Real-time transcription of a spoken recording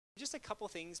just a couple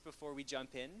things before we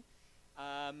jump in.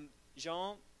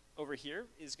 Jean over here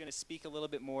is going to speak a little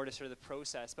bit more to sort of the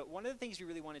process, but one of the things we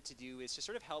really wanted to do is to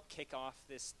sort of help kick off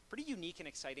this pretty unique and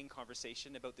exciting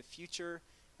conversation about the future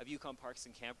of Yukon Parks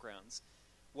and Campgrounds,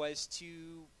 was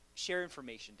to share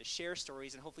information, to share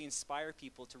stories, and hopefully inspire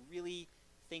people to really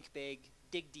think big,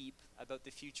 dig deep about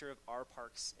the future of our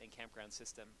parks and campground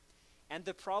system. And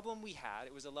the problem we had,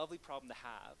 it was a lovely problem to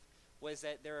have, was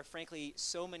that there are frankly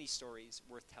so many stories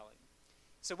worth telling.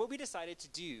 So what we decided to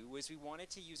do was we wanted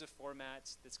to use a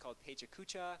format that's called Pecha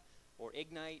Kucha or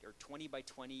Ignite or 20 by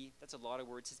 20. That's a lot of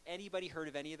words. Has anybody heard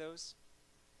of any of those?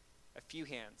 A few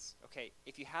hands. Okay,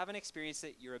 if you haven't experienced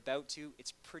it, you're about to.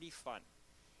 It's pretty fun.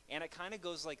 And it kind of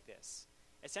goes like this.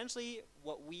 Essentially,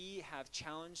 what we have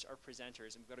challenged our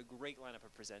presenters, and we've got a great lineup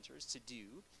of presenters, to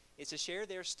do is to share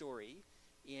their story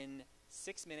in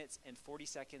 6 minutes and 40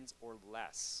 seconds or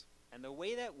less. And the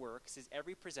way that works is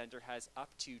every presenter has up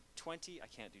to 20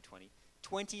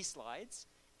 slides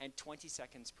and 20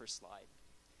 seconds per slide.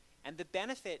 And the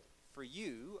benefit for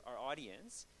you, our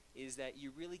audience, is that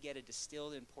you really get a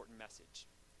distilled important message.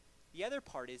 The other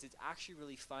part is it's actually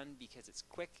really fun because it's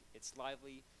quick, it's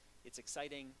lively, it's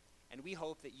exciting, and we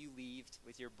hope that you leave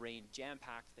with your brain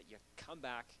jam-packed, that you come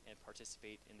back and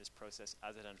participate in this process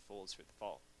as it unfolds through the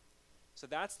fall. So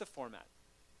that's the format.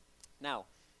 Now,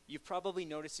 you've probably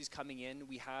noticed who's coming in.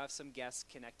 We have some guests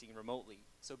connecting remotely.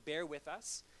 So bear with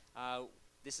us.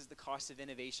 This is the cost of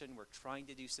innovation. We're trying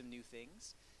to do some new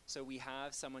things. So we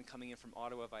have someone coming in from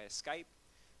Ottawa via Skype.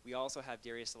 We also have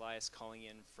Darius Elias calling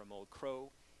in from Old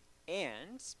Crow.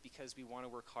 And because we want to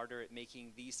work harder at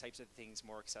making these types of things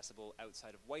more accessible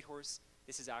outside of Whitehorse,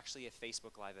 this is actually a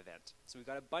Facebook Live event. So we've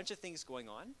got a bunch of things going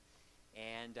on,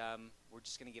 and we're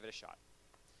just going to give it a shot.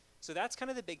 So that's kind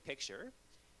of the big picture.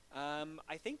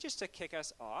 I think just to kick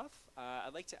us off,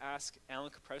 I'd like to ask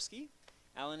Alan Kaprowski.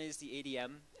 Alan is the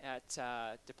ADM at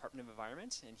Department of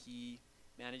Environment, and he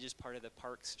manages part of the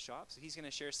parks shop, so he's going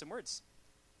to share some words.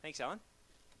 Thanks, Alan.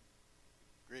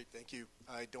 Great, thank you.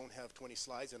 I don't have 20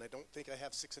 slides, and I don't think I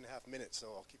have 6.5 minutes, so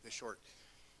I'll keep this short.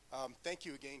 Thank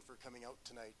you again for coming out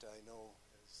tonight. I know,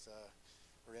 as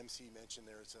our MC mentioned,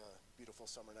 there's a beautiful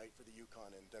summer night for the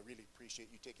Yukon, and I really appreciate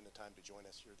you taking the time to join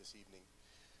us here this evening.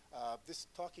 This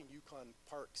Talking Yukon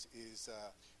Parks is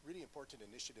a really important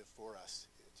initiative for us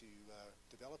to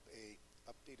develop a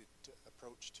updated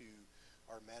approach to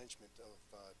our management of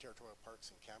territorial parks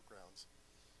and campgrounds.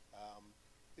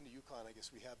 In the Yukon, I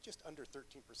guess we have just under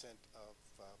 13% of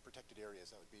protected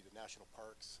areas. That would be the national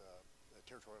parks,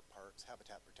 territorial parks,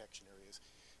 habitat protection areas,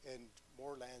 and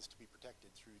more lands to be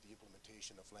protected through the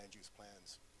implementation of land use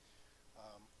plans.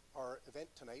 Our event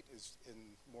tonight is,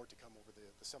 in more to come over the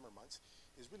summer months,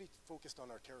 is really focused on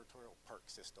our territorial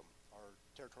park system, our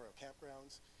territorial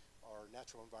campgrounds, our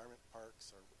natural environment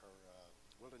parks, our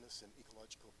wilderness and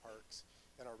ecological parks,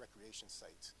 and our recreation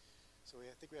sites. So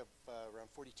I think we have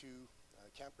around 42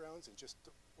 campgrounds and just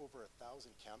over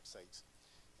 1,000 campsites.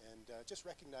 And just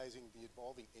recognizing the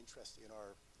evolving interest in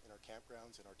our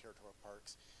campgrounds and our territorial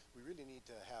parks, we really need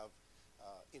to have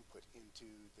input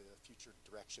into the future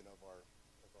direction of our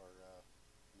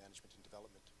management and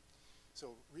development.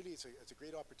 So really it's a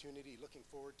great opportunity. Looking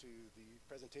forward to the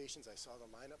presentations. I saw the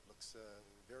lineup, looks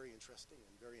very interesting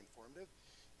and very informative,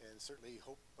 and certainly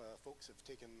hope folks have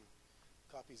taken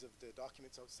copies of the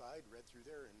documents outside, read through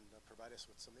there, and provide us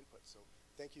with some input. So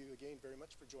thank you again very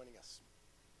much for joining us.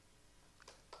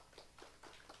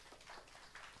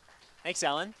 Thanks,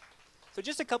 Alan. So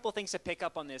just a couple things to pick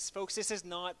up on this. Folks, this is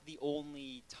not the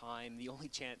only time, the only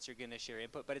chance you're going to share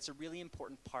input, but it's a really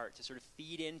important part to sort of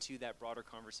feed into that broader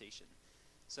conversation.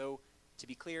 So to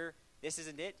be clear, this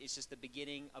isn't it. It's just the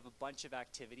beginning of a bunch of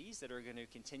activities that are going to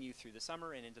continue through the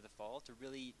summer and into the fall to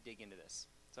really dig into this.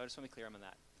 So I just want to be clear on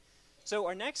that. So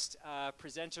our next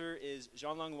presenter is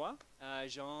Jean Langlois.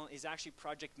 Jean is actually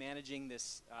project managing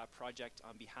this project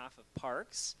on behalf of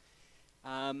Parks.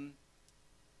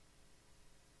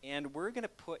 And we're going to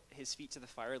put his feet to the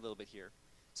fire a little bit here.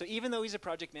 So even though he's a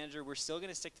project manager, we're still going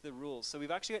to stick to the rules. So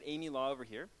we've actually got Amy Law over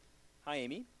here. Hi,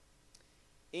 Amy.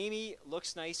 Amy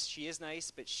looks nice. She is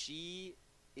nice, but she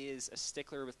is a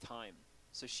stickler with time.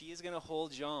 So she is going to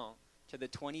hold Jean to the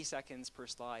 20 seconds per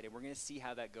slide, and we're going to see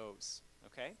how that goes.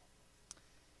 Okay?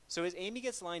 So as Amy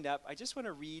gets lined up, I just want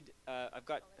to read, I've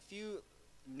got a few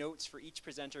notes for each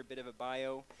presenter, a bit of a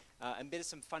bio, and a bit of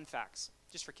some fun facts,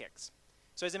 just for kicks.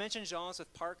 So as I mentioned, Jean's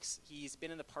with Parks. He's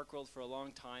been in the park world for a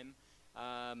long time.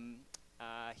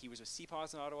 He was with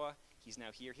CPAWS in Ottawa. He's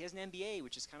now here. He has an MBA,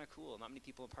 which is kind of cool. Not many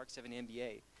people in Parks have an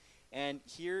MBA. And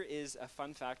here is a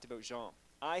fun fact about Jean.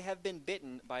 I have been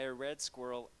bitten by a red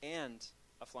squirrel and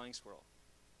a flying squirrel.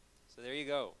 So there you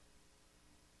go.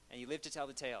 and you live to tell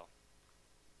the tale.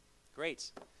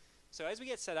 Great. So as we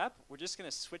get set up, we're just going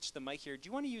to switch the mic here. Do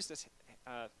you want to use this?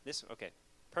 Okay,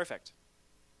 perfect.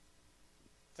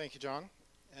 Thank you, John.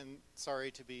 And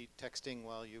sorry to be texting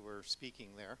while you were speaking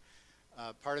there.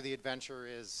 Part of the adventure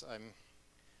is I'm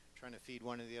trying to feed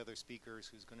one of the other speakers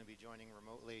who's going to be joining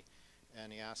remotely.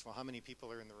 And he asked, well, how many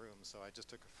people are in the room? So I just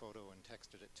took a photo and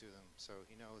texted it to them so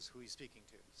he knows who he's speaking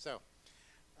to.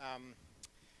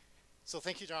 So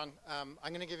thank you, John. I'm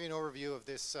going to give you an overview of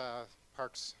this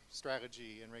parks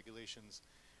strategy and regulations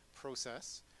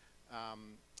process.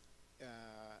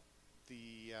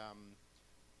 The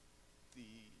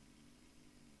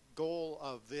goal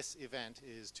of this event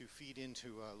is to feed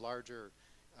into a larger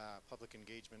public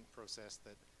engagement process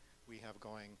that we have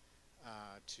going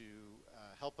to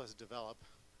help us develop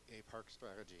a park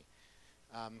strategy.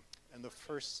 And the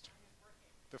first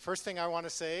thing I want to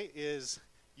say is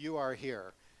you are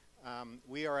here.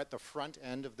 We are at the front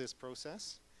end of this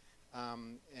process.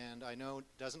 And I know it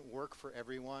doesn't work for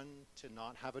everyone to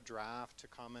not have a draft to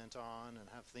comment on and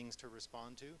have things to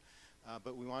respond to,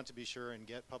 but we want to be sure and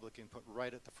get public input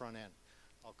right at the front end.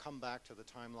 I'll come back to the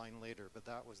timeline later, but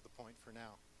that was the point for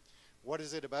now. What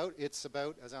is it about? It's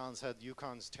about, as Alan said,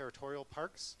 Yukon's territorial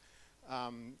parks,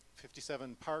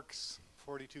 57 parks,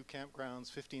 42 campgrounds,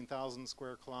 15,000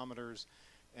 square kilometers,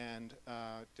 and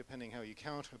depending how you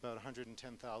count, about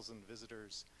 110,000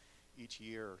 visitors each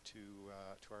year to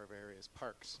our various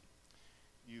parks.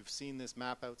 You've seen this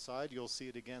map outside. You'll see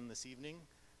it again this evening.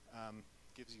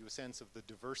 Gives you a sense of the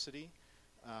diversity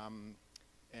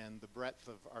and the breadth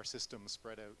of our system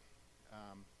spread out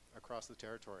across the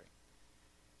territory.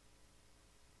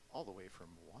 All the way from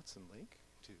Watson Lake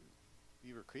to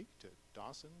Beaver Creek to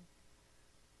Dawson.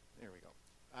 There we go.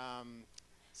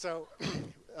 So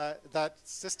that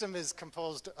system is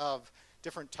composed of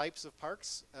different types of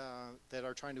parks that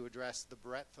are trying to address the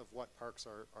breadth of what parks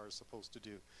are supposed to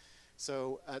do.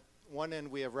 So at one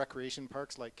end we have recreation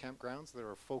parks like campgrounds that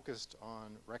are focused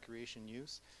on recreation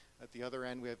use. At the other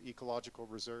end we have ecological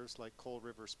reserves like Coal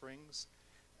River Springs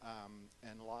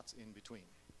and lots in between.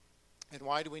 And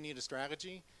why do we need a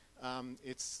strategy?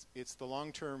 It's the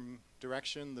long-term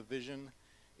direction, the vision.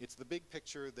 It's the big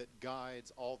picture that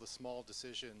guides all the small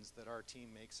decisions that our team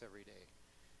makes every day.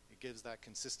 It gives that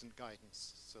consistent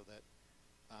guidance so that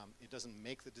it doesn't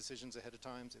make the decisions ahead of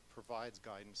time. It provides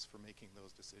guidance for making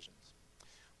those decisions.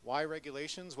 Why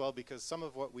regulations? Well, because some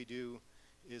of what we do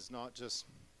is not just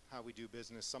how we do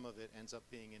business. Some of it ends up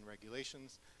being in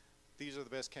regulations. These are the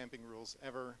best camping rules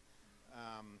ever.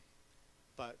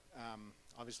 But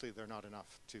obviously they're not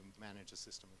enough to manage a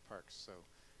system of parks. So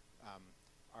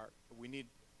we need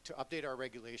to update our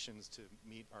regulations to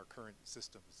meet our current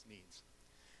system's needs.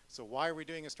 So why are we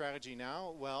doing a strategy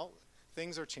now? Well,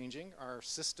 things are changing. Our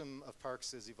system of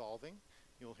parks is evolving.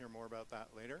 You'll hear more about that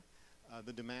later.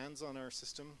 The demands on our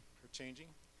system are changing.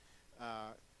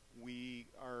 We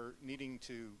are needing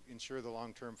to ensure the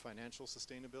long-term financial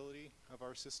sustainability of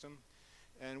our system.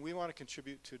 And we want to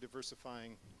contribute to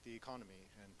diversifying the economy,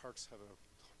 and parks have an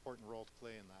important role to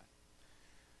play in that.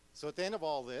 So at the end of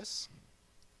all this,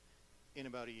 in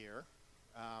about a year,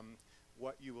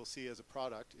 what you will see as a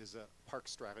product is a park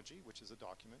strategy, which is a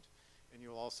document, and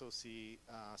you'll also see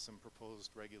some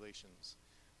proposed regulations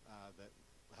that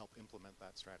will help implement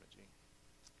that strategy.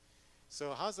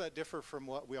 So how does that differ from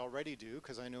what we already do?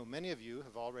 Because I know many of you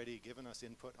have already given us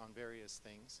input on various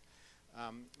things.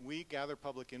 We gather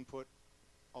public input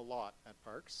a lot at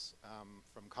parks,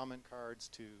 from comment cards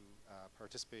to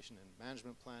participation in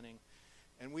management planning.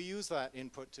 And we use that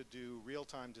input to do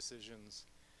real-time decisions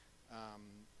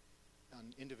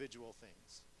on individual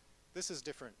things. This is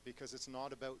different because it's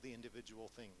not about the individual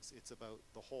things. It's about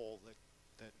the whole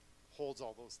that holds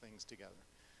all those things together.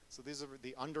 So these are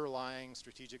the underlying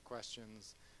strategic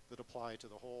questions that apply to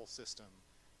the whole system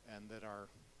and that are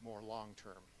more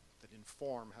long-term, that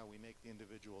inform how we make the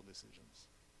individual decisions.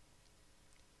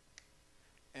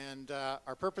 And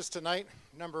our purpose tonight,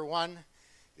 number one,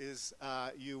 is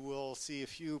you will see a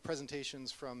few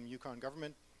presentations from Yukon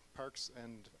government, parks,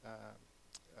 and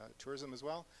tourism as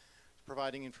well,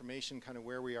 providing information kind of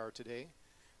where we are today.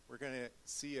 We're going to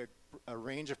see a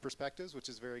range of perspectives, which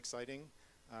is very exciting,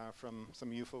 from some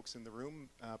of you folks in the room,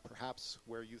 perhaps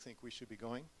where you think we should be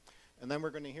going. And then we're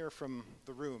going to hear from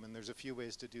the room, and there's a few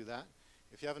ways to do that.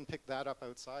 If you haven't picked that up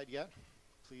outside yet,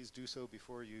 please do so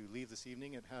before you leave this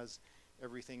evening. It has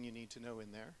everything you need to know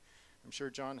in there. I'm sure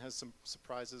John has some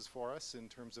surprises for us in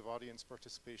terms of audience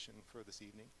participation for this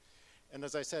evening. And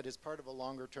as I said, it's part of a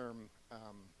longer term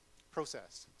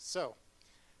process. So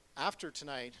after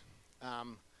tonight,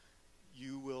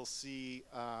 you will see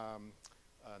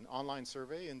an online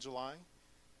survey in July,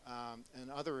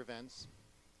 and other events.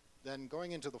 Then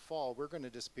going into the fall, we're going to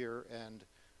disappear and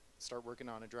start working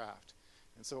on a draft.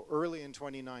 And so early in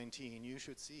 2019, you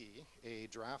should see a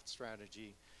draft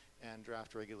strategy and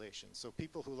draft regulations. So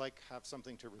people who have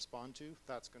something to respond to,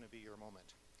 that's going to be your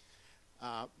moment.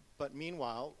 But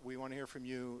meanwhile, we want to hear from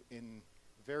you in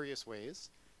various ways.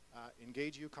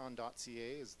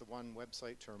 EngageYukon.ca is the one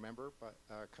website to remember, but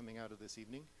coming out of this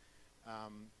evening.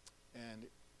 And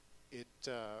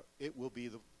it will be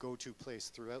the go-to place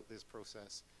throughout this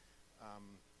process.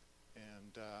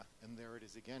 And there it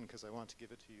is again, because I want to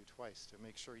give it to you twice to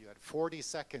make sure you had 40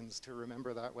 seconds to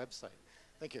remember that website.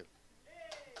 Thank you.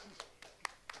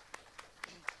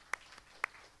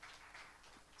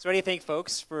 So what do you think,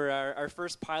 folks, for our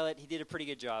first pilot? He did a pretty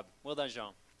good job. Well done,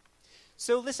 Jean.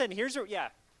 So listen,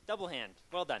 double hand.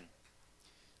 Well done.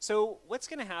 So what's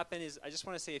going to happen is, I just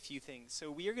want to say a few things.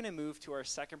 So we are going to move to our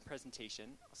second presentation.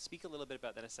 I'll speak a little bit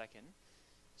about that in a second.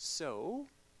 So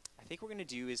I think what we're going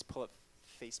to do is pull up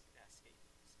Facebook.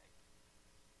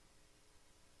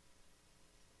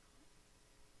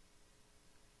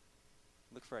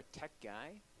 Look for a tech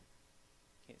guy.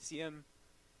 Can't see him.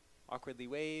 Awkwardly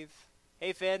wave.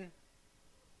 Hey, Finn.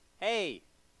 Hey.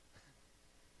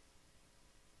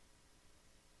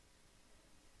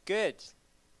 Good.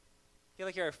 Feel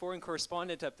like you're a foreign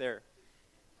correspondent up there.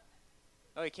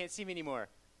 Oh, you can't see me anymore.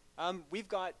 We've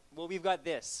got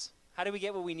this. How do we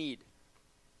get what we need?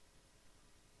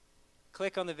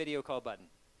 Click on the video call button.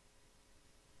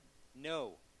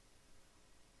 No.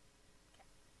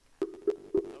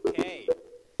 Okay.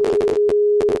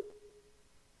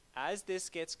 As this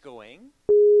gets going,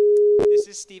 this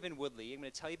is Stephen Woodley. I'm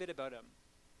going to tell you a bit about him.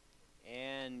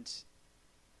 And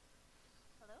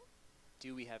hello?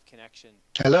 Do we have connection?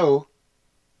 Hello.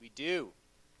 We do.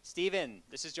 Stephen,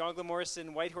 this is John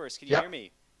Glamorrison, Whitehorse. Can you hear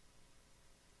me?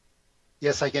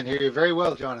 Yes, I can hear you very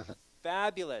well, Jonathan.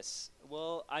 Fabulous.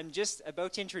 Well, I'm just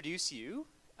about to introduce you.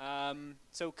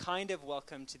 So kind of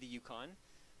welcome to the Yukon.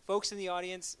 Folks in the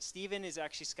audience, Stephen is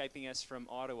actually Skyping us from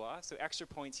Ottawa. So extra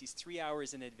points, he's 3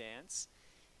 hours in advance.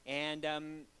 And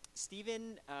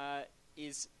Stephen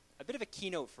is a bit of a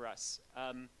keynote for us.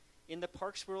 In the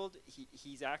parks world,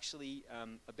 he's actually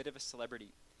a bit of a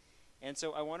celebrity. And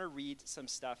so I want to read some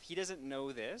stuff. He doesn't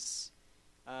know this,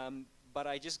 but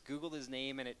I just Googled his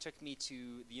name, and it took me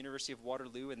to the University of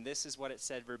Waterloo, and this is what it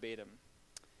said verbatim.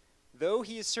 Though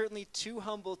he is certainly too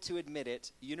humble to admit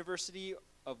it, University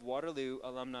of Waterloo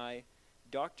alumni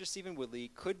Dr. Stephen Woodley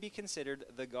could be considered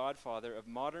the godfather of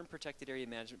modern protected area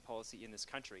management policy in this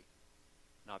country.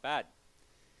 Not bad.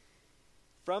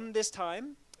 From this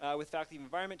time, with Faculty of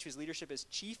Environment to his leadership as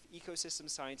Chief Ecosystem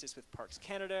Scientist with Parks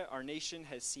Canada, our nation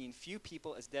has seen few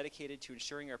people as dedicated to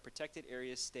ensuring our protected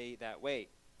areas stay that way.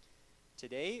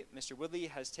 Today, Mr. Woodley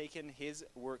has taken his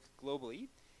work globally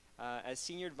as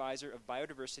Senior Advisor of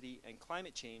Biodiversity and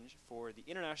Climate Change for the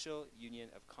International Union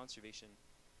of Conservation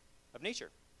of Nature.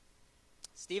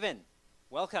 Stephen,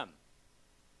 welcome.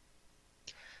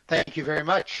 Thank you very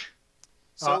much.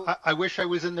 So I wish I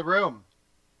was in the room.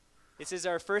 This is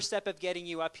our first step of getting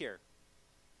you up here.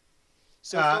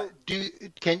 So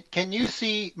can you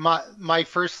see my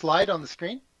first slide on the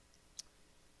screen?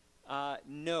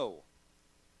 No.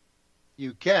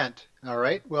 You can't. All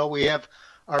right. Well, we have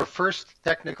our first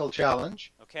technical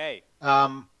challenge. Okay.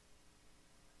 We're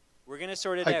going to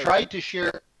sort it out. I tried to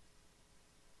share.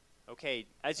 Okay.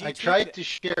 I tried to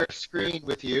share a screen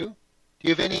with you. Do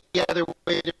you have any other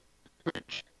way to?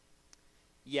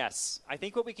 Yes. I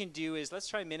think what we can do is let's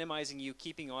try minimizing you,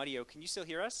 keeping audio. Can you still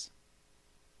hear us?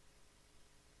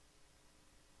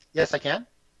 Yes, I can.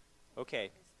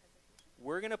 Okay.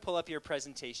 We're going to pull up your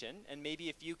presentation, and maybe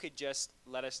if you could just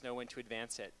let us know when to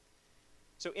advance it.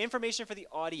 So information for the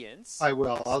audience. I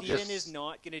will. Stephen is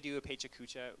not going to do a Pecha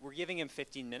Kucha. We're giving him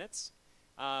 15 minutes.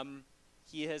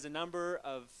 He has a number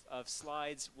of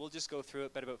slides. We'll just go through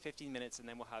it, but about 15 minutes, and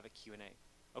then we'll have a Q&A.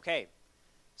 Okay.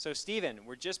 So Stephen,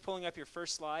 we're just pulling up your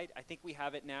first slide. I think we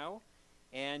have it now.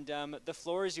 And the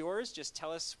floor is yours. Just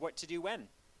tell us what to do when.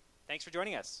 Thanks for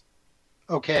joining us.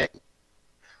 Okay.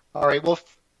 All right. Well,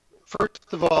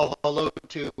 first of all, hello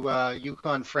to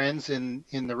Yukon friends in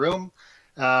the room.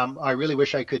 I really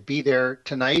wish I could be there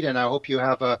tonight, and I hope you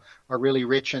have a really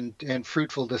rich and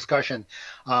fruitful discussion.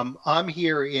 I'm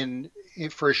here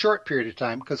for a short period of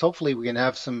time because hopefully we can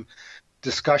have some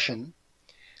discussion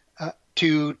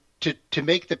to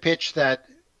make the pitch that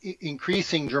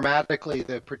increasing dramatically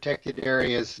the protected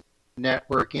areas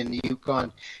network in the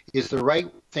Yukon is the right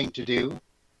thing to do,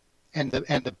 and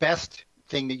the best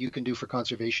thing that you can do for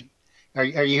conservation. Are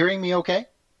you hearing me okay?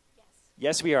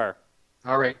 Yes. Yes, we are.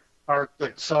 All right. All right,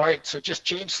 good. So, all right, so just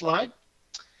change slide.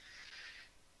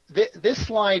 This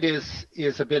slide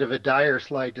is a bit of a dire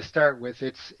slide to start with.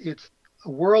 It's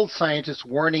world scientists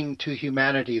warning to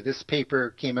humanity. This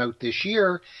paper came out this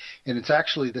year, and it's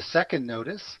actually the second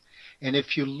notice. And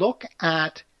if you look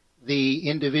at the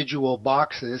individual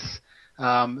boxes,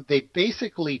 they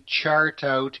basically chart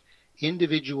out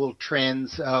individual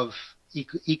trends of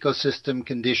ecosystem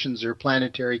conditions or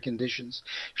planetary conditions.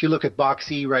 If you look at box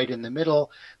E right in the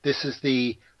middle, this is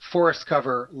the forest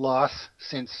cover loss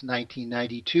since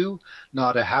 1992,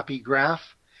 not a happy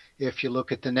graph. If you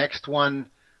look at the next one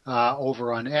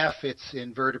over on F, it's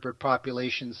invertebrate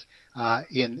populations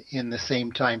in the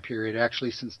same time period,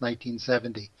 actually since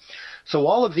 1970. So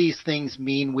all of these things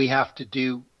mean we have to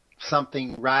do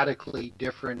something radically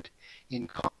different in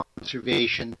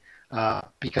conservation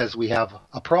because we have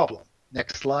a problem.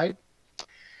 Next slide.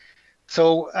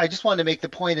 So I just wanted to make the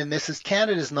point, and this is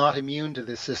Canada is not immune to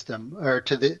this system or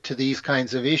to these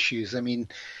kinds of issues. I mean,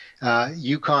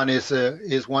 Yukon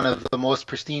is one of the most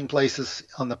pristine places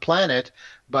on the planet,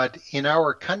 but in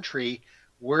our country,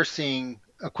 we're seeing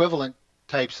equivalent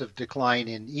types of decline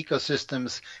in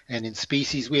ecosystems and in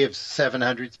species. We have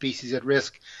 700 species at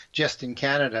risk just in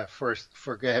Canada, for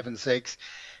heaven's sakes,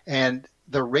 and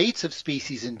the rates of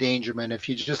species endangerment. If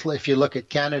you look at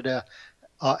Canada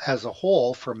as a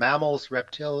whole, for mammals,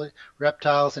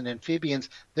 reptiles, and amphibians,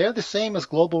 they're the same as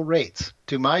global rates.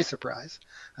 To my surprise,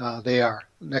 they are.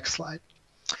 Next slide.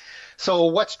 So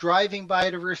what's driving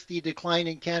biodiversity decline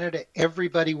in Canada?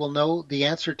 Everybody will know the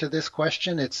answer to this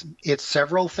question. It's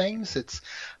several things.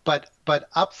 But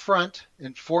up front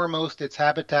and foremost, it's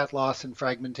habitat loss and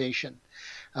fragmentation.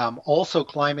 Also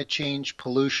climate change,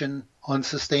 pollution,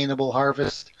 unsustainable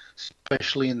harvest,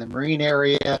 especially in the marine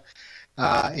area,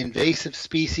 invasive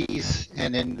species,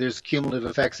 and then there's cumulative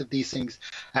effects of these things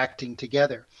acting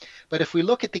together. But if we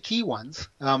look at the key ones,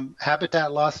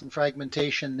 habitat loss and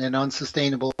fragmentation and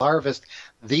unsustainable harvest,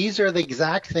 these are the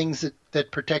exact things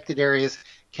that protected areas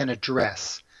can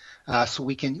address. So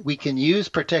we can use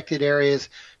protected areas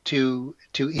to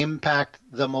impact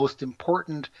the most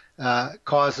important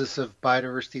causes of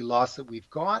biodiversity loss that we've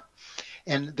got.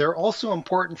 And they're also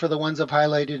important for the ones I've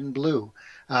highlighted in blue.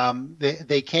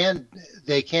 They can,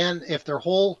 if they're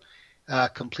whole,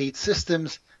 complete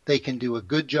systems, they can do a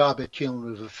good job at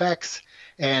cumulative effects,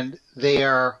 and they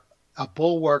are a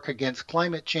bulwark against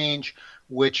climate change,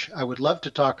 which I would love to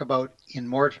talk about in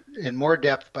more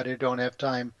depth, but I don't have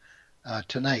time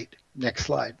tonight. Next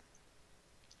slide.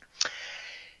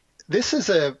 This is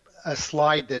a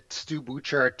slide that Stu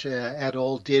Bouchard et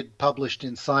al. Published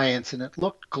in Science, and it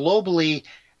looked globally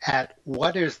at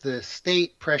what is the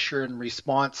state, pressure, and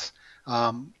response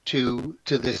to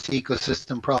this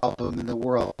ecosystem problem in the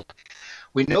world.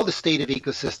 We know the state of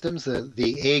ecosystems,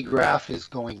 the A graph is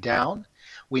going down.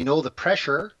 We know the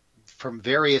pressure from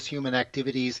various human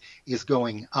activities is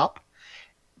going up.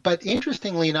 But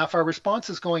interestingly enough, our response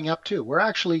is going up too. We're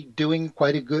actually doing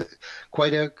quite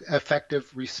a effective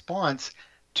response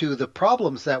to the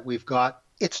problems that we've got.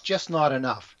 It's just not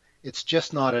enough. It's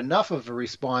just not enough of a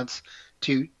response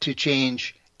to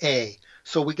change A.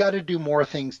 So we got to do more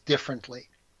things differently.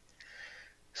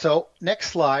 So next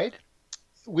slide.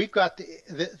 We've got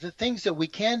the things that we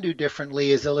can do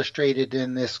differently is illustrated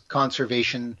in this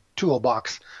conservation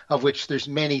toolbox, of which there's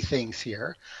many things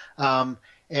here.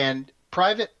 And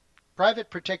private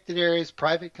protected areas,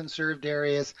 private conserved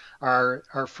areas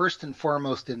are first and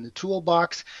foremost in the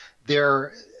toolbox.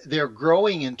 They're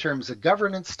growing in terms of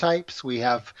governance types. We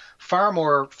have far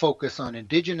more focus on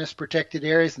indigenous protected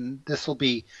areas, and this will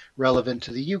be relevant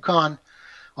to the Yukon.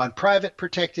 On private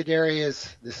protected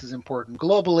areas, this is important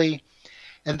globally.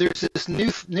 And there's this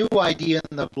new idea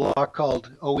in the block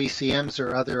called OECMs,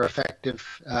 or other effective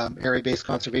area-based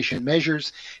conservation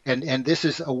measures. And this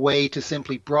is a way to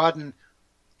simply broaden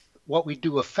what we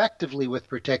do effectively with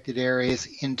protected areas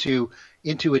into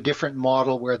a different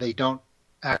model where they don't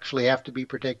actually have to be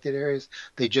protected areas.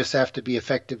 They just have to be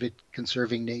effective at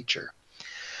conserving nature.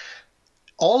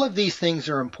 All of these things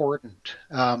are important.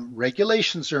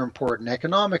 Regulations are important.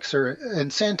 Economics or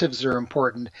incentives are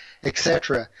important,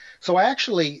 etc. So I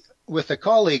actually, with a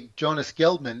colleague, Jonas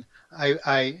Geldman,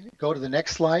 I go to the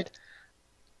next slide.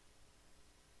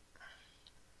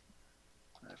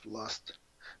 I've lost.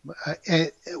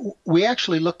 We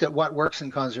actually looked at what works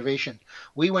in conservation.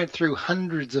 We went through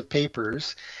hundreds of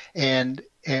papers and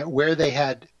where they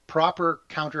had proper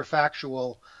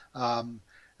counterfactual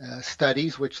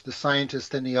studies, which the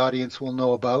scientists in the audience will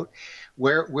know about,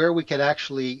 where we could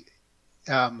actually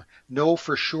know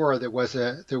for sure there was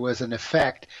an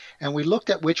effect, and we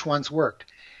looked at which ones worked.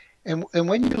 And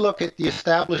when you look at the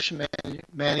establishment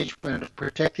management of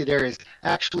protected areas,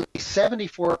 actually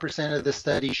 74% of the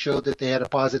studies showed that they had a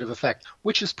positive effect,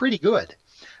 which is pretty good.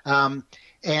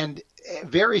 And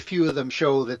very few of them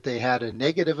show that they had a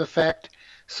negative effect.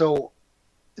 So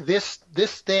this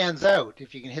stands out.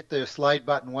 If you can hit the slide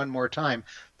button one more time,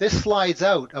 this slides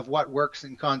out of what works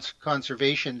in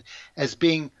conservation as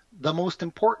being the most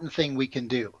important thing we can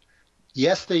do.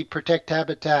 Yes, they protect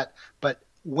habitat, but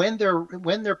when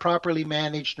they're properly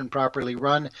managed and properly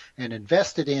run and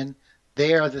invested in,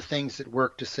 they are the things that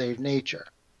work to save nature.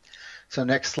 So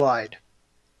next slide.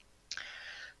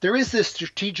 There is this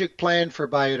strategic plan for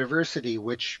biodiversity,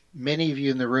 which many of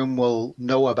you in the room will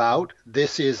know about.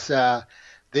 This is under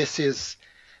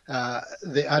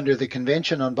the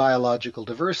Convention on Biological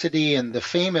Diversity, and the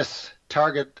famous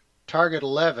Target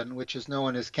 11, which is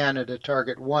known as Canada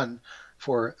Target 1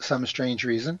 for some strange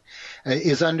reason,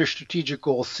 is under Strategic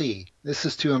Goal C. This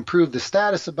is to improve the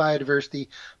status of biodiversity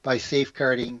by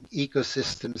safeguarding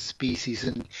ecosystems, species,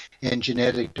 and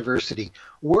genetic diversity.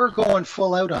 We're going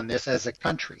full out on this as a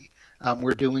country.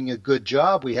 We're doing a good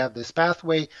job. We have this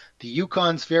pathway. The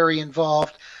Yukon's very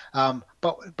involved.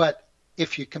 But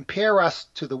if you compare us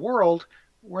to the world,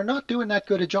 we're not doing that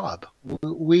good a job.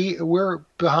 We're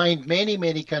behind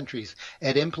many countries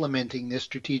at implementing this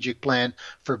strategic plan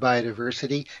for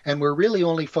biodiversity, and we're really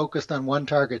only focused on one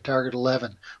target, Target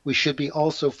 11. We should be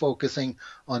also focusing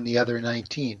on the other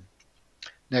 19.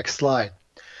 Next slide.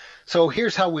 So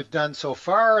here's how we've done so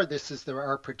far. This is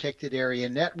our protected area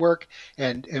network,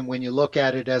 and when you look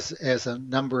at it as a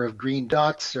number of green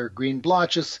dots or green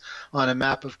blotches on a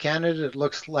map of Canada, it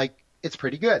looks like it's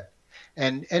pretty good.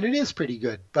 And it is pretty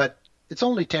good, but it's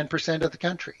only 10% of the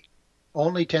country,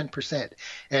 only 10%.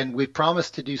 And we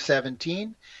promised to do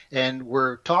 17, and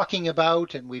we're talking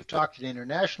about, and we've talked at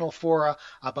international fora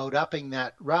about upping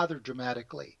that rather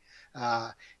dramatically.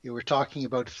 We're talking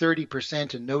about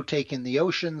 30% and no take in the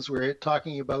oceans. We're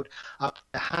talking about up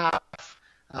to half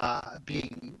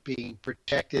being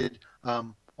protected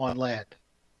on land.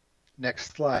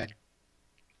 Next slide.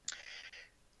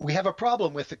 We have a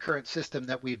problem with the current system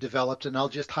that we've developed, and I'll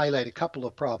just highlight a couple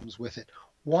of problems with it.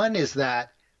 One is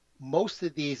that most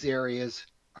of these areas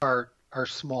are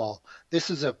small. This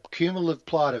is a cumulative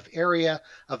plot of area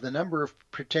of the number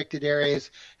of protected areas,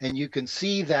 and you can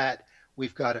see that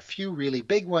we've got a few really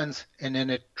big ones, and then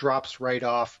it drops right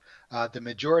off. The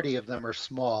majority of them are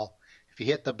small. If you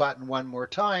hit the button one more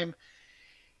time,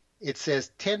 it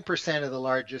says 10% of the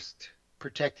largest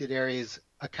protected areas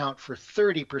account for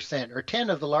 30%, or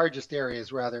 10 of the largest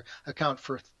areas rather account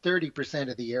for 30%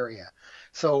 of the area.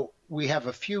 So we have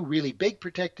a few really big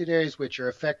protected areas which are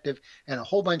effective and a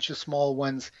whole bunch of small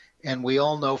ones, and we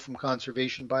all know from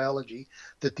conservation biology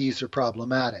that these are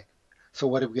problematic. So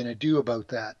what are we going to do about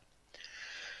that?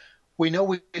 We know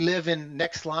we live in,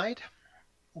 next slide,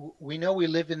 we know we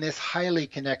live in this highly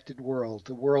connected world.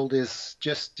 The world is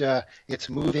just, it's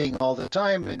moving all the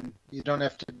time, and you don't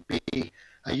have to be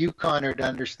a Yukoner to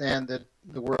understand that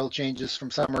the world changes from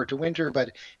summer to winter,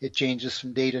 but it changes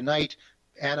from day to night.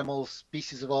 Animals,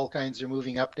 species of all kinds are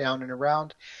moving up, down, and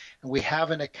around. And we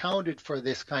haven't accounted for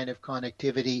this kind of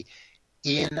connectivity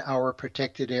in our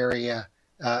protected area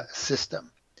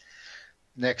system.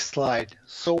 Next slide.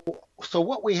 So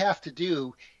what we have to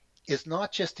do is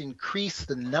not just increase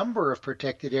the number of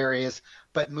protected areas,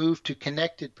 but move to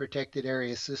connected protected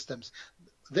area systems.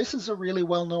 This is a really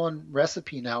well-known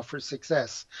recipe now for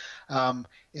success.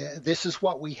 This is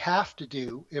what we have to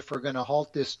do if we're going to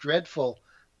halt this dreadful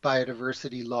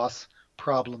biodiversity loss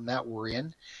problem that we're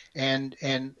in, and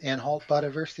halt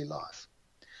biodiversity loss.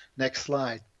 Next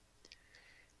slide.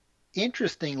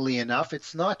 Interestingly enough,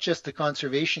 it's not just the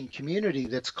conservation community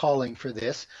that's calling for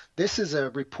this. This is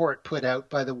a report put out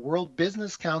by the World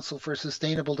Business Council for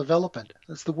Sustainable Development.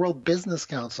 That's the World Business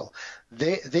Council.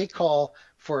 They call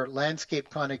for landscape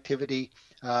connectivity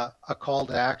a call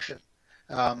to action.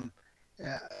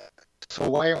 So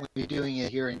why aren't we doing it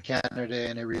here in Canada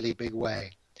in a really big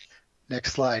way?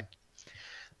 Next slide.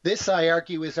 This, I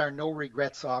argue, is our no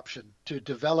regrets option, to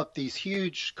develop these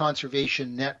huge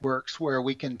conservation networks where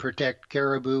we can protect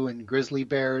caribou and grizzly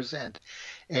bears and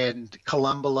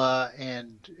columbella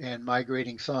and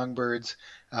migrating songbirds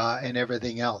and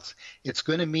everything else. It's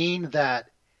going to mean that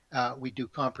we do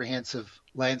comprehensive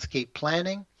landscape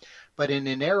planning, but in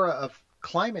an era of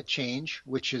climate change,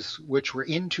 which we're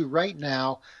into right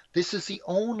now, this is the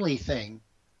only thing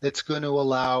that's going to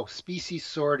allow species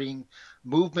sorting,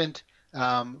 movement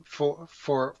for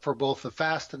both the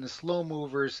fast and the slow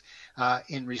movers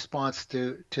in response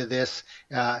to this.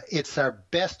 It's our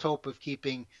best hope of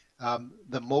keeping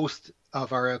the most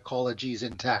of our ecologies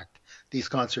intact. these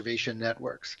conservation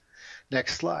networks.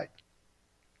 Next slide.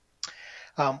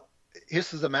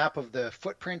 This is a map of the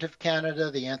footprint of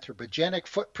Canada, the anthropogenic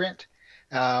footprint.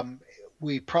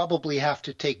 We probably have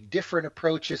to take different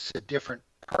approaches at different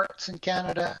parts in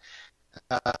Canada.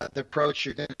 The approach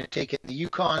you're going to take in the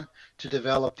Yukon to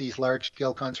develop these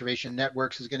large-scale conservation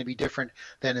networks is going to be different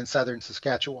than in southern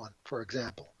Saskatchewan, for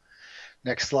example.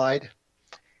 Next slide.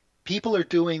 People are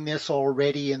doing this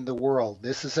already in the world.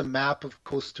 This is a map of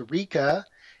Costa Rica,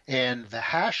 and the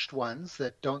hashed ones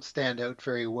that don't stand out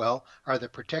very well are the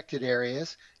protected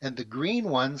areas, and the green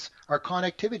ones are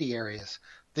connectivity areas.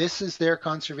 This is their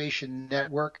conservation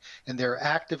network, and they're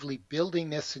actively building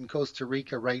this in Costa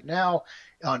Rica right now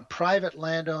on private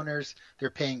landowners. They're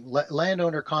paying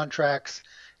landowner contracts,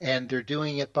 and they're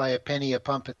doing it by a penny a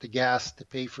pump at the gas to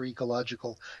pay for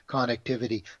ecological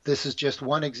connectivity. This is just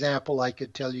one example. I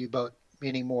could tell you about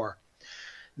many more.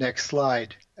 Next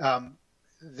slide.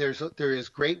 There is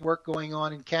great work going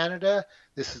on in Canada.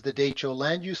 This is the Decho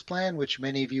Land Use Plan, which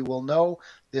many of you will know.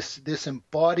 This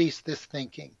embodies this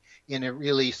thinking in a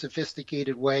really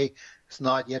sophisticated way. It's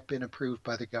not yet been approved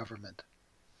by the government.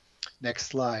 Next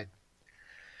slide.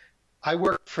 I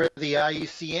work for the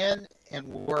IUCN, and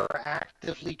we're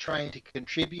actively trying to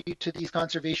contribute to these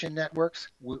conservation networks.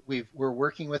 We're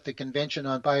working with the Convention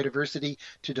on Biodiversity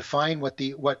to define what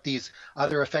these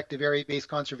other effective area-based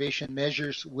conservation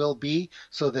measures will be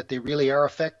so that they really are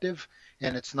effective,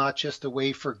 and it's not just a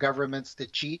way for governments to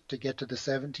cheat to get to the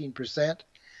 17%.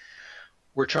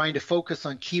 We're trying to focus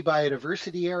on key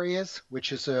biodiversity areas,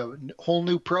 which is a whole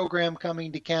new program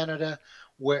coming to Canada,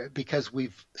 because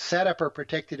we've set up our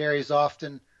protected areas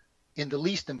often in the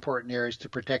least important areas to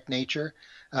protect nature,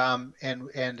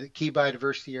 and key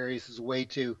biodiversity areas is a way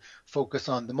to focus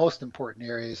on the most important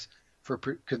areas for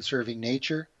conserving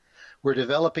nature. We're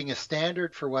developing a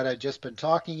standard for what I've just been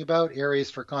talking about, areas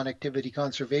for connectivity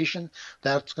conservation.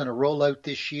 That's going to roll out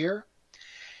this year.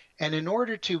 And in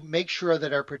order to make sure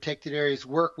that our protected areas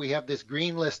work, we have this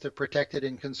green list of protected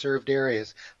and conserved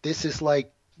areas. This is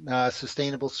like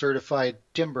sustainable certified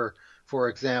timber, for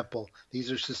example.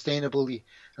 These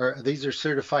are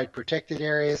certified protected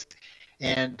areas,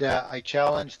 and I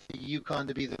challenge the Yukon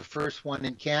to be the first one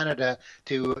in Canada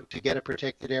to get a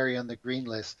protected area on the green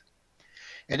list.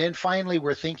 And then finally,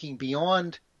 we're thinking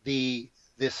beyond this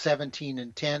 17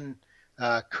 and 10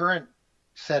 current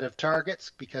set of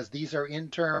targets, because these are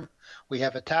interim. We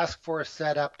have a task force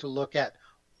set up to look at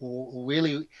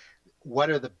really what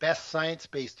are the best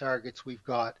science-based targets we've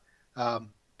got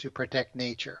to protect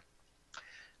nature.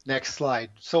 Next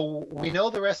slide. So we know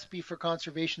the recipe for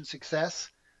conservation success.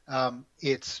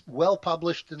 It's well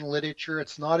published in the literature.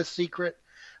 It's not a secret.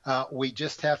 We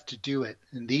just have to do it.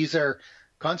 And these are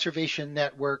conservation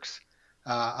networks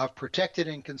of protected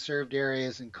and conserved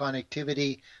areas and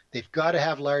connectivity. They've got to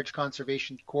have large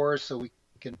conservation cores so we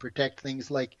can protect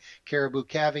things like caribou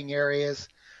calving areas.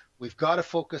 We've got to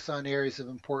focus on areas of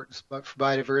importance for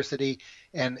biodiversity.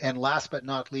 And last but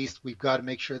not least, we've got to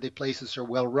make sure the places are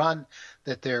well run,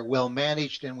 that they're well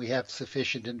managed, and we have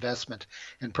sufficient investment.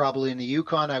 And probably in the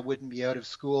Yukon, I wouldn't be out of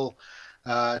school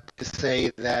to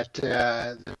say that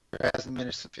there hasn't been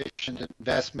a sufficient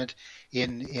investment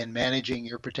in managing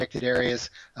your protected areas,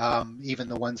 even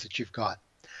the ones that you've got.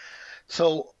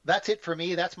 So that's it for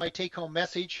me. That's my take-home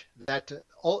message, that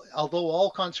although all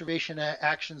conservation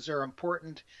actions are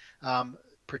important,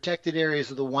 protected areas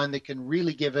are the one that can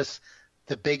really give us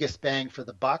the biggest bang for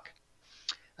the buck.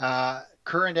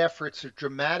 Current efforts are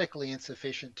dramatically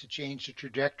insufficient to change the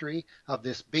trajectory of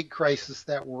this big crisis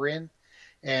that we're in,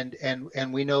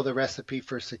 and we know the recipe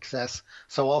for success.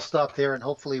 So I'll stop there, and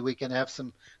hopefully we can have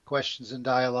some questions and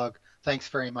dialogue. Thanks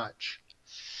very much.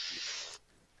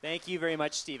 Thank you very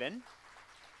much, Stephen.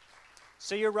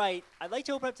 So you're right. I'd like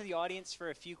to open up to the audience for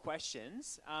a few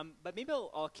questions, but maybe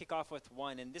I'll kick off with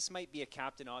one, and this might be a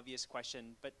Captain Obvious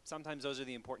question, but sometimes those are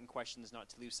the important questions not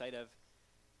to lose sight of.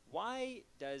 Why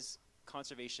does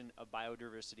conservation of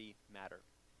biodiversity matter?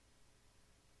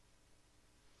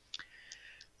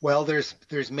 Well, there's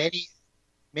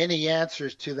many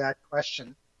answers to that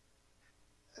question.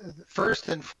 First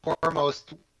and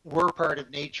foremost, we're part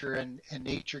of nature, and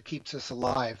nature keeps us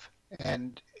alive.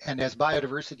 And as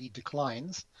biodiversity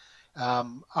declines,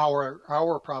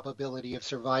 our probability of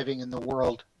surviving in the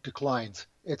world declines.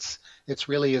 It's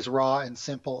really as raw and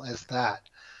simple as that.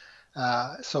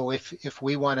 So if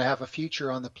we want to have a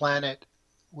future on the planet,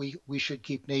 we should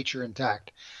keep nature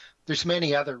intact. There's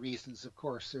many other reasons, of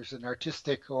course. There's an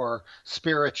artistic or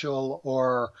spiritual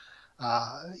or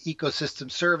ecosystem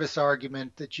service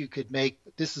argument that you could make.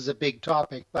 This is a big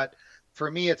topic, but for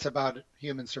me, it's about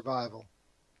human survival.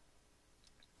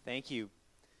 Thank you.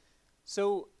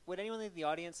 So would anyone in the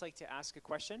audience like to ask a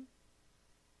question?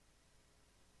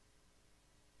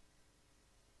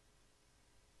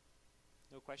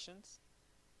 No questions?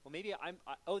 Well, maybe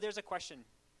oh, there's a question.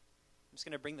 I'm just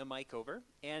going to bring the mic over.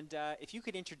 And if you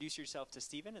could introduce yourself to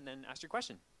Stephen and then ask your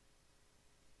question.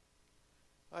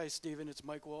 Hi, Stephen. It's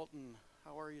Mike Walton.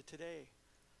 How are you today?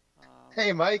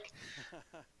 Hey, Mike.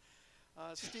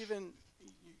 Stephen,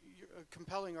 a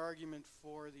compelling argument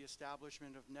for the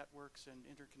establishment of networks and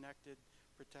interconnected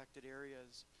protected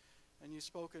areas. And you've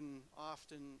spoken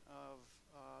often of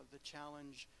the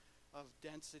challenge of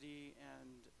density and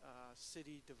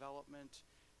city development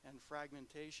and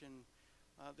fragmentation.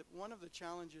 One of the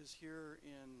challenges here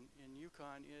in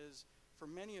Yukon is, for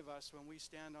many of us, when we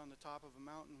stand on the top of a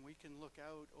mountain, we can look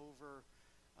out over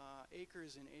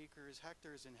acres and acres,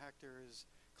 hectares and hectares,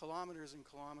 kilometers and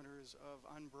kilometers of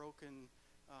unbroken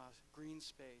green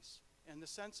space. And the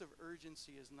sense of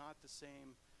urgency is not the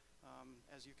same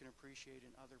as you can appreciate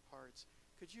in other parts.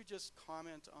 Could you just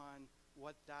comment on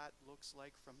what that looks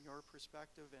like from your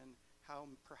perspective and how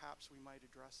perhaps we might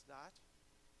address that?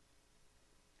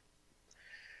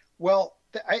 Well,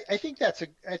 I think that's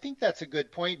a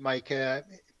good point, Mike.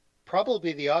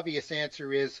 Probably the obvious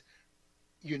answer is,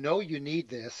 you need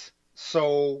this,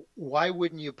 so why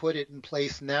wouldn't you put it in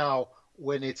place now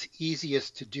when it's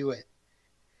easiest to do it?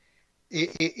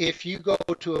 If you go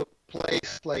to a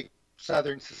place like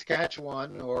southern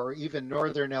Saskatchewan or even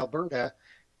northern Alberta,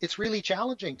 it's really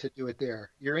challenging to do it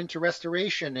there. You're into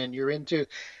restoration and you're into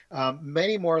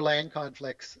many more land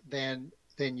conflicts than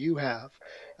you have.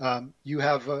 You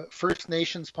have First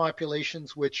Nations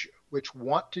populations which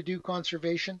want to do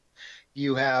conservation.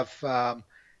 You have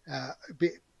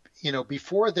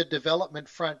before the development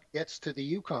front gets to the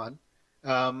Yukon,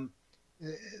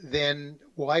 then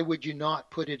why would you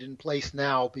not put it in place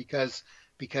now? Because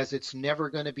it's never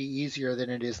going to be easier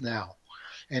than it is now.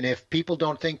 And if people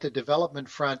don't think the development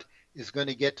front is going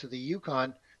to get to the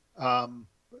Yukon,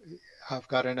 I've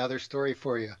got another story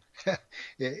for you.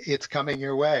 It's coming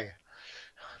your way.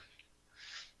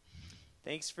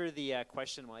 Thanks for the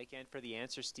question, Mike, and for the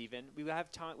answer, Stephen. We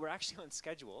have time. We're actually on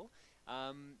schedule.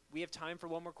 We have time for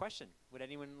one more question. Would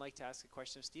anyone like to ask a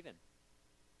question of Stephen?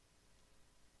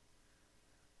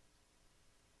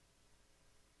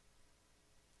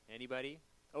 Anybody?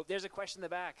 Oh, there's a question in the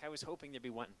back. I was hoping there'd be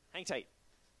one. Hang tight.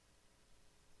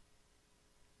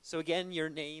 So again, your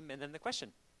name and then the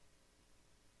question.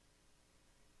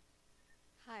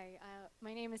 Hi,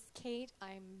 my name is Kate.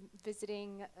 I'm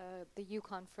visiting the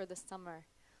Yukon for the summer,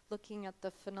 looking at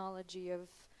the phenology of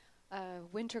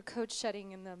winter coat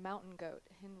shedding in the mountain goat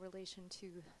in relation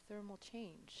to thermal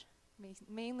change,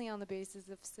 mainly on the basis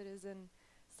of citizen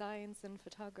science and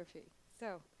photography.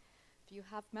 So, if you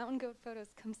have mountain goat photos,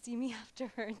 come see me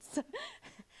afterwards.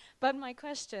 But my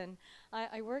question,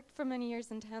 I worked for many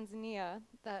years in Tanzania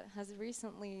that has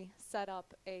recently set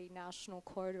up a national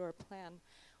corridor plan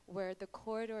where the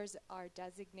corridors are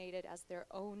designated as their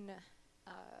own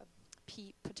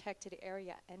protected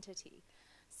area entity.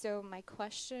 So my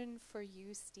question for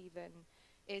you, Stephen,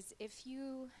 is if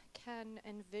you can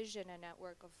envision a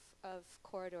network of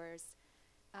corridors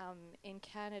in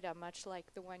Canada, much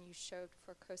like the one you showed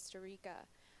for Costa Rica,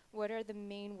 what are the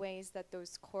main ways that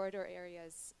those corridor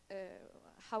areas,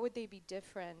 how would they be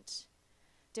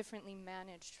differently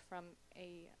managed from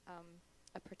a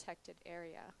protected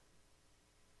area?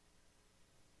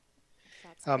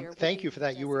 Thank you for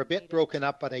that. You were a bit broken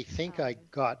up, but I think I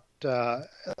got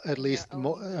at least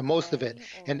most of it.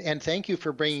 And thank you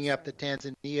for bringing up the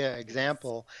Tanzania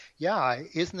example. Yeah,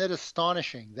 isn't it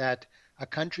astonishing that a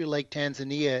country like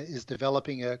Tanzania is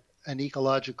developing an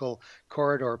ecological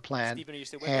corridor plan, Stephen, are you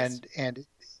still with us? And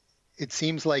it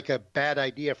seems like a bad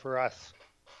idea for us.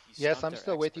 Yes, I'm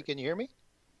still with you. Can you hear me?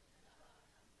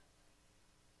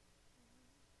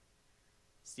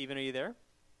 Stephen, are you there?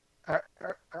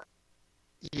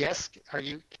 Yes.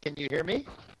 Can you hear me?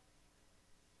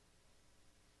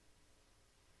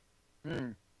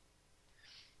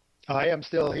 I am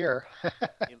still here.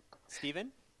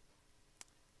 Stephen?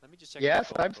 Let me just check.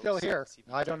 Yes, I'm still here.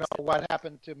 I don't know what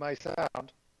happened to my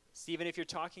sound. Stephen, if you're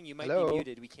talking, you might Hello? be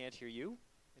muted. We can't hear you.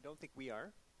 I don't think we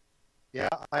are. Yeah,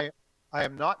 I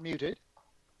am not muted.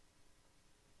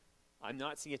 I'm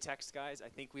not seeing a text, guys. I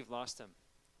think we've lost him.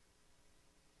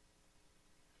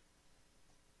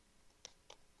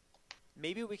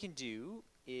 Maybe what we can do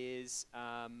is,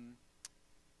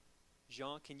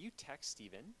 Jean, can you text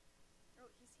Stephen? Oh,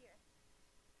 he's here.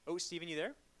 Oh, Stephen, you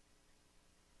there?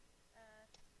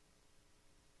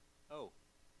 Oh.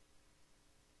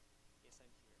 Yes,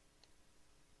 I'm here.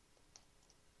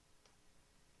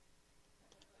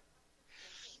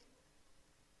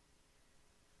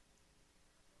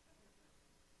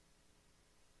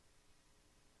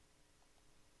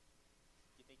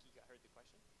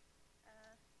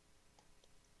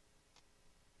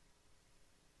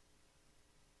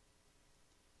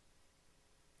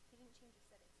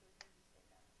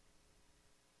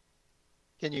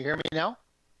 Can you hear me now?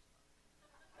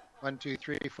 1, 2,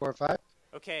 3, 4, 5.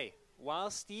 Okay, while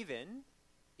Stephen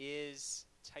is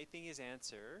typing his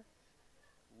answer,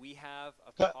 we have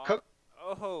a pop.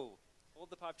 Oh,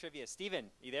 hold the pop trivia. Stephen,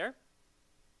 you there?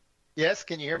 Yes,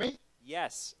 can you hear me?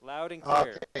 Yes, loud and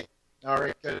clear. Okay. All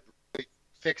right, good. We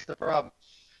fixed the problem.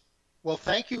 Well,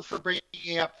 thank you for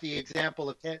bringing up the example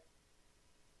of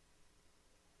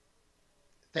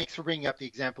Thanks for bringing up the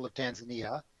example of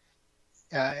Tanzania.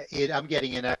 I'm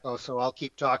getting an echo, so I'll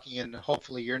keep talking, and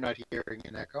hopefully you're not hearing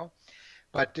an echo.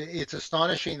 But it's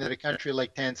astonishing that a country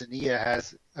like Tanzania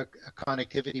has a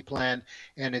connectivity plan,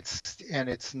 and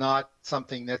it's not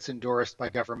something that's endorsed by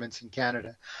governments in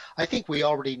Canada. I think we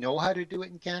already know how to do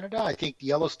it in Canada. I think the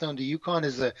Yellowstone to Yukon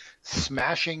is a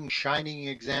smashing, shining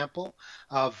example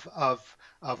of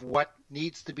what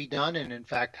needs to be done, and in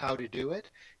fact how to do it.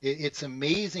 It's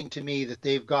amazing to me that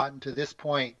they've gotten to this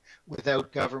point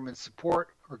without government support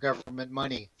or government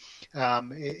money,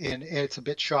 and it's a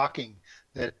bit shocking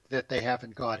that they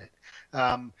haven't got it.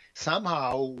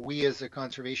 Somehow we as a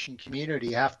conservation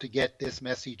community have to get this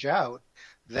message out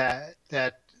that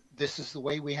this is the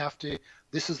way we have to,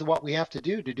 this is what we have to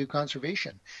do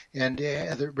conservation. And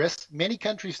many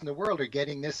countries in the world are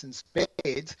getting this in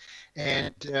spades.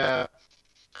 And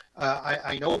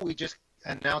I know we just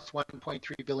announced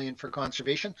 1.3 billion for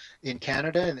conservation in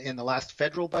Canada in the last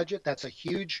federal budget. That's a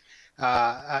huge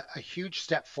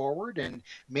step forward, and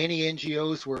many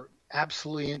NGOs were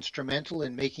absolutely instrumental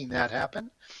in making that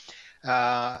happen.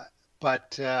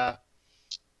 But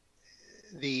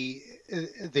the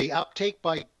uptake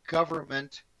by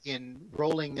government in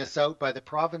rolling this out by the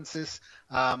provinces,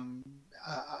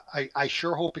 I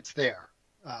sure hope it's there.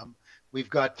 We've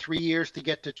got 3 years to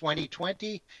get to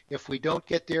 2020. If we don't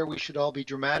get there, we should all be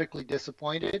dramatically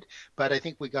disappointed. But I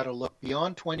think we got to look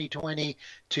beyond 2020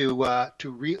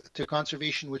 to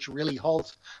conservation, which really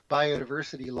halts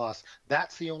biodiversity loss.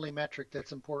 That's the only metric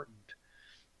that's important.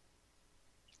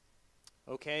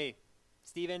 Okay,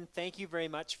 Stephen, thank you very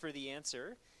much for the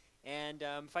answer. And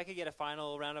if I could get a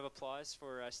final round of applause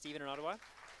for Stephen in Ottawa.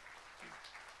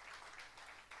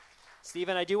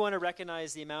 Stephen, I do want to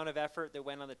recognize the amount of effort that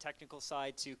went on the technical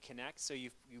side to connect, so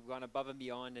you've gone above and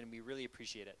beyond, and we really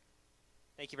appreciate it.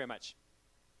 Thank you very much.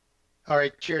 All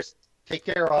right, cheers. Take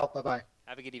care all. Bye-bye.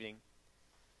 Have a good evening.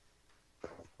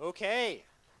 Okay,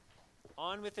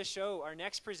 on with the show. Our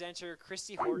next presenter,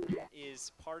 Christy Horton,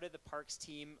 is part of the Parks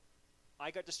team.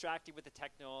 I got distracted with the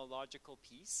technological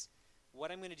piece. What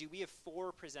I'm going to do, we have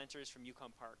 4 presenters from Yukon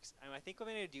Parks, and I think what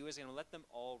I'm going to do is I'm going to let them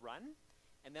all run.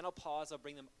 And then I'll pause, I'll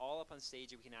bring them all up on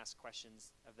stage and we can ask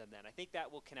questions of them then. I think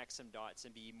that will connect some dots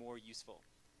and be more useful.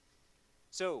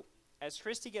 So, as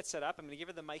Christy gets set up, I'm going to give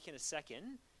her the mic in a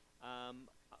second.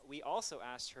 We also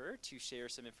asked her to share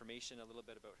some information a little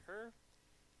bit about her.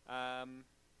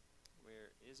 Where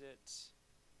is it?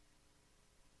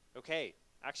 Okay,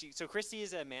 actually, so Christy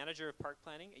is a manager of park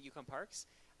planning at Yukon Parks.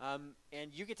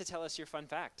 And you get to tell us your fun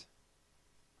fact.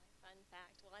 My fun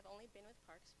fact, well, I've only been with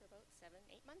Parks for about 7,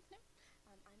 8 months now.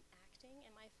 I'm acting,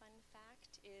 and my fun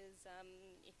fact is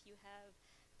if you have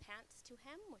pants to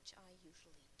hem, which I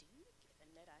usually do, given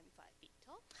that I'm 5 feet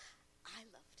tall, I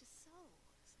love to sew.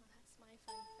 So that's my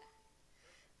fun fact.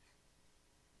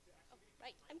 Oh,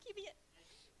 right, I'm keeping it.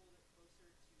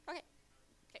 Okay.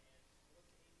 Okay.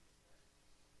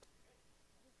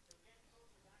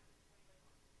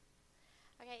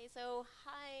 Okay, so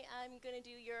hi, I'm going to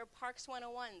do your Parks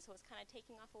 101. So it's kind of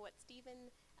taking off of what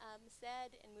Stephen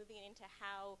said and moving it into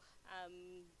how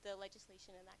the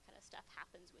legislation and that kind of stuff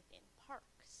happens within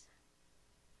parks.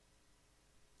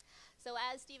 So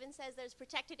as Stephen says, there's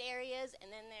protected areas,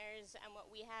 and then there's what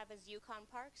we have as Yukon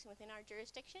Parks within our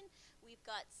jurisdiction. We've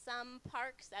got some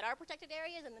parks that are protected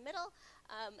areas in the middle,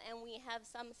 and we have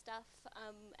some stuff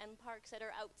and parks that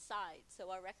are outside, so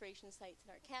our recreation sites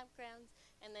and our campgrounds,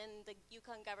 and then the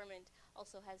Yukon government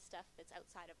also has stuff that's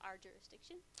outside of our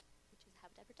jurisdiction, which is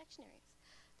habitat protection areas.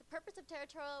 The purpose of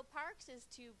territorial parks is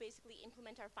to basically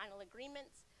implement our final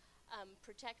agreements,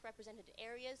 protect represented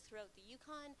areas throughout the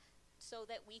Yukon, so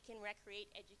that we can recreate,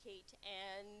 educate,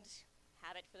 and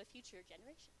have it for the future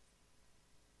generations.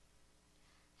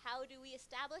 How do we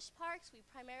establish parks? We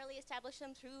primarily establish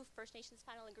them through First Nations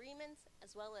final agreements,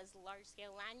 as well as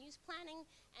large-scale land use planning,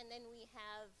 and then we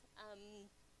have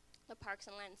the Parks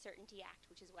and Land Certainty Act,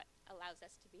 which is what allows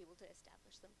us to be able to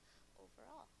establish them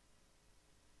overall.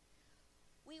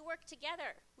 We work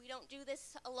together. We don't do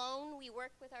this alone. We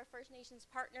work with our First Nations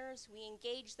partners. We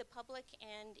engage the public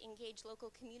and engage local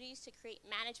communities to create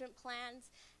management plans,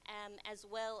 as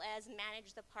well as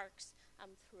manage the parks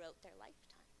throughout their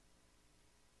lifetime.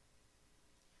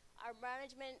 Our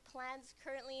management plans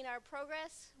currently in our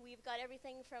progress. We've got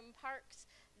everything from parks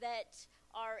that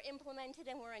are implemented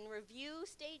and we're in review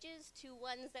stages to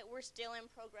ones that we're still in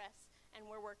progress and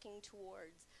we're working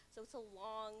towards. So it's a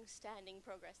long-standing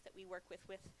progress that we work with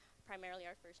primarily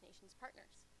our First Nations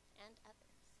partners and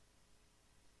others.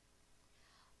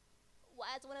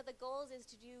 As one of the goals is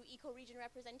to do eco-region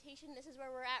representation, this is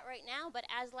where we're at right now, but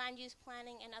as land use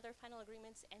planning and other final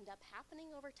agreements end up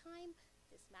happening over time,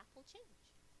 this map will change,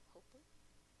 hopefully.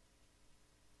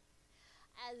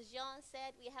 As Jean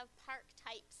said, we have park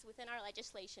types within our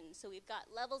legislation. So we've got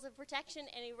levels of protection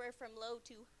anywhere from low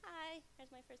to high. There's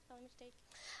my first spelling mistake.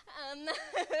 And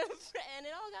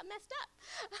it all got messed up.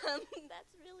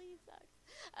 That's really sucks.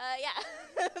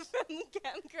 From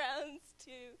campgrounds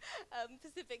to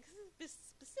specific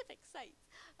sites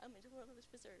into wilderness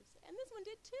preserves. And this one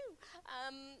did too.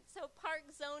 So park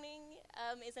zoning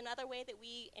is another way that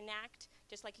we enact,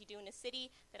 just like you do in a city,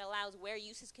 that allows where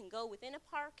uses can go within a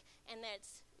park, and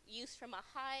that's use from a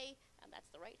high, that's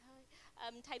the right high,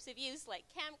 types of use like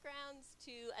campgrounds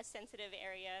to a sensitive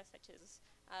area such as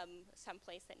some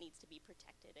place that needs to be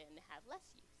protected and have less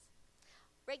use.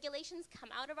 Regulations come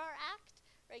out of our act.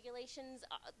 Regulations,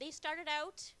 they started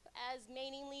out as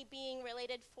mainly being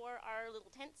related for our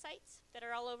little tent sites that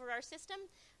are all over our system,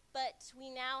 but we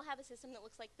now have a system that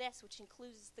looks like this, which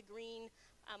includes the green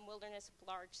wilderness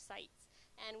large sites.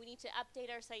 And we need to update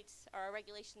our sites, or our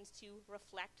regulations, to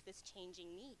reflect this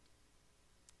changing need.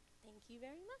 Thank you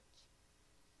very much.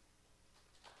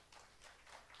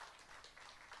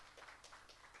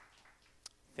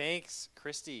 Thanks,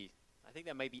 Christy. I think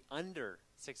that might be under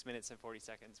 6 minutes and 40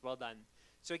 seconds. Well done.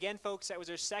 So again, folks, that was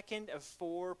our second of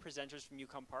 4 presenters from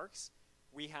Yukon Parks.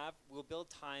 We'll build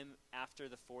time after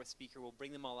the 4th speaker. We'll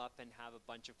bring them all up and have a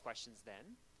bunch of questions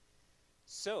then.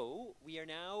 So we are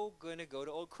now going to go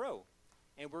to Old Crow.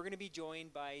 And we're going to be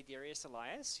joined by Darius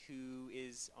Elias, who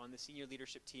is on the senior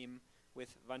leadership team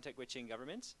with Vantek Gwitching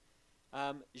Government.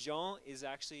 Jean is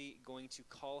actually going to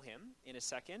call him in a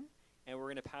second, and we're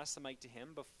going to pass the mic to him.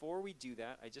 Before we do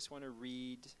that, I just want to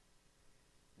read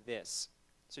this.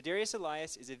 So Darius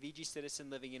Elias is a VG citizen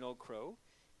living in Old Crow.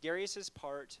 Darius is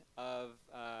part of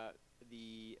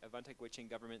the Vantek Gwitching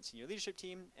Government senior leadership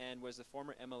team and was the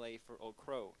former MLA for Old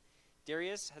Crow.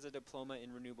 Darius has a diploma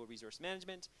in renewable resource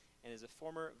management and is a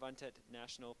former Vantek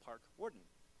National Park warden.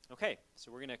 Okay,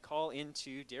 so we're going to call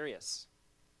into Darius.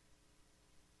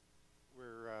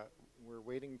 We're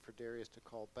waiting for Darius to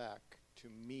call back to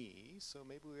me, so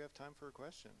maybe we have time for a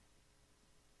question.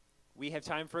 We have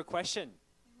time for a question.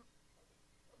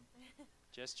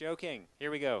 Just joking. Here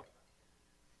we go.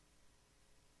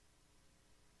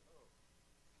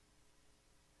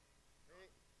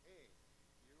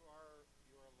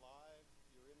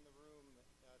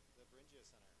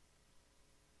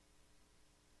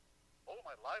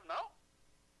 Live now?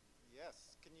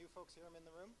 Yes. Can you folks hear him in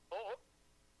the room? Oh,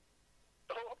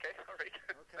 okay. All right.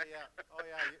 Okay, yeah. Oh,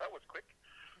 yeah. That was quick.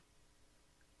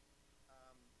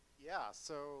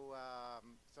 So,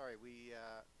 sorry,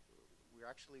 we're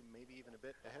actually maybe even a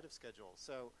bit ahead of schedule.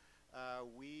 So,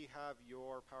 we have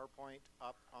your PowerPoint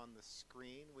up on the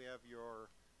screen. We have your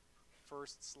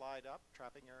first slide up,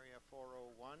 Trapping Area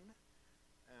 401.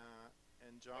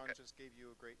 And John just gave you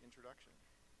a great introduction.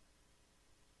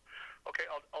 Okay,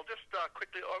 I'll just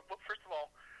quickly, well, first of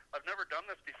all, I've never done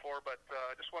this before, but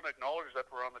I just want to acknowledge that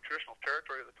we're on the traditional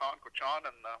territory of the Tonquichan,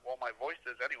 and well, my voice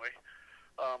is anyway,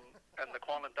 and the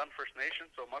Kwanlin Dun First Nation,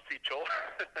 so Musi Cho.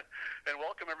 And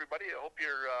welcome everybody. I hope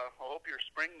your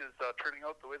spring is turning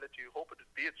out the way that you hope it to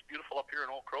be. It's beautiful up here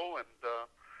in Old Crow, and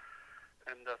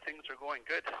things are going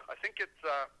good. I think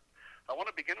I want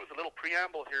to begin with a little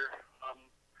preamble here.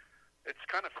 It's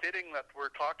kind of fitting that we're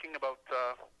talking about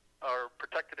our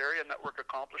protected area network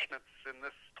accomplishments in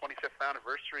this 25th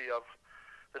anniversary of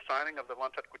the signing of the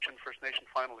Vantek Gwitching First Nation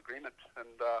final agreement.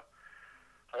 And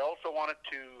I also wanted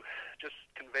to just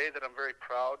convey that I'm very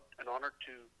proud and honored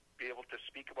to be able to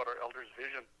speak about our elders'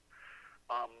 vision,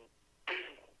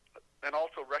 and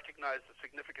also recognize the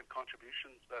significant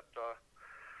contributions that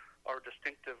our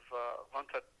distinctive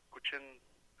Vantek Gwitching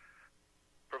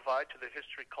provide to the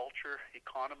history, culture,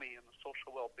 economy, and the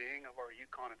social well-being of our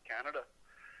Yukon and Canada.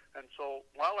 And so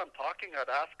while I'm talking,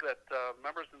 I'd ask that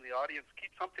members in the audience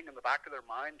keep something in the back of their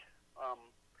mind,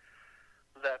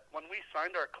 that when we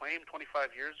signed our claim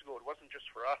 25 years ago, it wasn't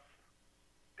just for us.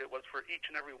 It was for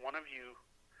each and every one of you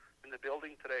in the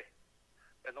building today.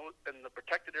 And the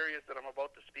protected areas that I'm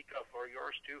about to speak of are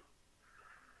yours too.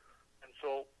 And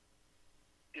so,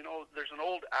 you know, there's an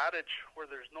old adage where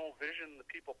there's no vision, the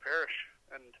people perish.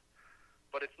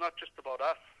 But it's not just about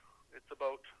us. It's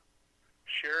about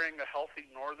sharing a healthy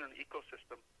northern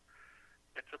ecosystem.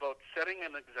 It's about setting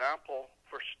an example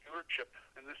for stewardship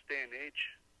in this day and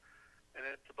age. And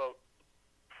it's about,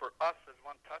 for us as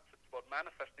One Touch, it's about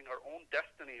manifesting our own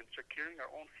destiny and securing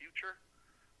our own future.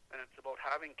 And it's about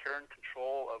having care and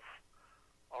control of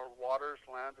our waters,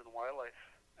 land, and wildlife.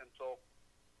 And so,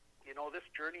 you know, this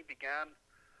journey began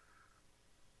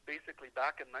basically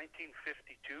back in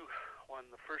 1952 when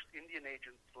the first Indian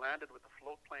agents landed with a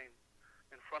float plane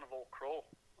in front of Old Crow.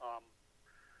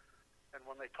 And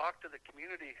when they talked to the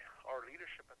community, our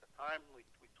leadership at the time, we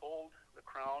told the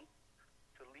Crown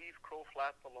to leave Crow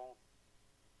Flats alone.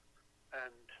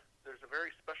 And there's a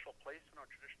very special place in our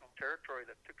traditional territory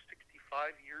that took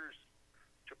 65 years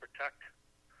to protect,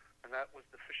 and that was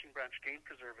the Fishing Branch Game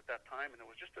Preserve at that time, and it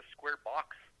was just a square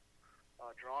box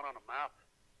drawn on a map.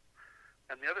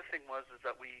 And the other thing was is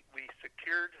that we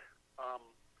secured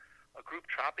a group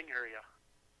trapping area,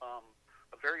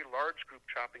 a very large group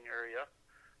trapping area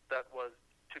that was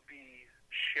to be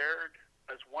shared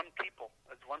as one people.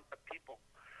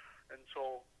 And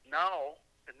so now,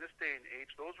 in this day and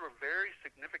age, those were very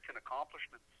significant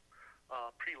accomplishments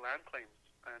pre-land claims,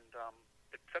 and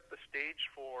it set the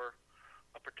stage for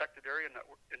a protected area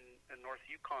network in North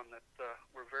Yukon that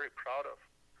we're very proud of.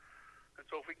 And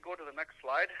so if we can go to the next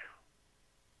slide.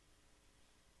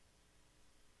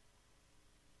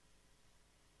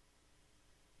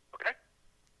 Okay?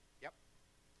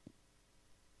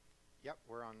 Yep,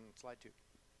 we're on slide 2.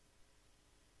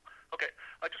 Okay,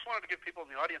 I just wanted to give people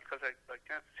in the audience, because I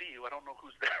can't see you, I don't know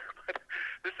who's there, but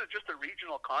this is just a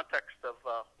regional context of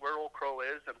where Old Crow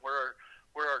is and where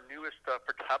our newest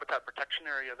habitat protection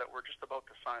area that we're just about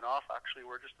to sign off. Actually,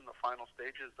 we're just in the final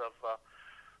stages of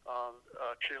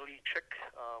Chili Chick,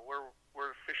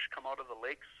 where fish come out of the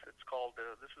lakes. It's called,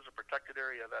 this is a protected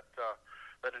area that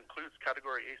includes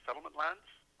Category A settlement lands.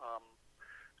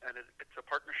 And it's a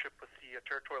partnership with the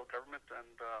territorial government and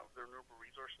the Renewable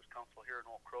Resources Council here in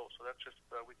Old Crow. So that's just,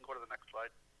 we can go to the next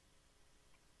slide.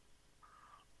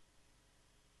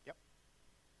 Yep.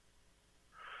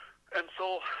 And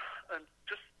so, and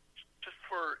just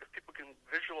for, if people can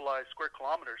visualize square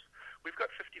kilometers, we've got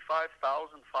 55,548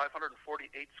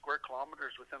 square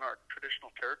kilometers within our traditional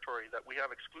territory that we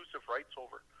have exclusive rights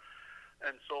over.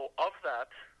 And so of that,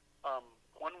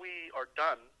 when we are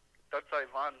done,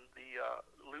 Dudzaivan, the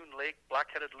Loon Lake,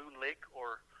 Black-Headed Loon Lake,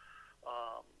 or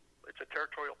it's a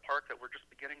territorial park that we're just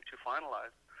beginning to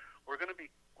finalize. We're going to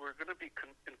be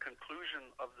in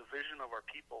conclusion of the vision of our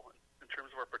people in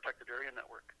terms of our protected area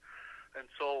network.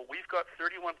 And so we've got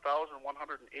 31,189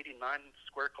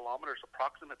 square kilometers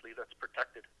approximately that's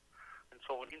protected. And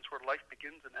so it means where life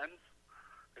begins and ends.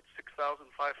 It's 6,500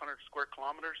 square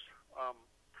kilometers.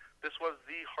 This was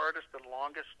the hardest and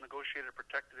longest negotiated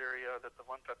protected area that the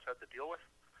One Touch had to deal with.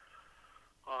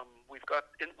 We've got,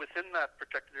 within that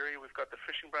protected area, we've got the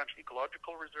Fishing Branch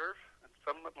Ecological Reserve and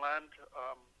settlement lands,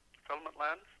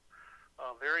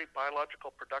 very biological,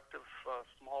 productive,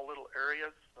 small little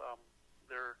areas.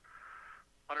 They're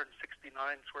 169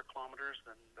 square kilometers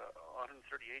and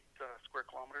 138 square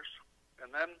kilometers.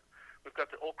 And then we've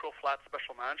got the Old Crow Flat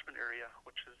Special Management Area,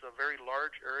 which is a very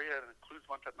large area and includes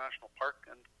One Touch National Park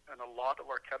and a lot of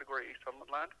our Category A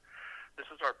settlement land. This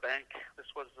is our bank. This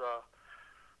was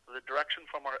the direction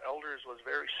from our elders was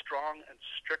very strong and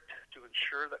strict to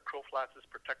ensure that Crow Flats is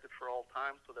protected for all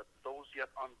time, so that those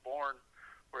yet unborn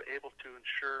were able to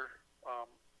ensure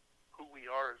who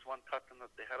we are as One Touch and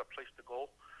that they had a place to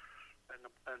go. And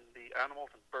the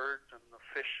animals and birds and the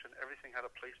fish and everything had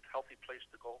a healthy place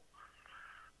to go.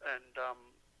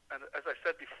 And as I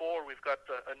said before, we've got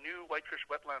a new whitefish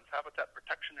wetlands habitat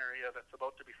protection area that's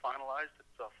about to be finalized.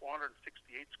 It's 468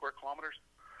 square kilometers.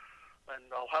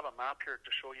 And I'll have a map here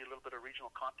to show you a little bit of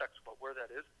regional context about where that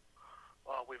is.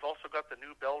 We've also got the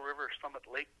new Bell River Summit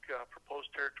Lake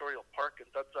proposed territorial park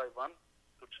in Dudzaivan,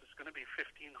 which is going to be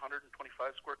 1,525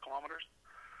 square kilometers.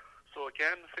 So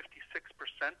again, 56%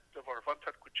 of our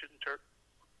Vuntut-Quechin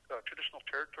traditional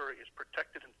territory is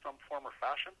protected in some form or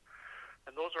fashion.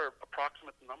 And those are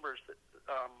approximate numbers that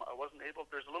I wasn't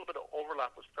able, there's a little bit of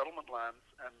overlap with settlement lands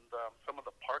and some of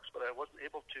the parks, but I wasn't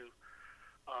able to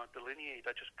delineate.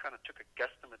 I just kind of took a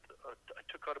guesstimate. I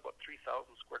took out about 3,000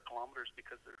 square kilometers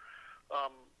because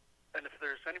and if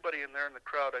there's anybody in there in the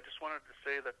crowd, I just wanted to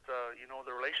say that, you know,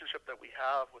 the relationship that we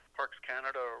have with Parks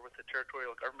Canada or with the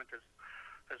territorial government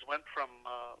has went from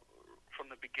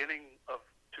the beginning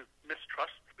to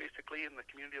mistrust, basically, in the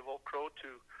community of Old Crow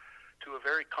to a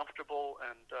very comfortable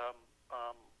and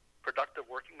productive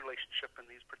working relationship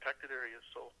in these protected areas.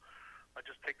 So I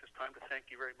just take this time to thank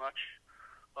you very much.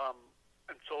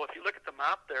 And so if you look at the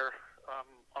map there,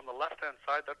 on the left-hand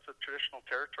side, that's the traditional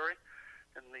territory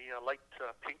in the light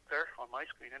pink there, on my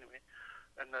screen anyway.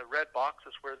 And the red box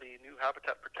is where the new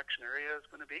habitat protection area is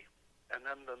going to be. And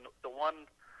then the one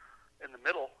in the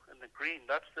middle, in the green,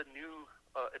 that's the new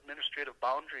administrative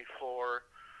boundary for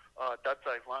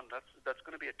Dudzai Run. That's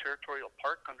going to be a territorial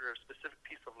park under a specific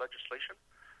piece of legislation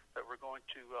that we're going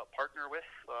to partner with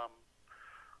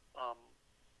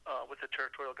the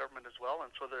territorial government as well.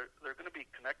 And so they're going to be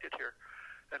connected here.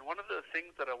 And one of the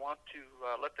things that I want to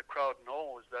let the crowd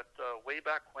know is that way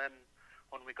back when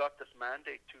we got this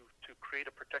mandate to create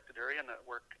a protected area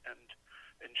network and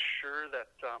ensure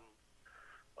that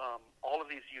all of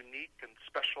these unique and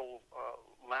special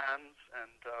lands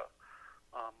and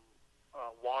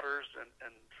waters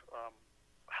and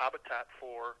habitat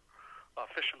for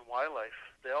fish and wildlife,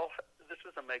 this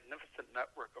is a magnificent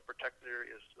network of protected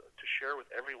areas to share with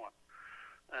everyone.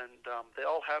 And they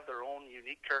all have their own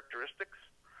unique characteristics.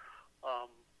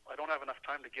 I don't have enough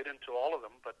time to get into all of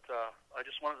them, but I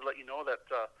just wanted to let you know that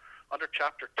under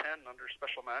Chapter 10, under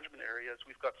Special Management Areas,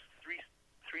 we've got three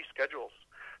schedules.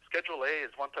 Schedule A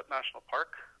is One Tut National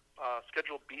Park.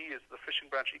 Schedule B is the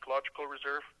Fishing Branch Ecological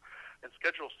Reserve. And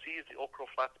Schedule C is the Oak Grove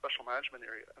Flat Special Management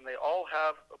Area. And they all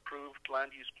have approved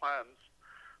land use plans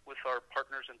with our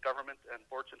partners in government and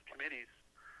boards and committees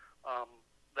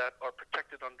that are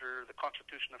protected under the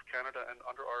Constitution of Canada and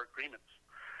under our agreements.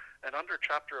 And under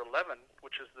Chapter 11,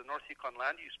 which is the North Yukon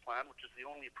Land Use Plan, which is the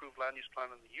only approved land use plan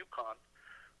in the Yukon,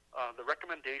 the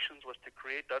recommendations was to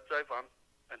create Dudzai Run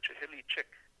and Chihili Chick.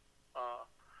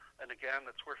 And again,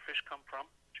 that's where fish come from,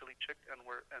 Chihili Chick, and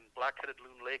Black-Headed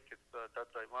Loon Lake is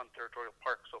Dudzai Run Territorial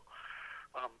Park. So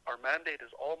our mandate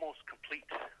is almost complete,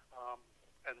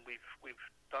 and we've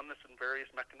done this in various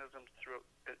mechanisms throughout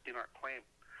in our claim.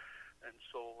 And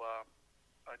so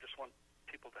I just want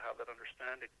people to have that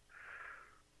understanding.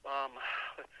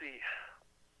 Let's see.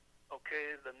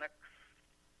 Okay, the next.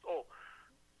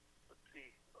 Let's see.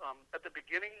 At the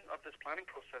beginning of this planning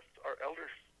process, our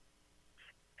elders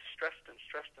stressed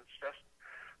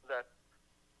that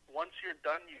once you're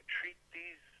done, you treat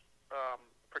these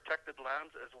protected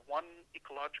lands as one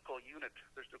ecological unit.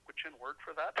 There's a Gwich'in word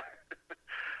for that,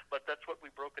 but that's what we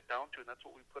broke it down to, and that's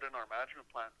what we put in our management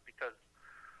plan. Because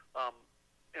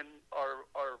in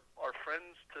our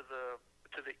friends to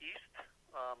the east,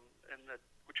 in the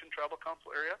Gwich'in Tribal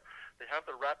Council area, they have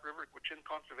the Rat River Gwich'in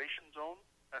Conservation Zone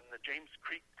and the James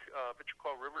Creek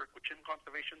Bichukwa River Gwich'in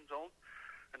Conservation Zone.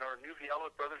 And our new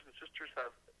Viala brothers and sisters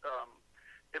have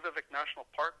Ivavik National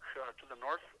Park to the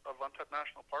north of One Tut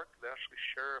National Park. They actually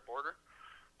share a border.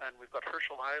 And we've got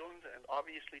Herschel Island, and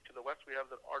obviously to the west we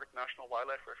have the Arctic National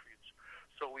Wildlife Refuge.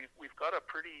 So we've got a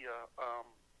pretty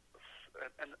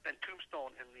and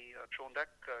Tombstone in the Chondek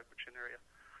Gwich'in area.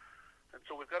 And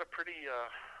so we've got a pretty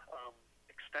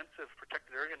extensive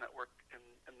protected area network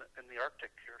in the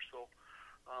Arctic here. So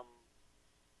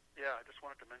yeah, I just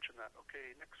wanted to mention that.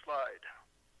 Okay, next slide.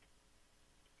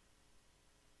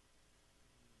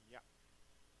 Yeah,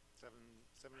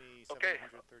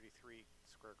 733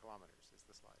 square kilometers is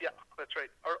the slide. Yeah, that's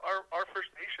right. Our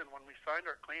First Nation, when we signed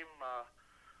our claim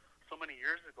so many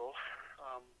years ago,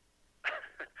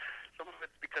 some of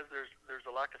it's because there's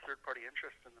a lack of third-party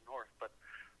interest in the north, but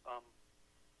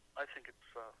I think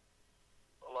it's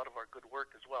a lot of our good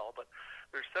work as well. But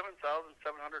there's 7,733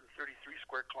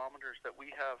 square kilometers that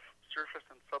we have surface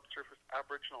and subsurface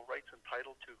Aboriginal rights and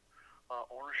title to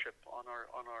ownership on our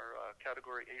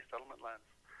Category A settlement lands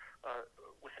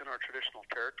within our traditional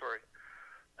territory.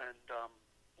 And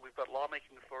we've got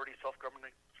lawmaking authority,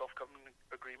 self-governing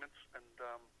agreements, and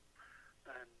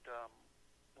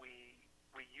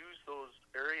we use those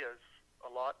areas a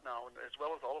lot now, and as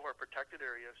well as all of our protected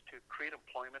areas, to create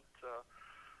employment.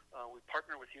 We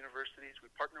partner with universities, we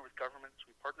partner with governments,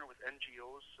 we partner with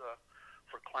NGOs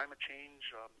for climate change,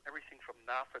 everything from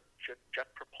naphtha jet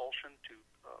propulsion to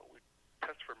we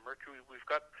test for mercury. We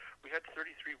had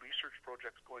 33 research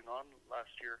projects going on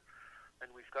last year,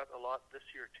 and we've got a lot this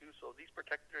year too. So these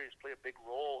protected areas play a big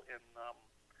role in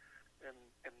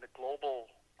the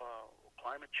global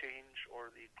climate change,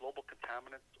 or the global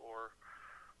contaminants, or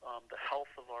the health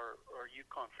of our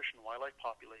Yukon fish and wildlife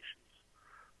populations.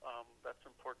 That's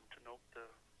important to note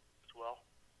as well.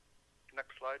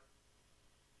 Next slide.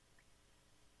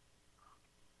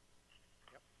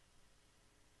 Yep.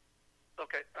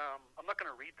 Okay, I'm not going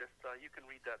to read this. You can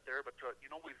read that there. But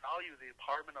we value the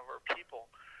empowerment of our people,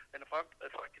 and if I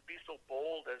could be so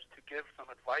bold as to give some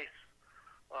advice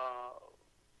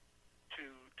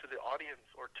to the audience,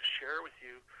 or to share with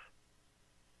you,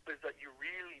 is that you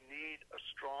really need a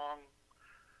strong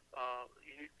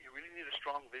you really need a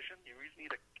strong vision. You really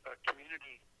need a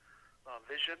community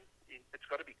vision. It's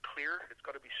got to be clear. It's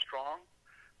got to be strong.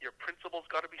 Your principles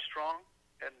got to be strong,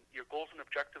 and your goals and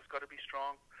objectives got to be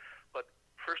strong. But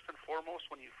first and foremost,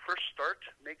 when you first start,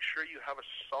 make sure you have a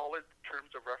solid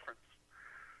terms of reference.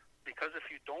 Because if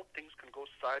you don't, things can go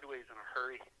sideways in a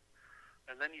hurry.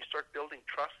 And then you start building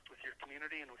trust with your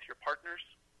community and with your partners.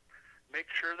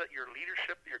 Make sure that your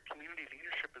leadership, your community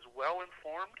leadership, is well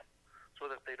informed so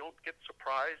that they don't get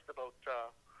surprised about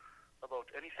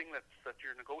anything that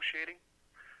you're negotiating.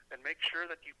 And make sure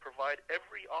that you provide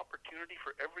every opportunity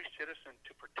for every citizen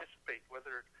to participate,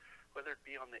 whether it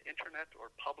be on the internet or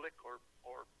public or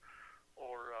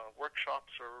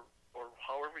workshops or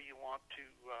however you want to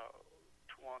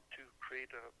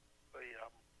create a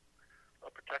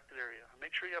protected area. And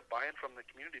make sure you have buy-in from the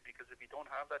community, because if you don't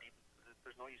have that,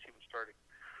 there's no use even starting.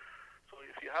 So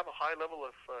if you have a high level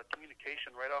of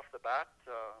communication right off the bat,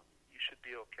 you should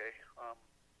be okay.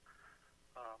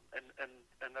 And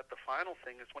that the final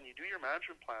thing is, when you do your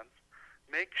management plans,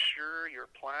 make sure your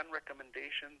plan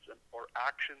recommendations or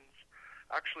actions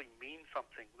actually mean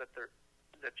something, that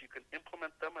you can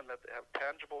implement them and that they have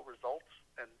tangible results,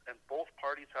 and both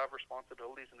parties have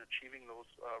responsibilities in achieving those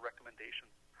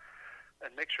recommendations.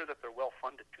 And make sure that they're well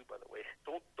funded too, by the way.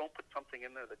 Don't put something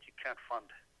in there that you can't fund.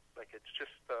 Like, it's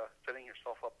just setting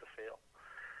yourself up to fail.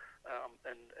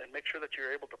 And make sure that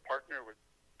you're able to partner with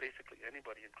basically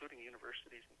anybody, including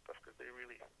universities and stuff, because they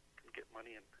really can get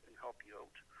money and help you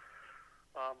out.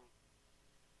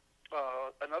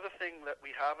 Another thing that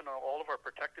we have in all of our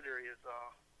protected areas,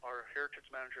 our heritage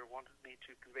manager wanted me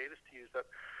to convey this to you, is that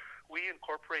we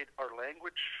incorporate our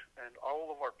language and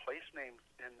all of our place names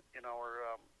in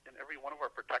every one of our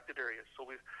protected areas. So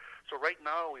right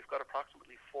now we've got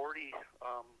approximately 40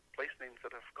 place names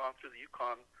that have gone through the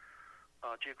Yukon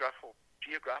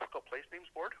geographical place names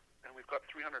board, and we've got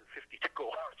 350 to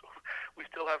go. So we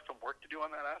still have some work to do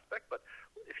on that aspect, but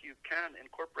if you can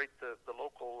incorporate the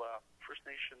local First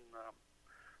Nation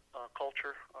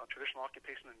culture, traditional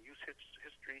occupation and use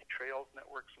history, trails,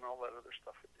 networks, and all that other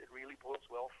stuff, it really bodes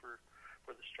well for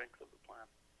the strength of the plan.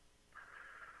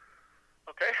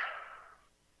 Okay.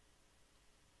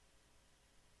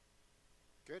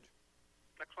 Good.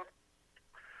 Next one.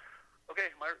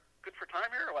 Okay, am I good for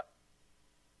time here or what?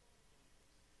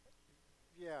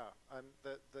 Yeah,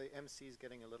 the MC is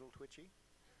getting a little twitchy.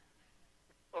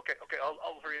 Okay,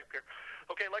 I'll hurry up here.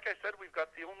 Okay, like I said, we've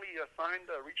got the only signed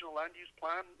regional land use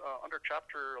plan under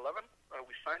Chapter 11.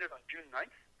 We signed it on June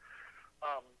 9th.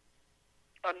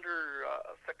 Under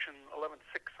Section 11.6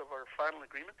 of our final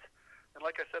agreement. And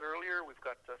like I said earlier, we've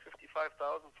got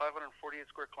 55,548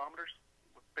 square kilometers,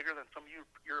 bigger than some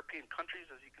European countries,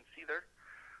 as you can see there.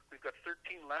 We've got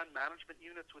 13 land management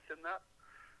units within that.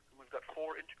 And we've got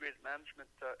 4 integrated management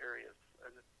areas.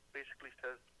 And it basically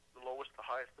says the lowest to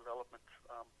highest development.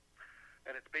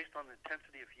 And it's based on the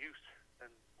intensity of use.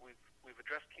 And we've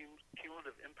addressed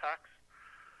cumulative impacts.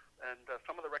 And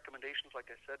some of the recommendations, like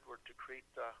I said, were to create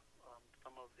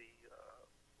some of the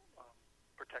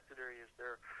protected areas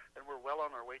there. And we're well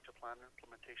on our way to plan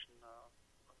implementation.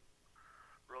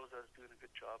 Rosa is doing a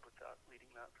good job with that, leading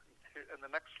that. And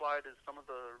the next slide is some of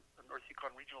the North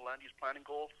Yukon Regional Land Use Planning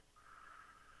goals.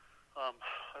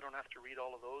 I don't have to read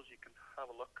all of those. You can have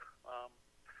a look.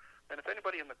 And if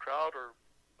anybody in the crowd or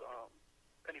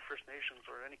any First Nations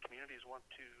or any communities want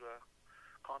to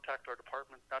contact our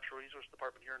department, Natural Resource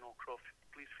Department here in Oak Grove,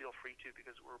 please feel free to,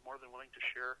 because we're more than willing to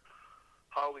share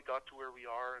how we got to where we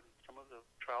are and some of the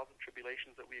trials and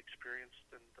tribulations that we experienced,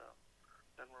 and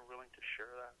we're willing to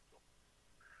share that. So.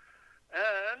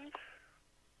 And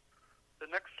the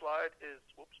next slide is,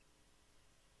 whoops.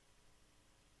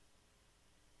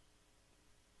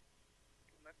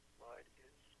 The next slide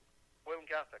is oil and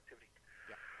gas activity.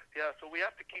 Yeah. So we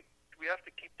have to keep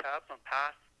tabs on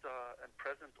past and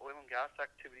present oil and gas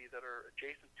activity that are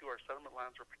adjacent to our settlement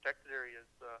lands or protected areas,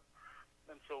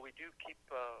 and so we do keep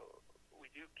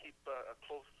a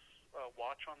close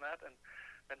watch on that,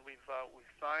 and we've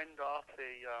signed off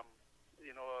a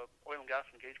oil and gas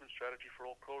engagement strategy for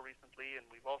Old Crow recently, and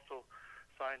we've also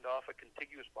signed off a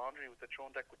contiguous boundary with the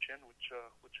Chondekwachin, which is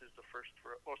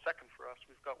second for us.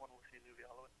 We've got one with the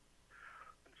Inuvialuit,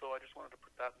 and so I just wanted to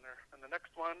put that in there. And the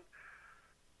next one,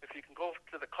 if you can go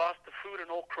to the cost of food in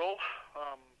Old Crow,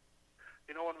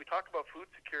 when we talk about food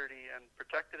security and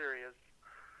protected areas,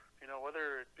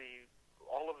 whether it be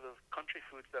all of the country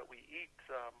foods that we eat,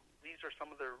 these are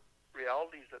some of the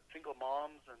realities that single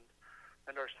moms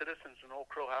and our citizens in Old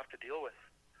Crow have to deal with.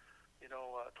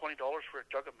 $20 for a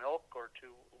jug of milk, or to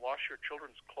wash your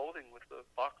children's clothing with a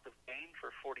box of cane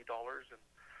for $40, and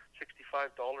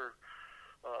 $65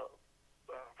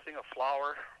 thing of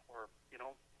flour, or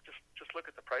just look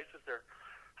at the prices there.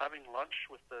 Having lunch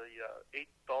with the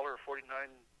 $8.49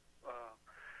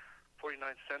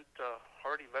 49-cent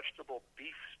hearty vegetable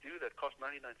beef stew that costs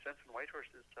 99 cents in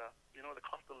Whitehorse is, you know, the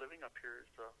cost of living up here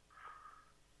is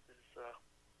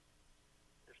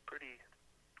pretty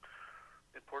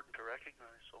important to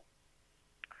recognize. So,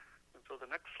 and so the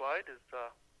next slide is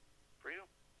for you.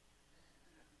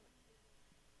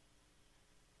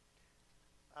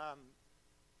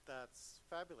 That's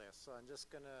fabulous. So I'm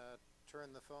just going to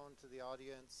turn the phone to the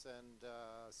audience and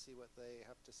see what they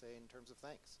have to say in terms of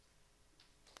thanks.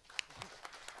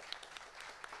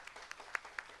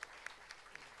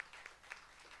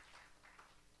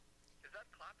 Is that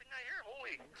clapping I hear?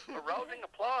 Holy, arousing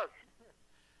applause.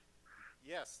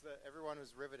 Yes, everyone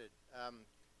was riveted.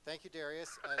 Thank you,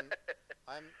 Darius. And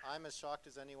I'm as shocked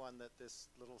as anyone that this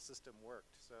little system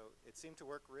worked. So it seemed to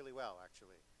work really well,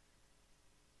 actually.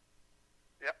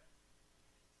 Yep.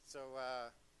 So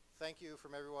thank you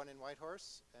from everyone in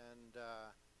Whitehorse, and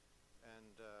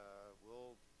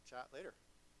we'll chat later.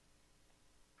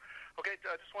 Okay,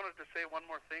 I just wanted to say one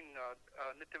more thing.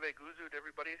 Nittive Guzu to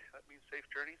everybody. That means safe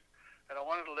journeys. And I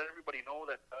wanted to let everybody know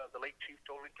that the late Chief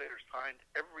Joe Linklater signed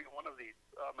every one of these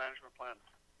management plans.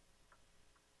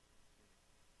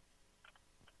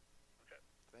 Okay.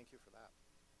 Thank you for that.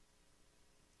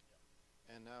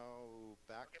 And now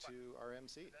back to our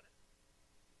MC.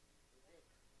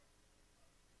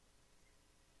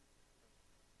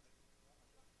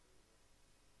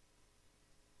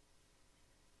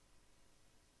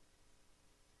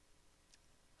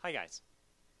 Hi guys.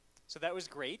 So that was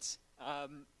great.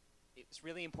 It was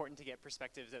really important to get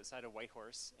perspectives outside of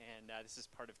Whitehorse, and this is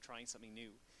part of trying something new.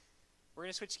 We're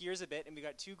going to switch gears a bit, and we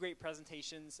got two great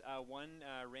presentations. One,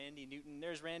 Randy Newton.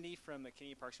 There's Randy from the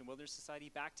Canadian Parks and Wilderness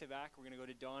Society. Back to back, we're going to go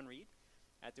to Dawn Reed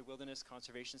at the Wilderness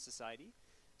Conservation Society.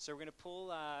 So we're going to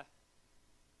pull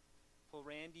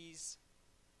Randy's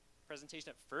presentation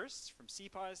up first from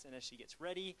CPAWS, and as she gets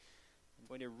ready, I'm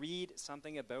going to read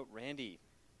something about Randy.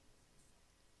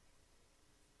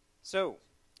 So,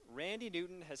 Randy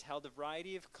Newton has held a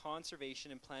variety of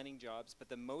conservation and planning jobs, but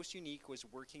the most unique was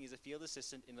working as a field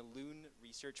assistant in a loon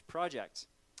research project.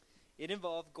 It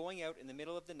involved going out in the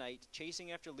middle of the night,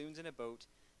 chasing after loons in a boat,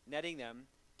 netting them,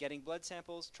 getting blood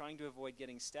samples, trying to avoid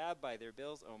getting stabbed by their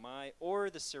bills, oh my,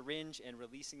 or the syringe and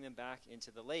releasing them back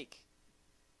into the lake.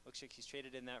 Looks like he's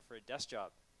traded in that for a desk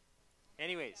job.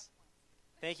 Anyways,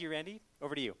 thank you, Randy.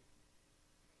 Over to you.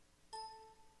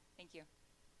 Thank you.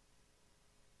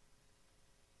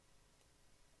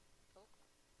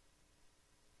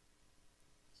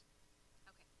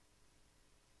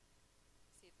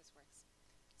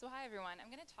 So hi everyone,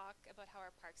 I'm going to talk about how our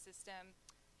park system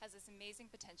has this amazing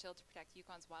potential to protect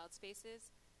Yukon's wild spaces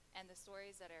and the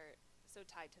stories that are so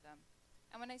tied to them.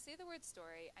 And when I say the word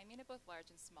story, I mean it both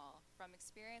large and small, from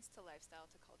experience to lifestyle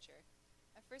to culture.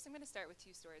 At first I'm going to start with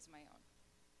two stories of my own.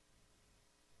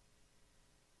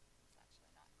 It's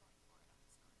actually not going forward on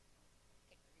this one.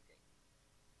 Okay, that'd be great.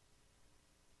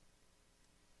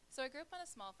 So I grew up on a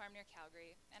small farm near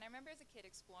Calgary, and I remember as a kid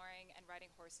exploring and riding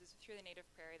horses through the native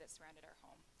prairie that surrounded our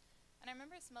home. And I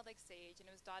remember it smelled like sage, and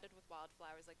it was dotted with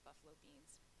wildflowers like buffalo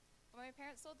beans. But when my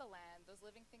parents sold the land, those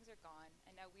living things are gone,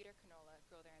 and now wheat or canola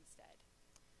grow there instead.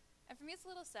 And for me, it's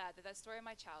a little sad that that story of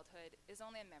my childhood is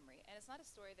only a memory, and it's not a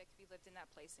story that could be lived in that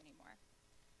place anymore.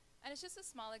 And it's just a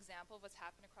small example of what's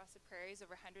happened across the prairies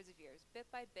over hundreds of years, bit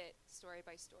by bit, story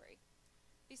by story.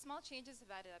 These small changes have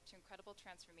added up to incredible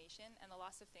transformation and the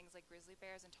loss of things like grizzly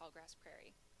bears and tallgrass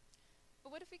prairie. But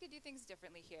what if we could do things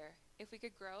differently here? If we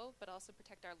could grow, but also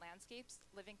protect our landscapes,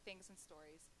 living things, and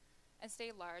stories, and stay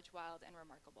large, wild, and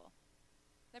remarkable?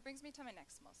 That brings me to my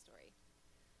next small story.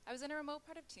 I was in a remote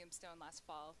part of Tombstone last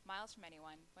fall, miles from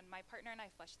anyone, when my partner and I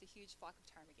flushed a huge flock of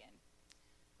ptarmigan.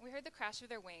 We heard the crash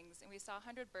of their wings, and we saw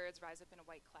 100 birds rise up in a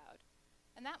white cloud.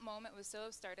 And that moment was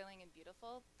so startling and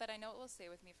beautiful that I know it will stay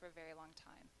with me for a very long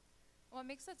time. And what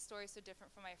makes that story so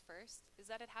different from my first is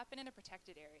that it happened in a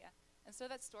protected area, and so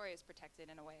that story is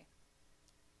protected in a way.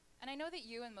 And I know that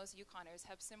you and most Yukoners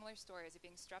have similar stories of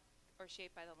being struck or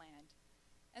shaped by the land.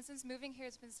 And since moving here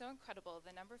has been so incredible,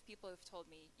 the number of people who've told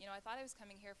me, you know, I thought I was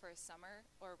coming here for a summer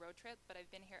or a road trip, but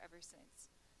I've been here ever since.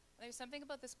 And there's something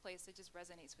about this place that just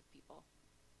resonates with people.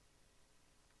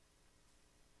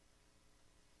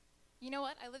 You know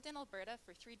what? I lived in Alberta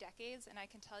for 3 decades, and I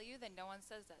can tell you that no one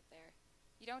says that there.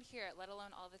 You don't hear it, let alone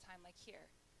all the time like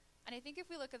here. And I think if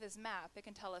we look at this map, it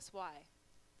can tell us why.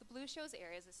 The blue shows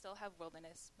areas that still have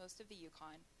wilderness, most of the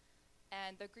Yukon,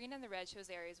 and the green and the red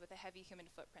shows areas with a heavy human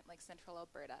footprint like central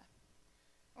Alberta.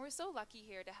 And we're so lucky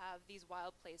here to have these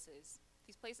wild places,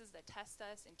 these places that test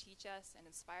us and teach us and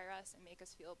inspire us and make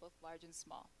us feel both large and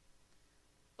small.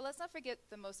 But let's not forget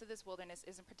that most of this wilderness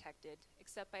isn't protected,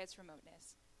 except by its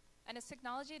remoteness. And as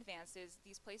technology advances,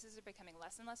 these places are becoming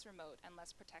less and less remote and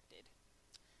less protected.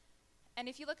 And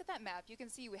if you look at that map, you can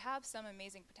see we have some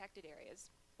amazing protected areas,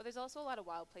 but there's also a lot of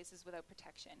wild places without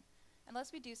protection.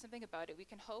 Unless we do something about it, we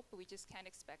can hope, but we just can't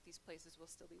expect these places will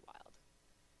still be wild.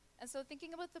 And so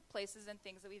thinking about the places and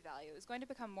things that we value is going to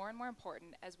become more and more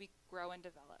important as we grow and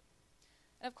develop.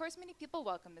 And of course, many people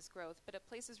welcome this growth, but it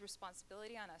places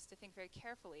responsibility on us to think very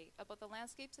carefully about the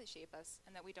landscapes that shape us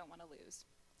and that we don't want to lose.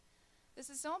 This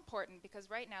is so important because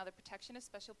right now the protection of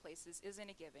special places isn't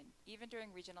a given, even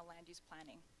during regional land use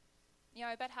planning. You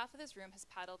know, I bet half of this room has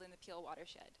paddled in the Peel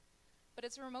watershed. But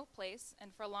it's a remote place,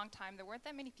 and for a long time there weren't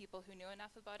that many people who knew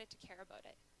enough about it to care about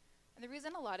it. And the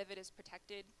reason a lot of it is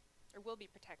protected, or will be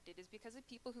protected, is because of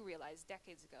people who realized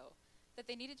decades ago that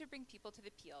they needed to bring people to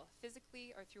the Peel,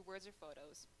 physically or through words or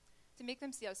photos, to make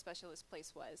them see how special this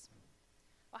place was.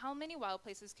 Well, how many wild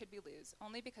places could we lose,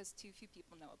 only because too few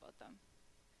people know about them?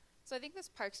 So I think this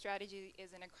park strategy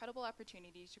is an incredible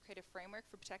opportunity to create a framework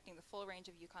for protecting the full range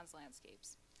of Yukon's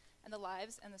landscapes, and the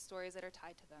lives and the stories that are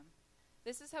tied to them.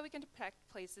 This is how we can protect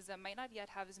places that might not yet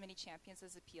have as many champions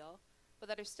as the Peel, but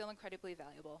that are still incredibly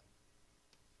valuable.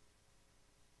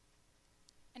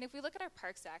 And if we look at our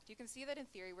Parks Act, you can see that in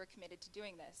theory we're committed to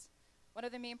doing this. One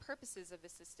of the main purposes of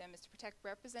this system is to protect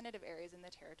representative areas in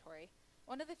the territory.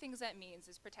 One of the things that means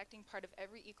is protecting part of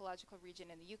every ecological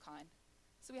region in the Yukon.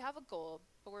 So we have a goal,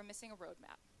 but we're missing a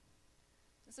roadmap.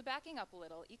 And so backing up a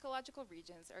little, ecological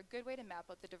regions are a good way to map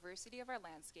out the diversity of our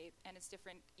landscape and its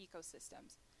different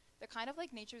ecosystems. They're kind of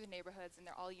like nature's neighborhoods, and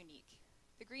they're all unique.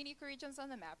 The green ecoregions on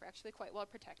the map are actually quite well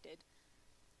protected,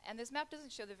 and this map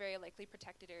doesn't show the very likely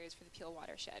protected areas for the Peel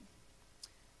watershed.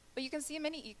 But you can see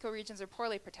many ecoregions are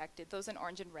poorly protected, those in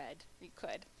orange and red, you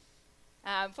could.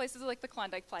 Places like the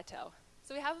Klondike Plateau.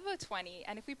 So we have about 20,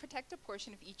 and if we protect a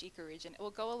portion of each ecoregion, it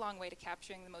will go a long way to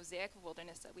capturing the mosaic of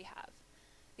wilderness that we have.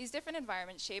 These different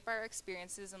environments shape our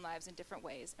experiences and lives in different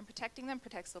ways, and protecting them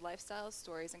protects the lifestyles,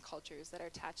 stories, and cultures that are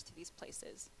attached to these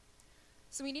places.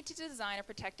 So we need to design our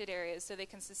protected areas so they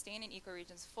can sustain an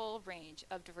ecoregion's full range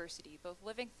of diversity, both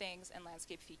living things and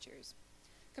landscape features.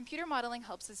 Computer modeling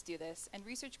helps us do this, and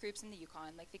research groups in the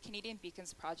Yukon, like the Canadian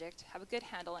Beacons Project, have a good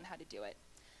handle on how to do it.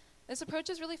 This approach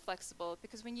is really flexible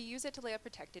because when you use it to lay out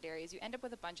protected areas, you end up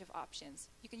with a bunch of options.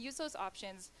 You can use those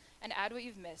options and add what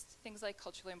you've missed, things like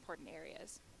culturally important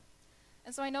areas.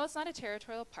 And so I know it's not a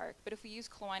territorial park, but if we use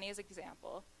Kluane as an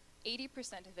example,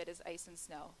 80% of it is ice and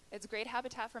snow. It's great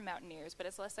habitat for mountaineers, but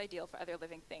it's less ideal for other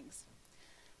living things.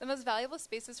 The most valuable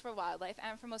spaces for wildlife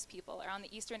and for most people are on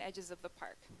the eastern edges of the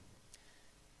park.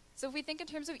 So if we think in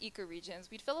terms of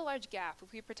ecoregions, we'd fill a large gap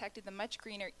if we protected the much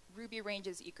greener Ruby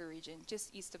Ranges ecoregion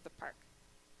just east of the park.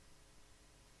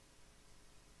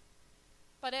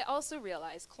 But I also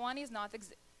realize Kluane is not the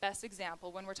best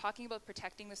example when we're talking about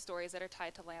protecting the stories that are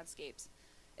tied to landscapes.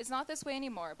 It's not this way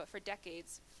anymore, but for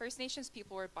decades, First Nations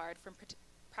people were barred from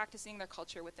practicing their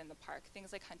culture within the park,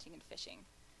 things like hunting and fishing.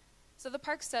 So the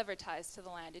park severed ties to the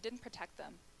land. It didn't protect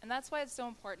them. And that's why it's so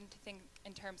important to think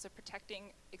in terms of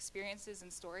protecting experiences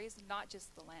and stories, not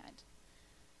just the land.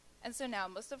 And so now,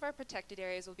 most of our protected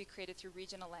areas will be created through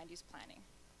regional land use planning.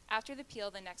 After the Peel,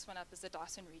 the next one up is the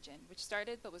Dawson region, which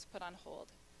started but was put on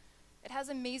hold. It has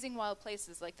amazing wild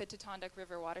places like the Titondeq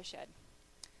River watershed.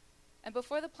 And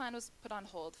before the plan was put on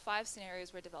hold, 5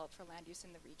 scenarios were developed for land use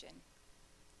in the region.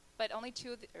 But only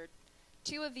two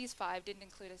of these 5 didn't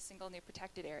include a single new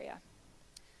protected area.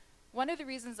 One of the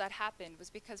reasons that happened was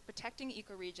because protecting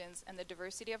ecoregions and the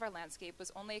diversity of our landscape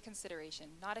was only a consideration,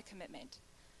 not a commitment.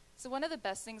 So one of the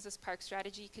best things this park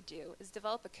strategy could do is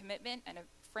develop a commitment and a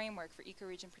framework for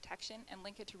ecoregion protection and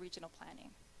link it to regional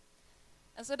planning.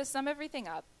 And so to sum everything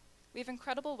up, we have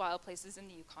incredible wild places in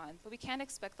the Yukon, but we can't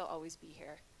expect they'll always be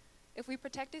here. If we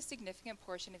protect a significant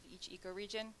portion of each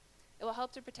ecoregion, it will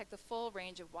help to protect the full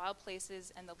range of wild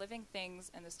places and the living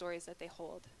things and the stories that they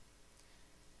hold.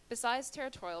 Besides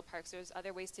territorial parks, there's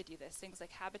other ways to do this, things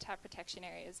like habitat protection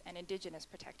areas and indigenous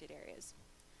protected areas.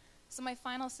 So my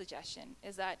final suggestion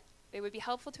is that it would be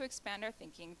helpful to expand our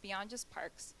thinking beyond just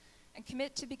parks and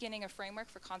commit to beginning a framework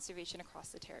for conservation across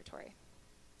the territory.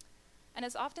 And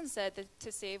it's often said that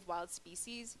to save wild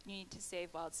species, you need to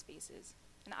save wild spaces.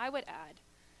 And I would add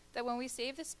that when we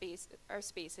save our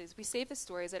spaces, we save the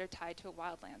stories that are tied to a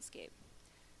wild landscape.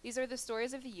 These are the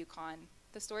stories of the Yukon,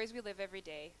 the stories we live every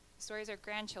day, the stories our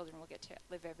grandchildren will get to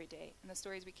live every day, and the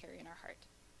stories we carry in our heart.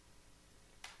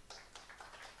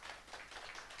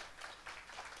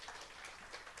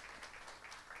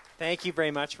 Thank you very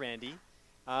much, Randy.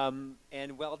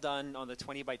 And well done on the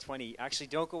 20 by 20. Actually,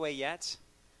 don't go away yet.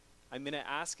 I'm going to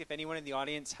ask if anyone in the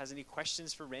audience has any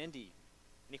questions for Randy.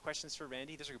 Any questions for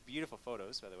Randy? Those are beautiful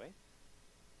photos, by the way.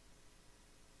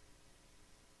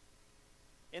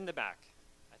 In the back.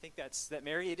 I think that's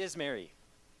Mary. It is Mary.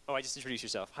 Oh, I just introduced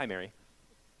yourself. Hi, Mary.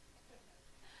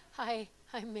 Hi,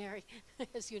 I'm Mary,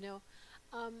 as you know.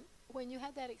 When you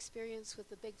had that experience with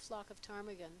the big flock of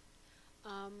ptarmigan,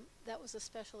 that was a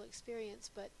special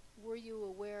experience, but were you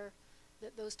aware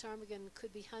that those ptarmigan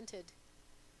could be hunted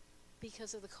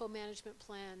because of the co-management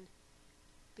plan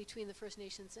between the First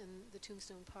Nations and the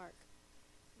Tombstone Park?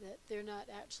 That they're not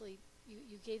actually,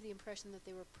 you gave the impression that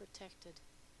they were protected.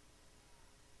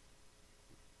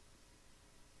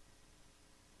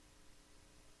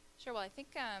 Sure. Well, I think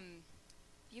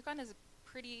Yukon is a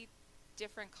pretty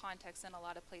different context than a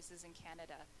lot of places in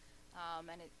Canada,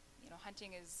 and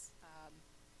hunting is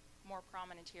more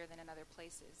prominent here than in other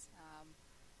places.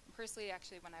 Personally,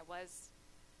 actually, when I was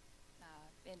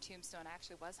in Tombstone, I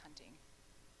actually was hunting,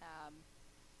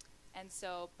 and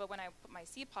so. But when I put my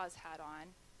CPAWS hat on,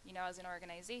 as an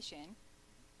organization,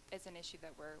 it's an issue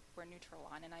that we're neutral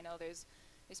on, and I know there's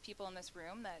people in this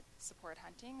room that support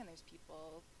hunting, and there's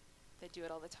people that do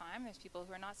it all the time. There's people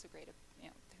who are not so great at,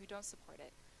 who don't support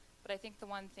it. But I think the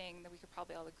one thing that we could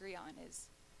probably all agree on is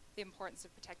the importance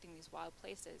of protecting these wild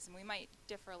places. And we might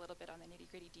differ a little bit on the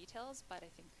nitty-gritty details, but I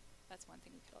think that's one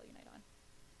thing we could all unite on.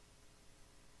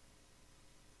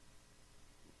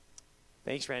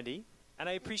 Thanks, Randy. And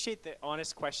I appreciate the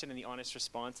honest question and the honest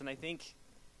response. And I think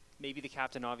maybe the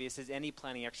Captain Obvious is any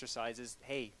planning exercises,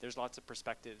 hey, there's lots of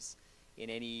perspectives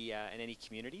in any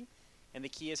community. And the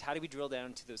key is, how do we drill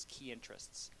down to those key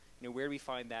interests? Where do we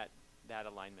find that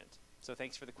alignment? So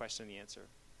thanks for the question and the answer.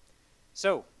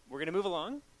 So we're going to move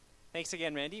along. Thanks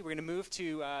again, Randy. We're going to move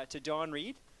to Don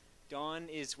Reed. Don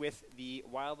is with the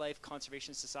Wildlife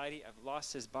Conservation Society. I've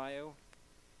lost his bio.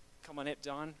 Come on up,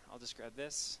 Don. I'll just grab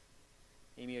this.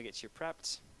 Amy will get you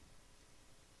prepped.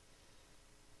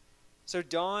 So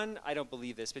Don, I don't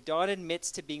believe this, but Don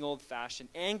admits to being old-fashioned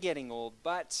and getting old,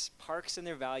 but parks and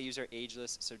their values are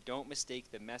ageless, so don't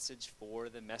mistake the message for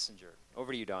the messenger.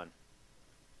 Over to you, Don.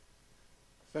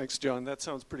 Thanks, John. That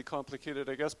sounds pretty complicated,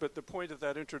 I guess, but the point of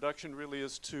that introduction really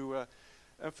is to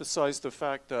emphasize the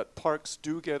fact that parks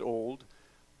do get old,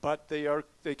 but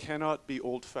they cannot be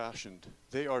old-fashioned.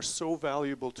 They are so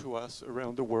valuable to us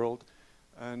around the world,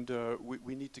 and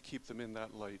we need to keep them in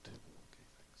that light.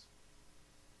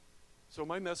 So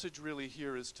my message really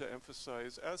here is to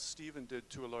emphasize, as Stephen did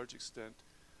to a large extent,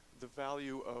 the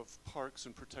value of parks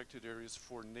and protected areas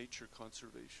for nature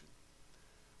conservation.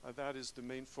 That is the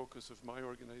main focus of my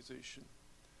organization.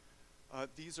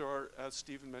 These are, as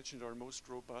Stephen mentioned, our most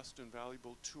robust and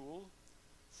valuable tool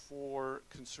for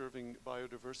conserving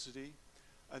biodiversity.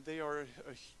 And they are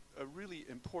a really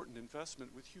important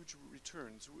investment with huge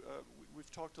returns.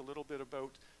 We've talked a little bit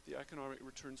about the economic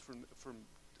returns from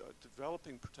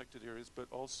developing protected areas, but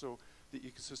also the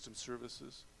ecosystem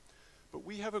services. But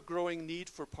we have a growing need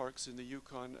for parks in the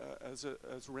Yukon, as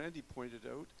Randy pointed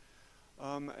out,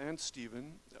 and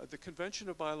Stephen. The Convention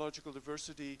of Biological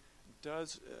Diversity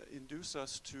does induce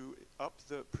us to up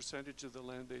the percentage of the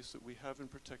land base that we have in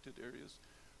protected areas.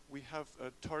 We have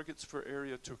targets for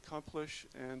area to accomplish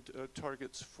and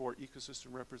targets for ecosystem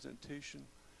representation.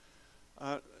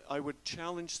 I would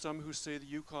challenge some who say the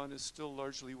Yukon is still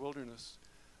largely wilderness.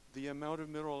 The amount of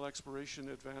mineral exploration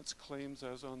advance claims,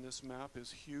 as on this map,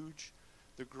 is huge.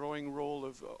 The growing role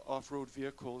of off-road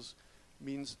vehicles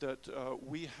means that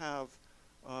we have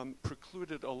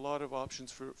precluded a lot of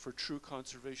options for true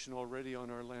conservation already on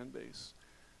our land base.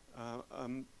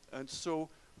 And so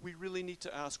we really need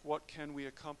to ask, what can we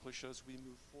accomplish as we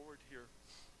move forward here?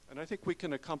 And I think we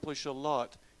can accomplish a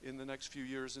lot in the next few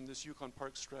years, and this Yukon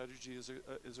Parks Strategy is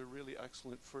a really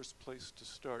excellent first place to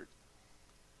start.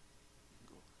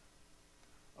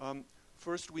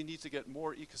 First, we need to get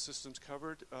more ecosystems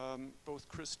covered. Both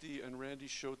Christy and Randy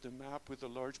showed the map with the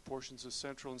large portions of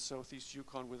central and southeast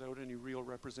Yukon without any real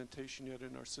representation yet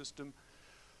in our system.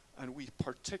 And we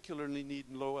particularly need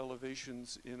low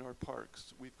elevations in our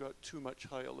parks. We've got too much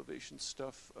high elevation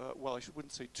stuff. Well, I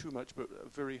wouldn't say too much, but a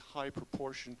very high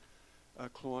proportion,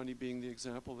 Kluane being the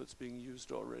example that's being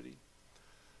used already.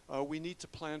 We need to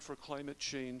plan for climate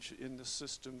change in the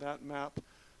system. That map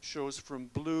shows from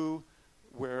blue,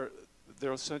 where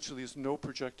there essentially is no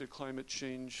projected climate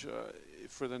change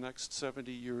for the next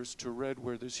 70 years, to red,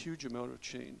 where there's huge amount of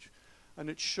change. And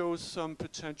it shows some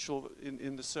potential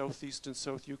in the southeast and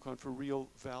south Yukon for real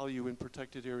value in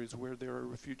protected areas where there are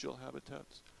refugial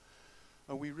habitats.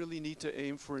 We really need to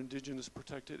aim for indigenous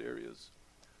protected areas.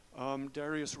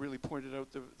 Darius really pointed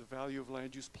out the value of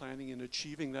land use planning in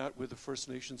achieving that with the First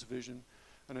Nations vision.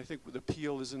 And I think the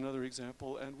Peel is another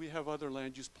example. And we have other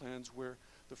land use plans where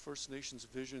the First Nations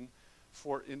vision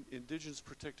for indigenous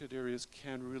protected areas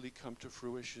can really come to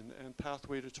fruition. And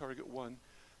Pathway to Target 1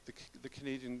 the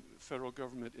Canadian federal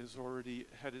government is already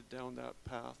headed down that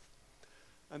path.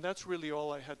 And that's really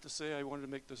all I had to say. I wanted to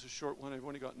make this a short one. I've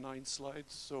only got 9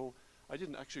 slides, so I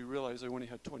didn't actually realize I only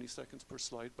had 20 seconds per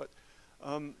slide. But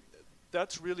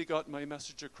that's really got my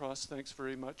message across. Thanks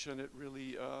very much. And it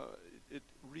really it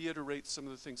reiterates some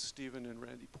of the things Stephen and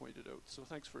Randy pointed out. So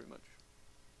thanks very much.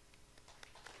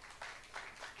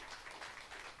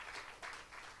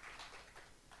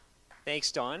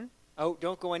 Thanks, Don. Oh,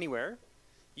 don't go anywhere.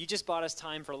 You just bought us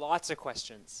time for lots of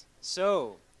questions.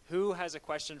 So, who has a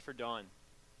question for Don?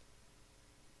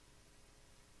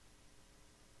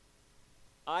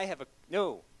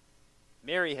 No.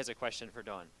 Mary has a question for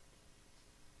Don.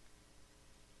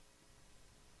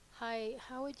 Hi,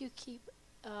 how would you keep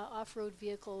off-road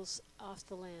vehicles off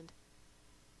the land?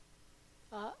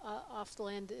 Off the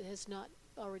land that has not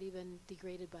already been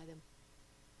degraded by them?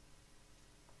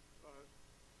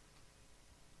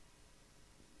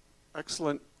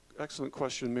 Excellent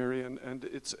question, Mary, and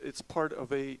it's part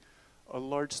of a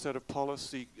large set of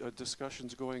policy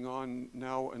discussions going on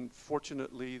now, and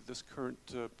fortunately this current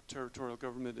territorial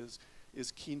government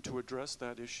is keen to address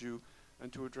that issue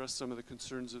and to address some of the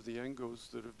concerns of the Engos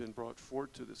that have been brought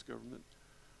forward to this government.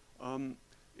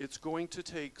 It's going to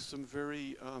take some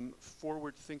very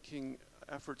forward-thinking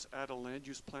efforts at a land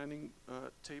use planning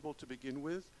table to begin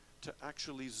with, to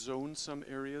actually zone some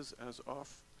areas as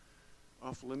off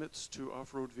limits to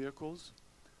off-road vehicles.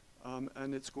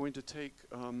 And it's going to take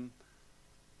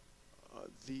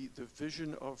the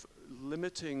vision of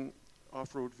limiting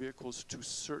off-road vehicles to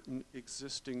certain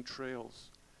existing trails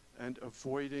and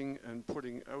avoiding and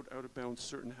putting out of bounds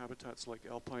certain habitats like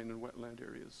alpine and wetland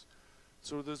areas.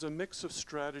 So there's a mix of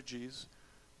strategies,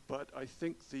 but I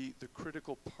think the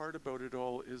critical part about it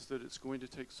all is that it's going to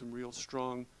take some real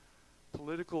strong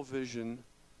political vision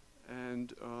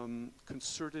and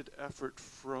concerted effort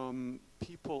from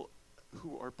people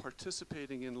who are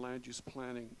participating in land use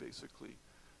planning, basically,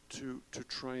 to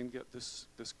try and get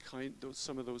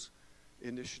some of those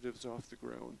initiatives off the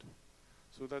ground.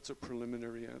 So that's a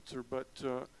preliminary answer, but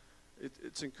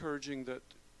it's encouraging that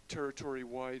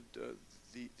territory-wide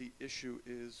the issue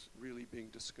is really being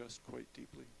discussed quite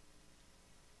deeply.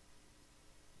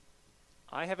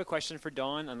 I have a question for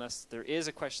Dawn, unless there is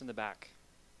a question in the back.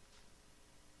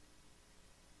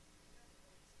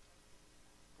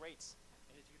 Great.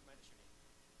 And if you could mention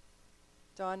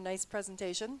your name. Dawn, nice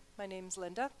presentation. My name's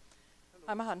Linda. Hello.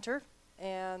 I'm a hunter,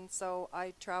 and so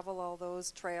I travel all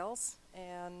those trails.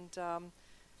 And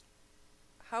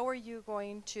how are you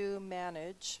going to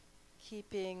manage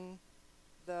keeping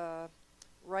the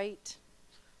right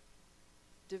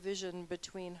division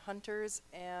between hunters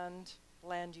and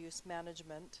land use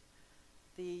management?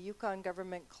 The Yukon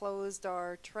government closed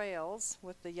our trails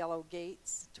with the yellow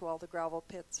gates to all the gravel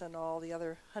pits and all the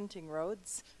other hunting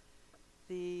roads.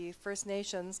 The First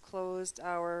Nations closed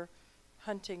our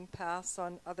hunting paths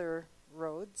on other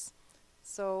roads.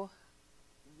 So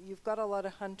you've got a lot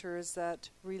of hunters that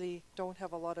really don't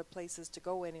have a lot of places to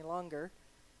go any longer.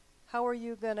 How are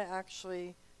you going to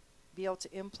actually be able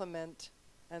to implement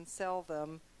and sell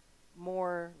them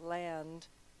more land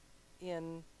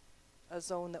in a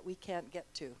zone that we can't get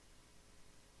to?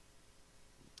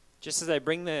 Just as I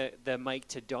bring the mic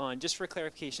to Dawn, just for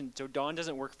clarification, so Dawn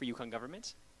doesn't work for Yukon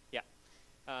government? Yeah.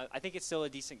 I think it's still a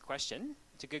decent question.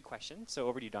 It's a good question. So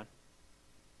over to you, Dawn.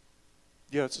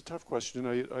 Yeah, it's a tough question,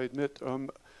 I admit.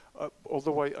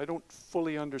 Although I don't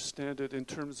fully understand it in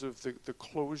terms of the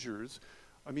closures.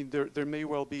 I mean, there may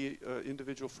well be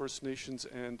individual First Nations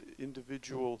and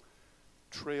individual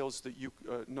trails that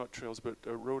not trails, but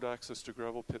road access to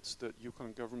gravel pits that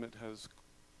Yukon government has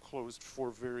closed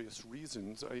for various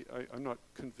reasons. I'm not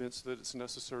convinced that it's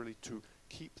necessarily to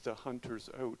keep the hunters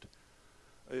out.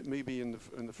 It may be in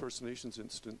the First Nations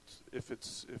instance if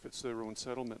it's their own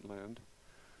settlement land.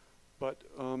 But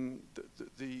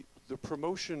the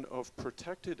promotion of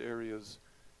protected areas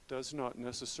does not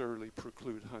necessarily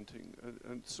preclude hunting.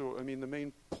 And so, I mean, the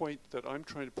main point that I'm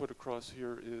trying to put across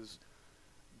here is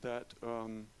that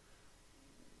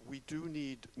we do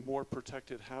need more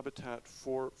protected habitat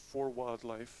for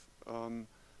wildlife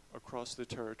across the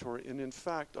territory. And in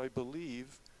fact, I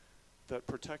believe that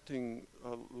protecting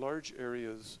large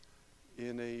areas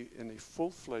in a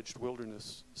full-fledged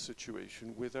wilderness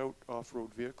situation without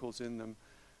off-road vehicles in them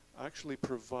actually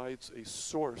provides a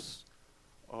source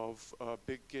of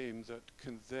big game that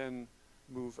can then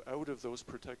move out of those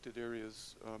protected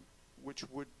areas, which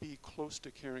would be close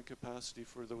to carrying capacity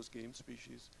for those game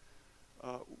species,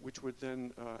 which would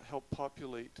then help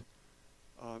populate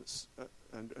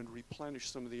and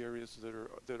replenish some of the areas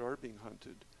that are being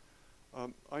hunted.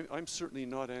 I'm certainly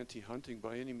not anti-hunting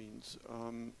by any means,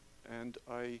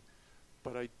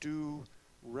 but I do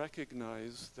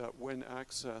recognize that when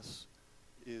access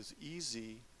is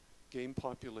easy, game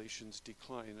populations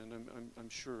decline, and I'm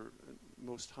sure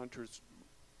most hunters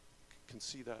can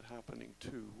see that happening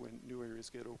too when new areas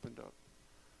get opened up.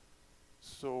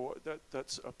 So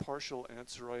that's a partial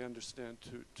answer, I understand,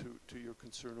 to your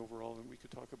concern overall, and we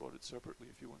could talk about it separately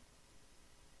if you want.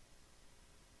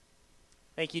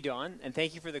 Thank you, Don, and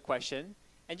thank you for the question.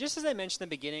 And just as I mentioned in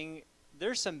the beginning,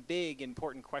 there's some big,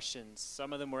 important questions.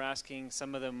 Some of them we're asking,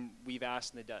 some of them we've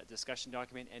asked in the discussion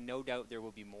document, and no doubt there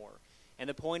will be more. And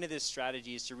the point of this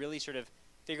strategy is to really sort of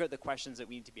figure out the questions that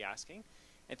we need to be asking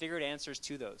and figure out answers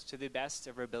to those, to the best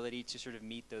of our ability to sort of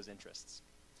meet those interests.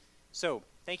 So,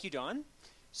 thank you, Don.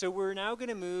 So we're now going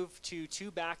to move to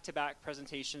two back-to-back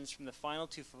presentations from the final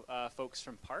two folks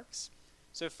from Parks.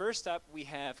 So first up, we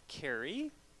have Carrie.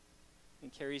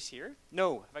 And Carrie's here.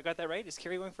 No, have I got that right? Is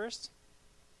Carrie going first?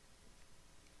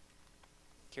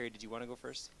 Carrie, did you want to go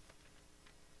first?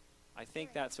 I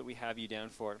think that's what we have you down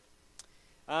for.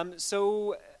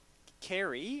 So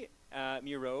Carrie,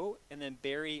 Miro, and then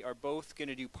Barry are both going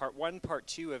to do part one, part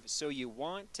two of So You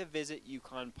Want to Visit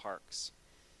Yukon Parks.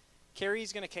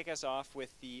 Carrie's going to kick us off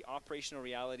with the operational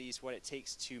realities, what it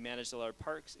takes to manage the large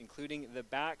parks, including the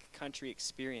backcountry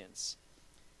experience.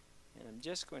 And I'm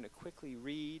just going to quickly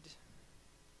read.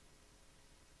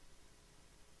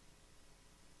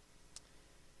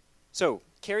 So,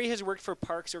 Carrie has worked for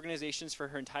parks organizations for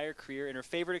her entire career, and her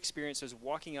favorite experience was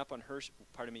waking up on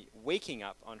waking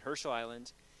up on Herschel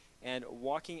Island and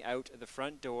walking out the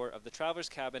front door of the traveler's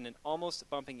cabin and almost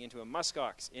bumping into a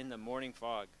muskox in the morning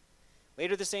fog.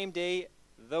 Later the same day,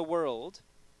 the World,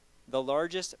 the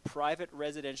largest private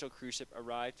residential cruise ship,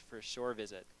 arrived for a shore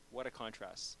visit. What a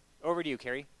contrast. Over to you,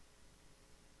 Carrie.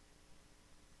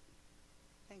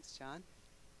 Thanks, John.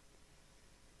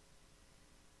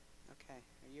 Okay,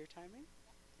 are you timing?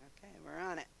 Okay, we're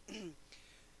on it.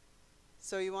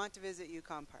 So you want to visit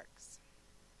Yukon Parks.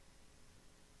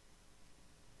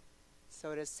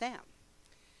 So does Sam.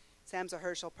 Sam's a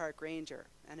Herschel Park ranger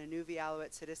and a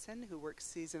Nunavut citizen who works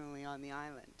seasonally on the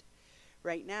island.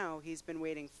 Right now, he's been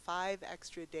waiting 5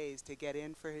 extra days to get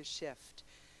in for his shift.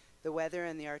 The weather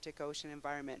and the Arctic Ocean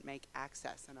environment make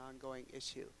access an ongoing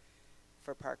issue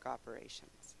for park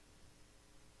operations.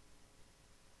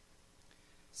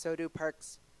 So do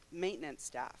parks maintenance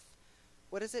staff.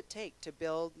 What does it take to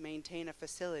build, maintain a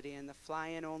facility in the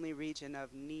fly-in only region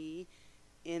of EngageYukon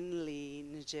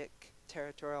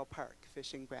Territorial Park,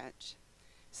 Fishing Branch?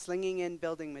 Slinging in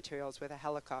building materials with a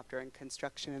helicopter and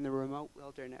construction in the remote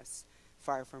wilderness,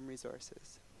 far from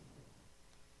resources.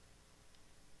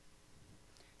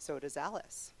 So does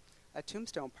Alice, a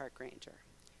Tombstone Park ranger.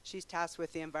 She's tasked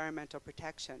with the environmental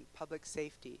protection, public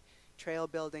safety, trail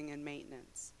building and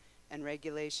maintenance, and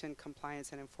regulation,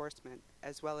 compliance, and enforcement,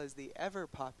 as well as the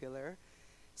ever-popular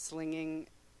slinging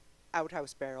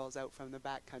outhouse barrels out from the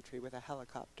backcountry with a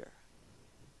helicopter.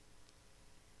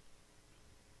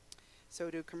 So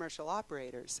do commercial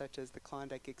operators, such as the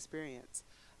Klondike Experience,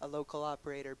 a local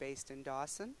operator based in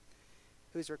Dawson,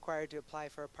 who's required to apply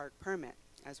for a park permit,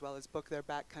 as well as book their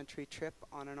backcountry trip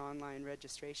on an online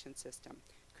registration system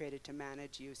created to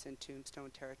manage use in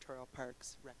Tombstone Territorial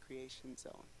Park's recreation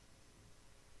zone.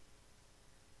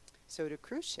 So do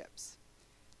cruise ships.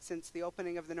 Since the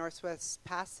opening of the Northwest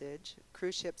Passage,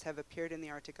 cruise ships have appeared in the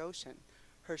Arctic Ocean.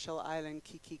 Herschel Island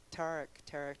Kikiktarik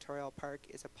Territorial Park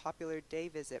is a popular day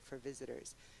visit for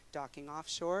visitors, docking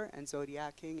offshore and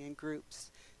zodiacking in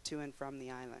groups to and from the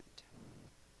island.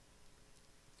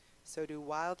 So do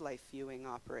wildlife viewing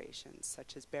operations,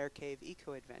 such as Bear Cave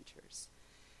Eco Adventures,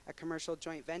 a commercial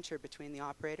joint venture between the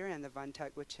operator and the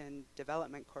Vuntagwichin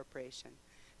Development Corporation.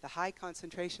 The high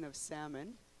concentration of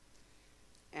salmon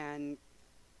and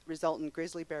resultant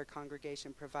grizzly bear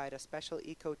congregation provide a special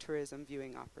ecotourism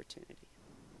viewing opportunity.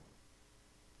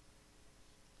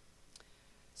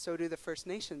 So do the First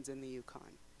Nations in the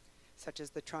Yukon, such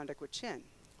as the Trondakwichin,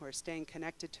 who are staying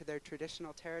connected to their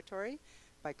traditional territory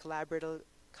by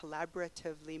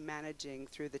collaboratively managing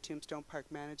through the Tombstone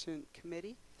Park Management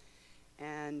Committee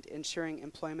and ensuring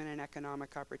employment and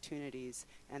economic opportunities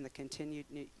and the continued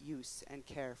use and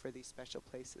care for these special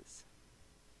places.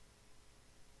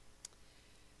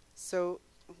 So,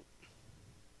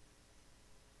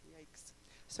 yikes.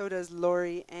 So does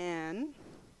Lori Ann,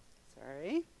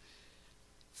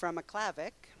 from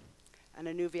Aklavik, an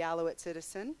Nunavut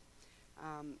citizen,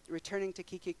 returning to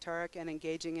Kikiktarik and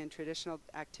engaging in traditional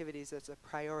activities is a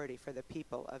priority for the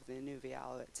people of the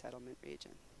Nunavut settlement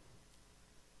region.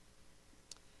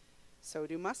 So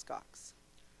do muskox.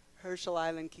 Herschel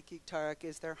Island Kikiktarik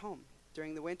is their home.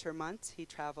 During the winter months, he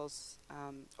travels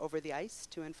over the ice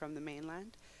to and from the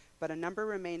mainland, but a number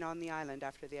remain on the island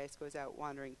after the ice goes out,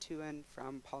 wandering to and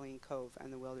from Pauline Cove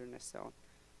and the wilderness zone.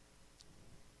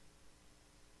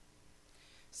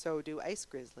 So do ice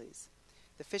grizzlies.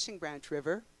 The Fishing Branch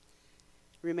River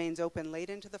remains open late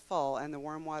into the fall, and the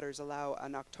warm waters allow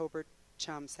an October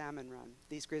chum salmon run.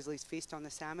 These grizzlies feast on the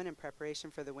salmon in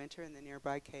preparation for the winter in the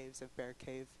nearby caves of Bear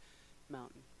Cave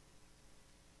Mountain.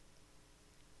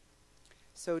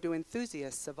 So do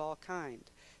enthusiasts of all kind,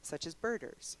 such as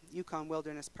birders. Yukon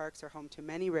Wilderness Parks are home to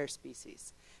many rare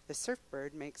species. The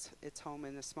surfbird makes its home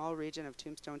in the small region of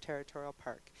Tombstone Territorial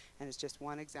Park and is just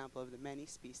one example of the many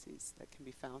species that can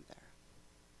be found there.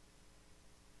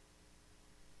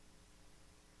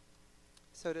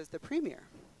 So does the Premier.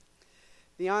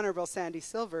 The Honorable Sandy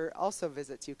Silver also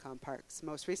visits Yukon Parks,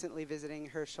 most recently visiting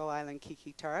Herschel Island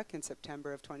Kikitarak in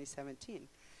September of 2017.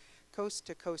 Coast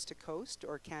to Coast to Coast,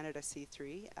 or Canada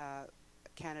C3,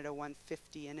 Canada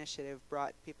 150 initiative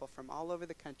brought people from all over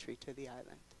the country to the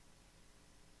island.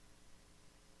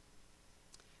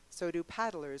 So do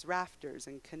paddlers, rafters,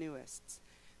 and canoeists.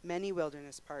 Many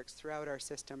wilderness parks throughout our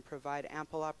system provide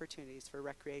ample opportunities for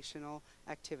recreational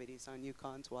activities on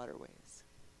Yukon's waterways.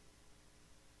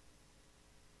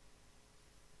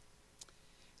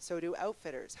 So do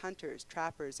outfitters, hunters,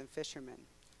 trappers, and fishermen.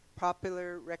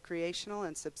 Popular recreational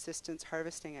and subsistence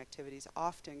harvesting activities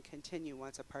often continue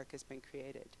once a park has been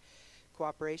created.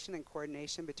 Cooperation and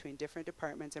coordination between different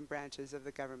departments and branches of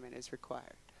the government is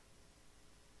required.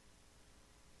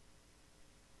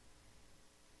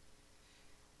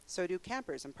 So do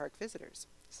campers and park visitors,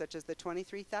 such as the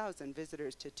 23,000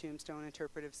 visitors to Tombstone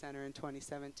Interpretive Center in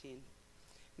 2017.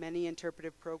 Many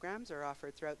interpretive programs are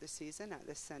offered throughout the season at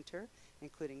this center,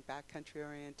 including backcountry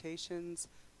orientations,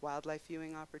 wildlife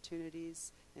viewing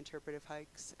opportunities, interpretive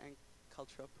hikes, and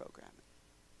cultural programming.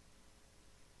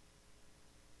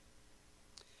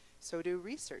 So do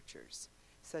researchers,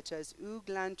 such as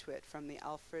Hugues Landtwit from the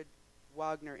Alfred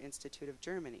Wagner Institute of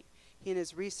Germany. He and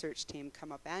his research team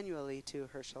come up annually to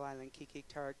Herschel Island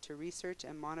Kikitarak to research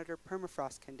and monitor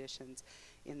permafrost conditions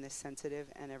in this sensitive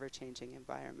and ever-changing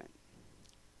environment.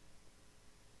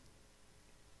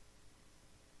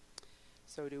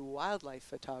 So do wildlife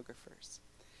photographers,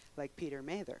 like Peter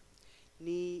Mather.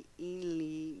 Ni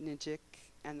Inli Nijik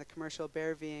and the commercial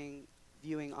bear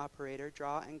viewing operator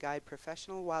draw and guide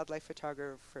professional wildlife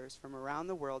photographers from around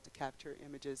the world to capture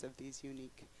images of these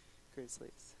unique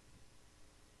grizzlies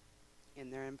in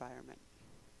their environment.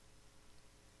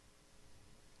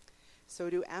 So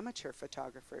do amateur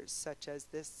photographers, such as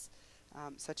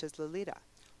Lolita.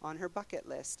 On her bucket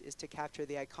list is to capture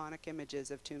the iconic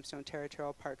images of Tombstone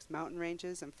Territorial Park's mountain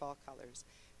ranges and fall colors.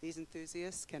 These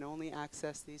enthusiasts can only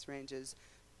access these ranges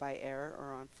by air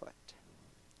or on foot.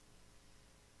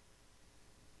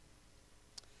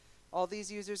 All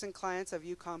these users and clients of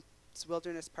Yukon's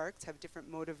wilderness parks have different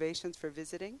motivations for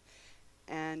visiting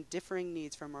and differing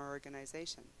needs from our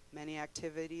organization. Many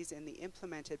activities in the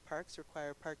implemented parks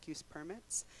require park use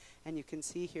permits, and you can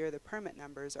see here the permit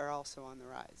numbers are also on the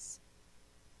rise.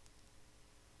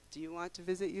 Do you want to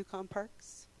visit Yukon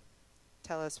Parks?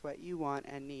 Tell us what you want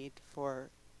and need for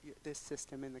this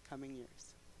system in the coming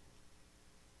years.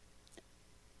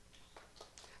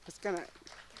 I was gonna...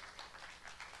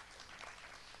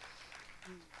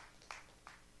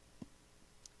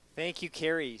 Thank you,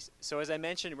 Carrie. So as I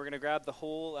mentioned, we're going to grab the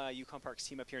whole Yukon Parks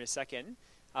team up here in a second.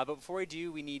 But before we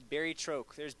do, we need Barry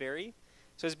Troke. There's Barry.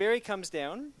 So as Barry comes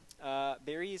down,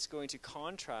 Barry is going to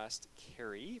contrast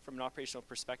Carrie from an operational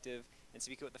perspective and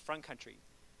speak about the front country.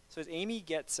 So as Amy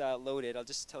gets loaded, I'll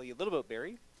just tell you a little about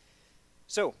Barry.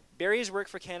 So Barry has worked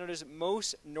for Canada's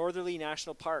most northerly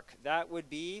national park. That would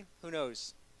be, who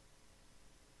knows?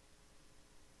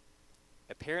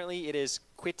 Apparently it is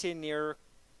Quitinir.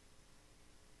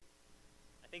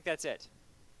 I think that's it.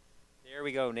 There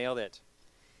we go, nailed it.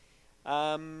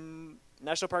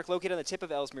 National park located on the tip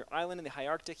of Ellesmere Island in the high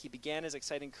Arctic. He began his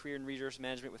exciting career in resource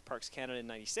management with Parks Canada in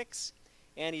 '96,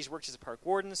 and he's worked as a park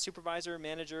warden, supervisor,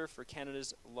 manager for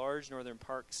Canada's large northern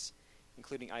parks,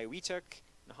 including Iowituk,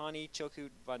 Nahanni,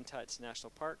 Chilkoot, Vuntut National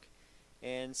Park.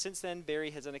 And since then,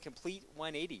 Barry has done a complete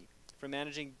 180, from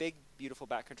managing big, beautiful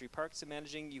backcountry parks to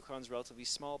managing Yukon's relatively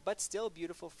small but still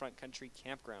beautiful front country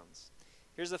campgrounds.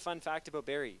 Here's the fun fact about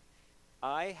Barry.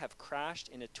 I have crashed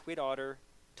in a twid otter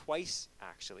twice,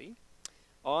 actually,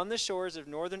 on the shores of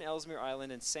northern Ellesmere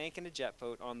Island and sank in a jet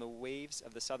boat on the waves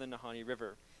of the southern Nahanni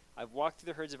River. I've walked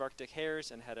through the herds of Arctic hares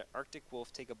and had an Arctic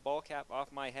wolf take a ball cap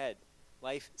off my head.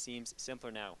 Life seems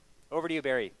simpler now. Over to you,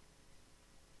 Barry.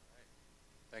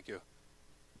 Thank you.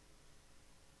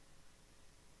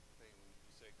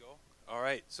 You say go? All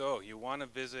right, so you want to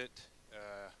visit,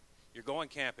 you're going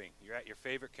camping. You're at your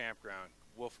favorite campground,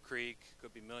 Wolf Creek,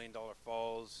 could be $1 Million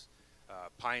Falls,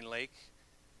 Pine Lake.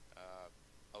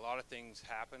 A lot of things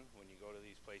happen when you go to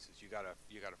these places. You got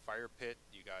a fire pit,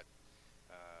 you got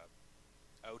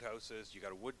outhouses, you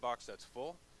got a wood box that's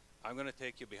full. I'm going to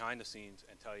take you behind the scenes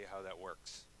and tell you how that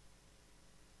works.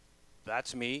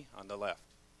 That's me on the left.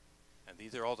 And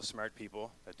these are all the smart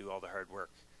people that do all the hard work.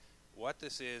 What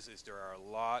this is there are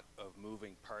a lot of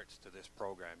moving parts to this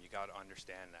program. You got to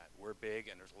understand that. We're big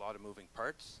and there's a lot of moving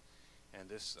parts. And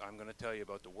this, I'm going to tell you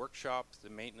about the workshop, the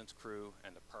maintenance crew,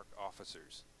 and the park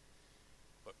officers.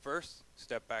 But first,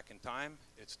 step back in time.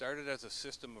 It started as a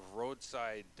system of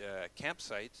roadside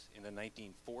campsites in the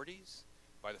 1940s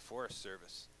by the Forest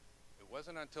Service. It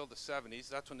wasn't until the 70s,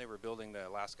 that's when they were building the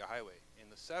Alaska Highway. In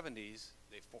the 70s,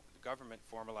 the government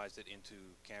formalized it into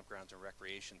campgrounds and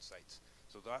recreation sites.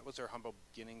 So that was our humble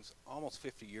beginnings almost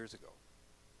 50 years ago.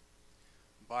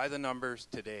 By the numbers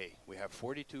today, we have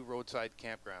 42 roadside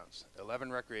campgrounds,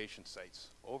 11 recreation sites,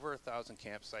 over 1,000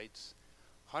 campsites,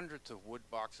 hundreds of wood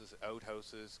boxes,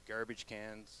 outhouses, garbage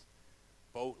cans,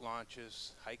 boat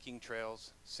launches, hiking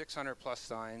trails, 600 plus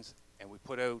signs, and we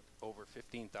put out over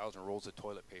 15,000 rolls of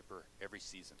toilet paper every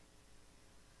season.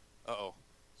 Uh-oh.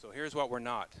 So here's what we're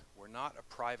not. We're not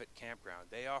a private campground.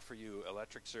 They offer you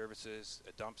electric services,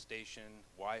 a dump station,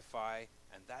 Wi-Fi,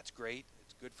 and that's great.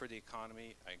 It's good for the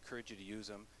economy. I encourage you to use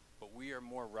them. But we are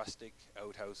more rustic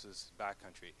outhouses,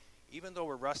 backcountry. Even though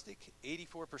we're rustic,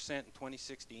 84% in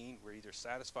 2016 were either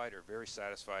satisfied or very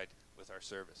satisfied with our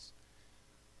service.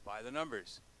 By the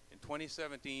numbers, in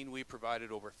 2017 we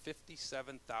provided over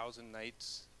 57,000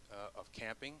 nights of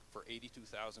camping for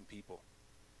 82,000 people.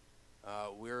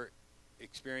 We're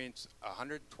experienced a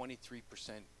 123%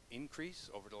 increase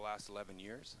over the last 11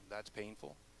 years. That's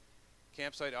painful.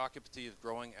 Campsite occupancy is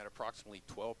growing at approximately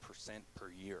 12%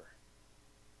 per year.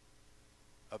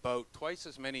 About twice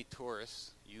as many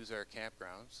tourists use our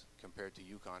campgrounds compared to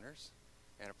Yukoners,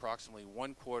 and approximately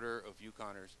 1/4 of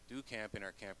Yukoners do camp in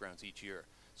our campgrounds each year.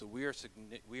 So we are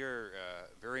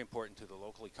very important to the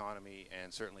local economy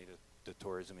and certainly to the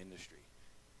tourism industry.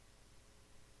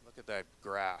 Look at that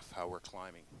graph, how we're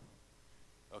climbing.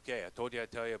 Okay, I told you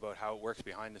I'd tell you about how it works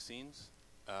behind the scenes.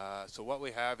 So what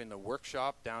we have in the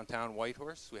workshop downtown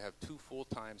Whitehorse, we have 2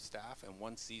 full-time staff and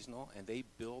 1 seasonal, and they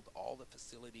build all the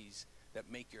facilities that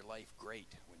make your life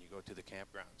great when you go to the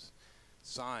campgrounds.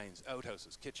 Signs,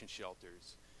 outhouses, kitchen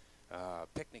shelters,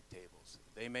 picnic tables,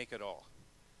 they make it all.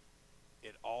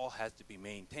 It all has to be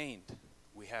maintained.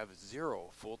 We have 0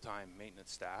 full-time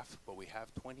maintenance staff, but we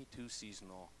have 22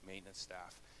 seasonal maintenance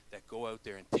staff that go out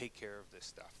there and take care of this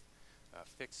stuff.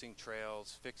 Fixing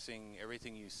trails, fixing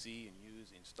everything you see and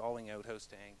use, installing outhouse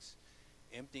tanks,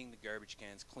 emptying the garbage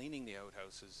cans, cleaning the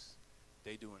outhouses.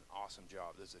 They do an awesome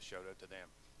job. This is a shout out to them.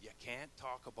 You can't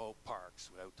talk about parks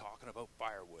without talking about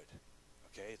firewood.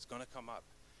 Okay, it's going to come up.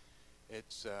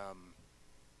 It's a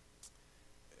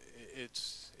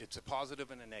positive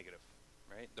and a negative,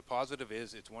 right? The positive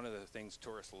is it's one of the things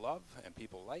tourists love and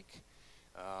people like.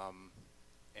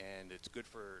 And it's good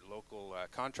for local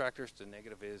contractors. The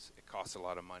negative is it costs a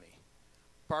lot of money.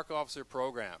 Park officer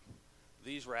program.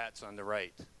 These rats on the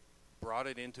right brought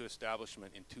it into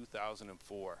establishment in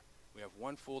 2004. We have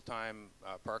 1 full-time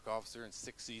park officer and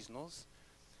 6 seasonals.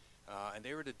 And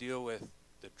they were to deal with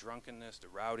the drunkenness, the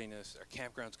rowdiness. Our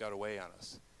campgrounds got away on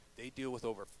us. They deal with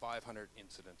over 500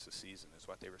 incidents a season is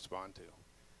what they respond to.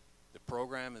 The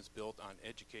program is built on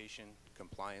education,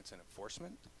 compliance, and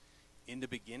enforcement. In the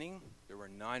beginning, there were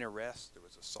 9 arrests. There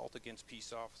was assault against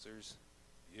peace officers.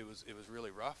 It was really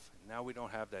rough. Now we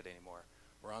don't have that anymore.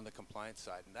 We're on the compliance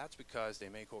side, and that's because they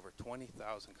make over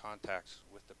 20,000 contacts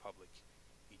with the public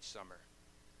each summer.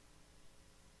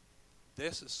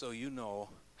 This is so you know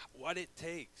what it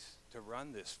takes to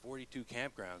run this 42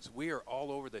 campgrounds. We are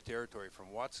all over the territory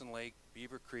from Watson Lake,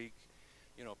 Beaver Creek,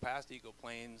 past Eagle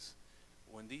Plains.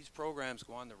 When these programs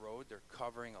go on the road, they're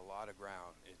covering a lot of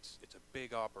ground. It's a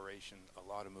big operation, a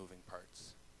lot of moving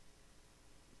parts.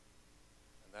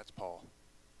 And that's Paul.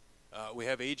 We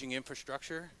have aging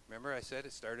infrastructure. Remember I said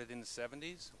it started in the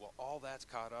 70s? Well, all that's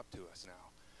caught up to us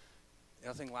now.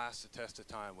 Nothing lasts the test of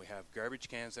time. We have garbage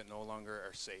cans that no longer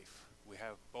are safe. We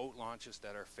have boat launches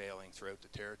that are failing throughout the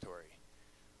territory.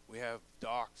 We have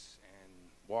docks and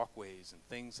walkways and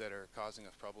things that are causing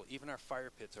us trouble. Even our fire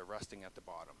pits are rusting at the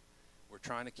bottom. We're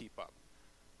trying to keep up.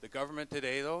 The government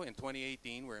today, though, in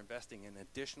 2018, we're investing an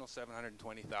additional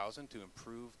 $720,000 to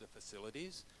improve the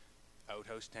facilities,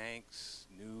 outhouse tanks,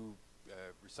 new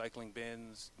recycling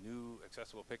bins, new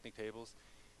accessible picnic tables.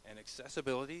 And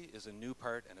accessibility is a new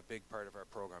part and a big part of our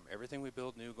program. Everything we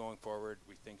build new going forward,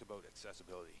 we think about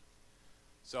accessibility.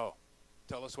 So,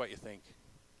 tell us what you think.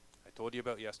 I told you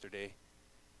about yesterday.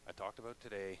 I talked about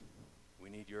today. We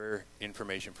need your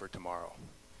information for tomorrow.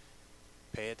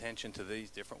 Pay attention to these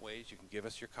different ways. You can give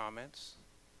us your comments.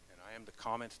 And I am the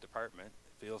comments department,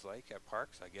 it feels like, at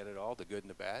Parks. I get it all, the good and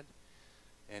the bad.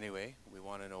 Anyway, we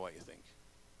want to know what you think.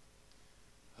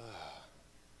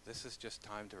 This is just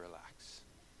time to relax.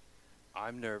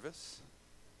 I'm nervous,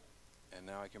 and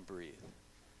now I can breathe.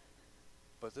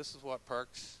 But this is what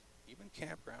parks, even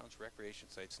campgrounds, recreation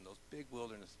sites, and those big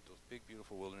wilderness, those big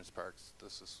beautiful wilderness parks,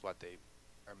 this is what they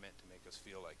are meant to make us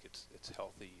feel like it's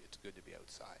healthy, it's good to be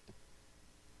outside.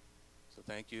 So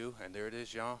thank you, and there it is,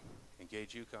 Jean,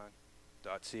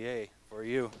 EngageYukon.ca for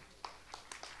you.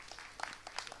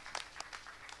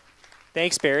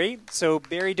 Thanks, Barry. So,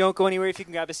 Barry, don't go anywhere if you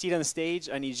can grab a seat on the stage.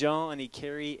 I need Jean, I need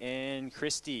Carrie, and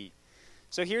Christy.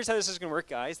 So here's how this is going to work,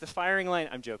 guys. The firing line,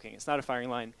 I'm joking, it's not a firing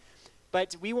line.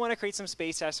 But we want to create some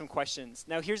space to ask some questions.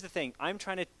 Now, here's the thing. I'm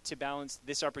trying to balance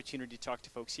this opportunity to talk to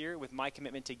folks here with my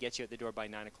commitment to get you out the door by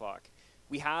 9 o'clock.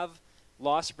 We have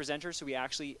lost a presenter, so we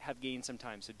actually have gained some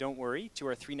time. So don't worry. To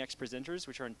our 3 next presenters,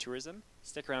 which are in tourism,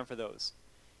 stick around for those.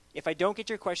 If I don't get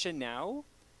your question now,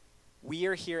 we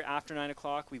are here after 9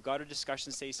 o'clock. We've got our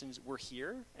discussion stations. We're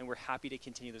here, and we're happy to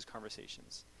continue those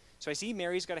conversations. So I see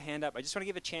Mary's got a hand up. I just want to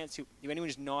give a chance to anyone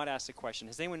who's not asked a question.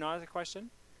 Has anyone not asked a question?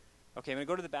 Okay, I'm going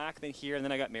to go to the back, then here, and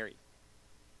then I got Mary.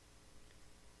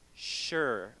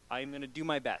 Sure, I'm going to do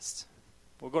my best.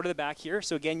 We'll go to the back here.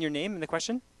 So again, your name and the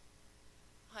question?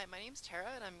 Hi, my name's Tara,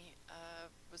 and I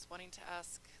was wanting to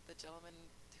ask the gentleman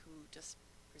who just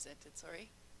presented,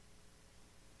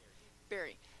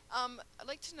 Barry. I'd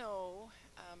like to know,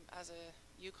 as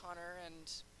a Yukoner,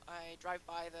 and I drive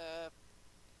by the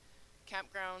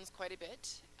campgrounds quite a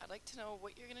bit, I'd like to know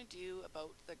what you're going to do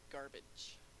about the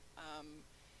garbage.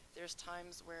 There's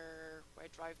times where I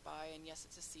drive by, and yes,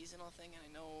 it's a seasonal thing, and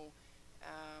I know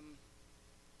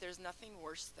there's nothing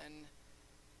worse than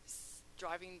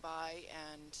driving by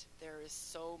and there is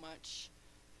so much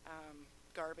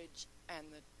garbage and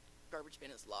the garbage bin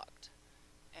is locked.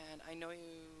 And I know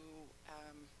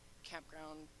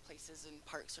campground places and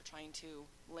parks are trying to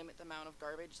limit the amount of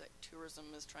garbage that tourism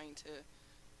is trying to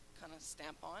kind of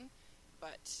stamp on,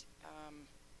 but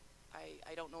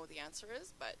I don't know what the answer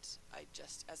is, but I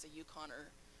just, as a Yukoner,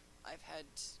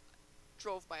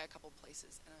 drove by a couple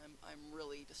places, and I'm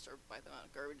really disturbed by the amount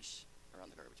of garbage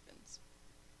around the garbage bins.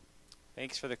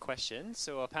 Thanks for the question.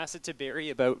 So I'll pass it to Barry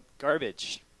about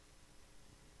garbage.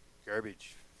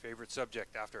 Garbage, favorite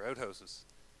subject after outhouses.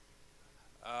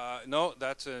 No,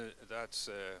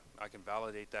 I can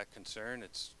validate that concern.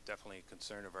 It's definitely a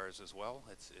concern of ours as well.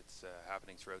 It's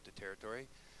happening throughout the territory.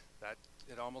 That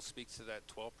it almost speaks to that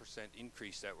 12%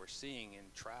 increase that we're seeing in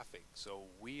traffic. So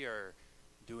we are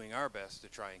doing our best to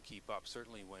try and keep up.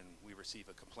 Certainly when we receive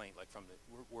a complaint, like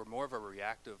we're more of a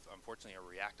reactive, unfortunately a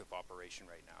reactive operation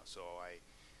right now. So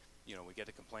we get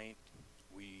a complaint,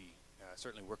 we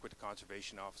certainly work with the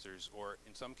conservation officers, or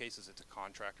in some cases it's a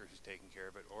contractor who's taking care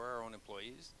of it, or our own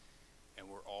employees, and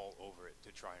we're all over it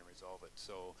to try and resolve it.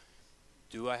 So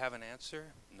do I have an answer?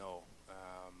 No.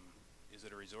 Is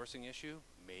it a resourcing issue?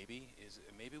 Maybe.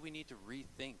 Maybe we need to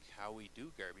rethink how we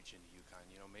do garbage in the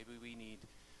Yukon. Maybe we need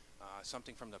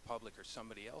something from the public or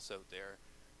somebody else out there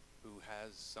who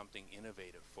has something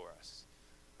innovative for us.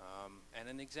 And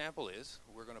an example is,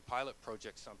 we're going to pilot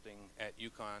project something at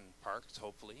Yukon Parks,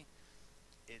 hopefully.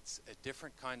 It's a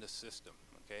different kind of system,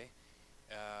 okay?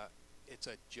 It's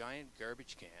a giant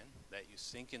garbage can that you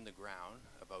sink in the ground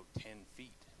about 10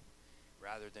 feet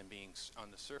rather than being on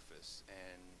the surface,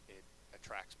 and it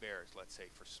attracts bears, let's say,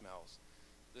 for smells.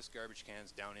 This garbage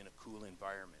can's down in a cool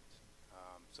environment,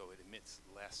 so it emits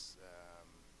less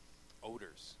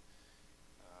odors.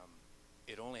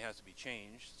 It only has to be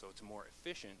changed so it's more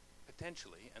efficient,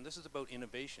 potentially, and this is about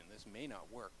innovation. This may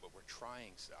not work, but we're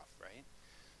trying stuff, right?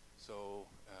 So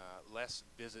less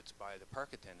visits by the park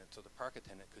attendant, so the park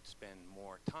attendant could spend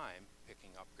more time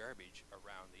picking up garbage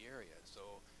around the area.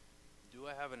 So do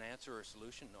I have an answer or a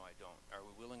solution? No, I don't. Are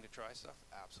we willing to try stuff?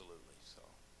 Absolutely. So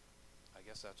I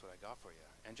guess that's what I got for you.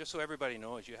 And just so everybody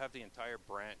knows, you have the entire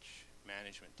branch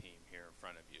management team here in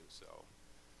front of you. So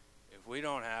if we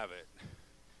don't have it,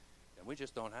 then we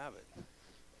just don't have it.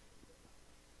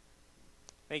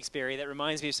 Thanks, Barry. That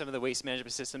reminds me of some of the waste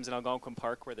management systems in Algonquin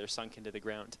Park where they're sunk into the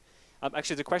ground.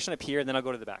 Actually, there's a question up here, and then I'll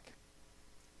go to the back.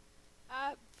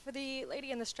 For the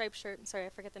lady in the striped shirt, I'm sorry, I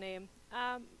forget the name.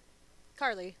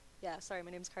 Carly. Yeah, sorry,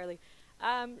 my name's Carly.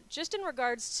 Just in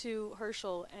regards to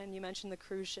Herschel, and you mentioned the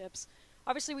cruise ships,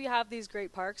 obviously we have these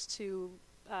great parks to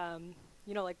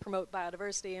like promote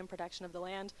biodiversity and protection of the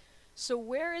land. So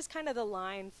where is kind of the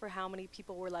line for how many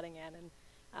people we're letting in?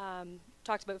 And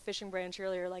talked about Fishing Branch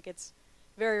earlier, like it's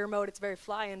very remote, it's very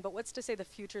fly-in, but what's to say the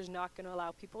future's not going to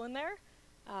allow people in there?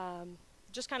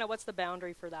 Just kind of what's the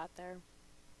boundary for that there?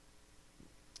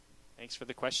 Thanks for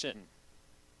the question.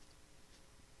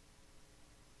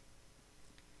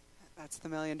 That's the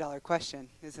million-dollar question,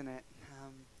 isn't it?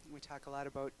 We talk a lot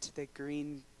about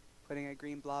putting a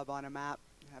green blob on a map,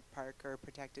 a park or a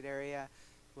protected area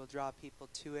will draw people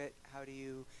to it. How do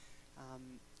you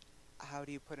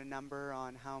put a number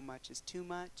on how much is too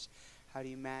much? How do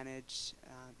you manage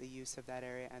the use of that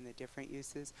area and the different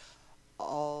uses?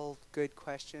 All good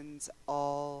questions,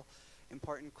 all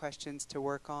important questions to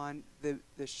work on.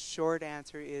 The short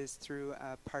answer is through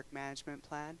a park management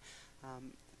plan.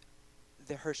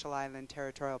 The Herschel Island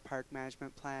Territorial Park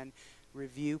Management Plan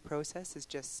review process is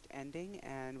just ending,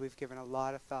 and we've given a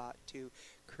lot of thought to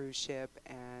cruise ship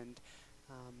and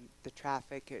the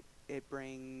traffic it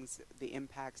brings, the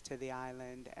impacts to the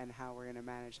island, and how we're going to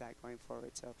manage that going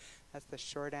forward. So that's the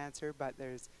short answer, but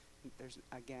there's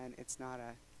again, it's not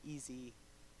a easy,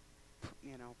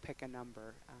 pick a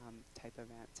number type of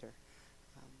answer.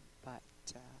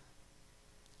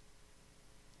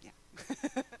 Yeah.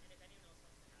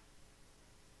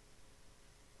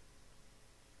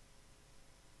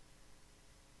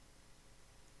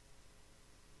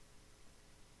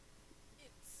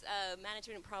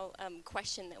 Management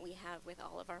question that we have with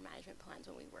all of our management plans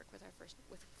when we work with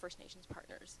First Nations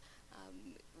partners.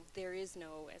 There is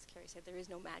no, as Carrie said, there is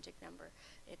no magic number.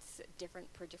 It's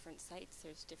different per different sites.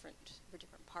 There's different for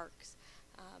different parks,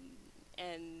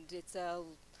 and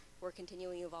we're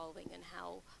continually evolving in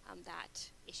how that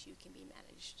issue can be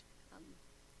managed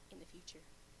in the future.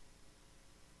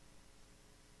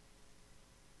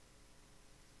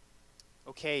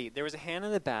 Okay, there was a hand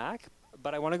in the back,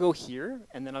 but I want to go here,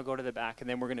 and then I'll go to the back, and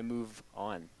then we're going to move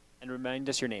on. And remind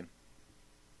us your name.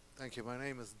 Thank you. My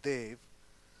name is Dave.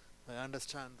 I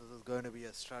understand this is going to be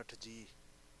a strategy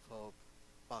for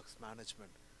parks management,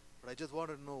 but I just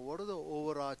wanted to know, what are the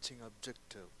overarching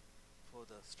objective for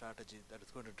the strategy that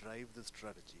is going to drive the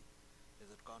strategy?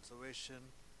 Is it conservation,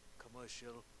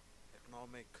 commercial,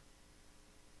 economic?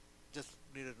 Just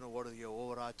needed to know what is your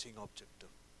overarching objective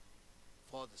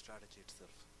for the strategy itself.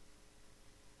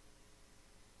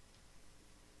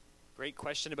 Great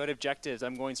question about objectives.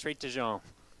 I'm going straight to Jean.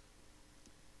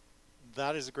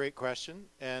 That is a great question,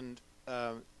 and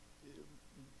to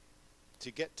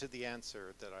get to the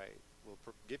answer that I will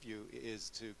give you is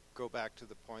to go back to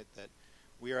the point that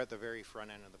we are at the very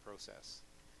front end of the process,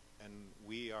 and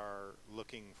we are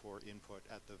looking for input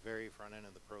at the very front end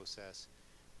of the process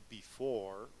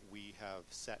before we have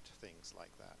set things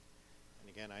like that. And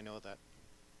again, I know that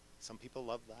some people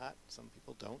love that, some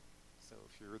people don't. So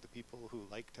if you're the people who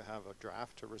like to have a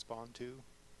draft to respond to,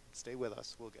 stay with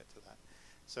us, we'll get to that.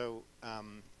 So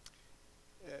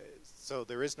so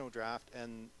there is no draft,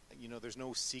 and there's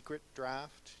no secret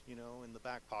draft in the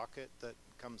back pocket that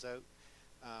comes out.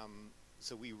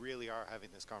 So we really are having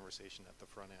this conversation at the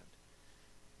front end.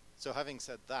 So having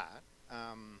said that,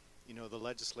 the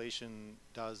legislation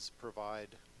does provide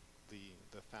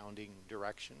the founding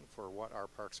direction for what our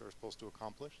parks are supposed to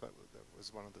accomplish. That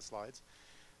was one of the slides.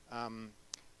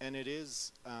 And it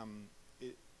is,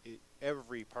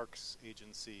 every parks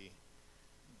agency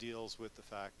deals with the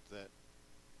fact that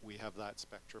we have that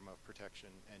spectrum of protection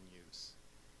and use.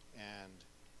 And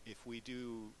if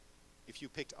you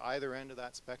picked either end of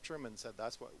that spectrum and said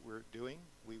that's what we're doing,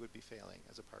 we would be failing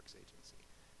as a parks agency.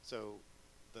 So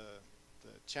the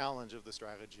challenge of the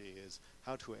strategy is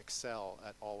how to excel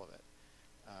at all of it.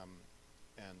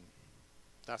 And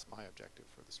that's my objective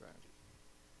for the strategy.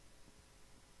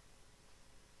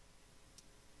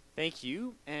 Thank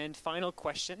you. And final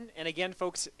question. And again,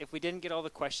 folks, if we didn't get all the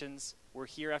questions, we're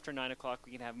here after 9 o'clock.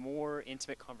 We can have more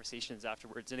intimate conversations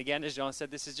afterwards. And again, as Jean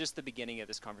said, this is just the beginning of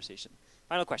this conversation.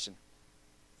 Final question.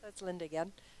 So it's Linda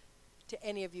again. To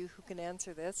any of you who can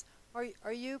answer this,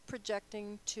 are you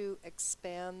projecting to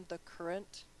expand the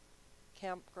current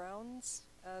campgrounds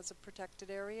as a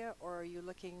protected area, or are you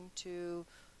looking to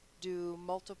do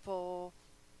multiple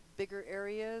bigger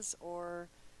areas, or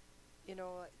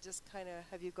just kind of,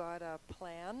 have you got a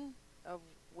plan of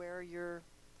where you're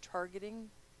targeting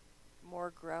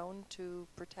more ground to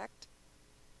protect?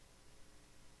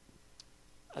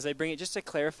 As I bring it, just to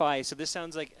clarify, so this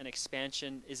sounds like an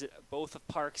expansion. Is it both of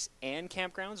parks and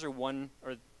campgrounds, or one,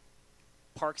 or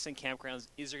parks and campgrounds?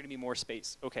 Is there going to be more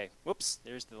space? Okay. Whoops.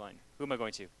 There's the line. Who am I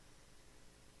going to?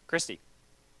 Christy.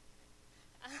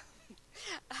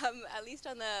 At least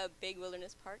on the big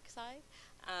wilderness park side,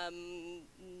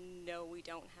 No, we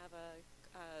don't have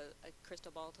a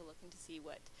crystal ball to look in to see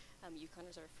what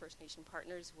Yukoners, our First Nation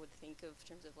partners, would think of in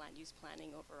terms of land use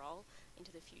planning overall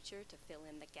into the future to fill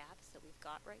in the gaps that we've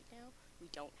got right now. We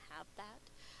don't have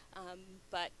that.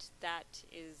 But that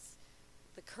is,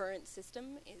 the current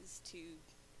system is to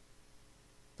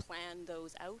plan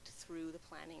those out through the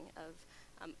planning of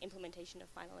implementation of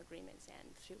final agreements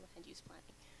and through land use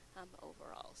planning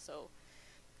overall. So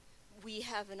we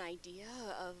have an idea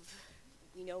of,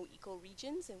 we know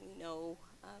ecoregions and we know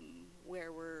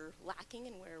where we're lacking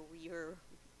and where we're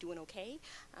doing okay,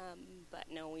 but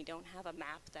no, we don't have a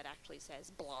map that actually says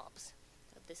blobs.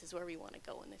 This is where we want to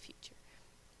go in the future.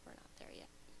 We're not there yet.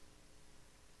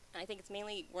 And I think it's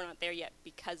mainly we're not there yet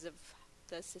because of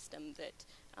the system that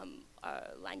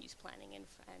land use planning and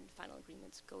final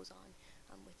agreements goes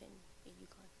on within the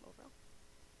Yukon overall.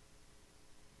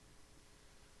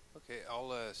 Okay,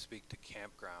 I'll speak to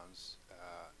campgrounds.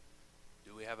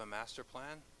 Do we have a master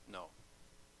plan? No,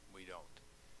 we don't.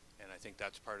 And I think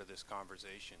that's part of this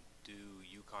conversation. Do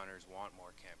Yukoners want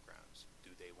more campgrounds? Do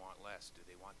they want less? Do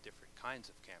they want different kinds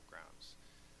of campgrounds?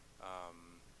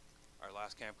 Our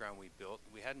last campground we built,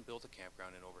 we hadn't built a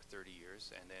campground in over 30 years,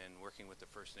 and then working with the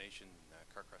First Nation,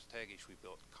 Carcross-Tagish, we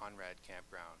built Conrad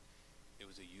Campground. It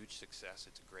was a huge success.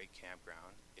 It's a great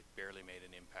campground. It barely made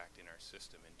an impact in our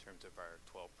system in terms of our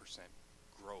 12%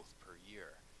 growth per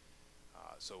year.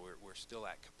 So we're still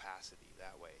at capacity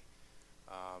that way.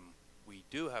 We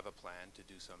do have a plan to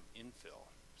do some infill.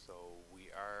 So we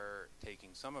are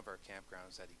taking some of our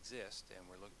campgrounds that exist, and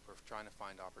we're trying to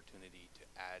find opportunity to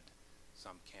add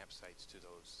some campsites to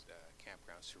those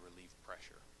campgrounds to relieve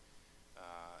pressure.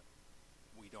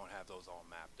 We don't have those all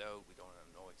mapped out. We don't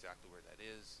know exactly where that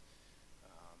is.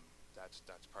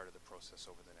 That's part of the process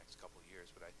over the next couple of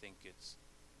years. But I think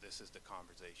this is the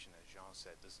conversation, as Jean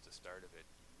said. This is the start of it.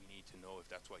 We need to know if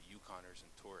that's what Yukoners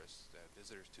and tourists,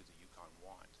 visitors to the Yukon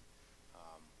want.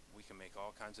 We can make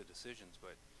all kinds of decisions,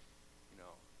 but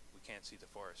we can't see the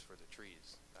forest for the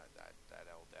trees. That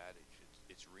old adage,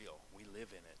 it's real. We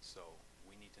live in it, so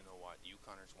we need to know what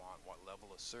Yukoners want, what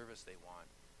level of service they want,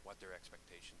 what their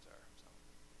expectations are. So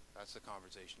that's the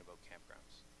conversation about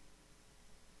campgrounds.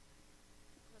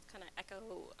 Let's kind of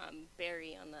echo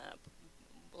Barry on the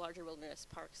larger wilderness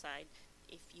park side.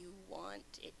 If you want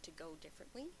it to go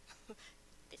differently,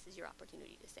 this is your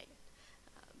opportunity to say it.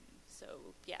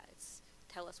 So yeah, it's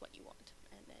tell us what you want,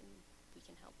 and then we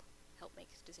can help make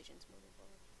decisions moving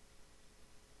forward.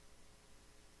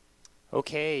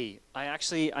 Okay,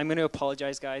 I'm going to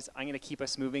apologize, guys. I'm going to keep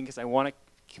us moving because I want to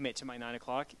commit to my 9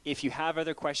 o'clock. If you have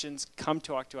other questions, come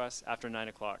talk to us after 9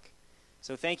 o'clock.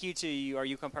 So thank you to our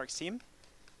Yukon Parks team.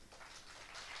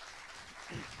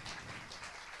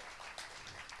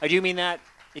 I do mean that.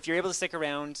 If you're able to stick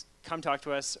around, come talk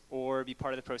to us or be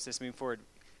part of the process moving forward.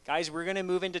 Guys, we're going to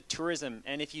move into tourism.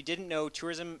 And if you didn't know,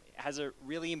 tourism has a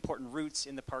really important roots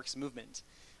in the parks movement.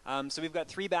 So we've got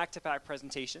 3 back-to-back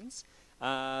presentations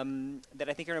that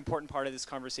I think are an important part of this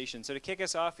conversation. So to kick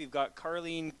us off, we've got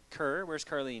Carleen Kerr. Where's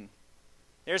Carleen?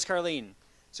 There's Carleen.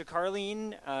 So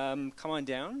Carleen, come on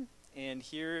down. And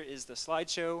here is the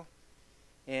slideshow.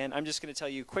 And I'm just going to tell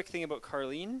you a quick thing about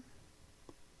Carleen.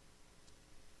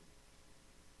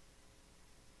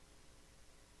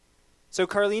 So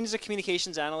Carleen is a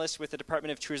communications analyst with the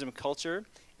Department of Tourism and Culture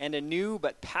and a new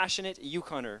but passionate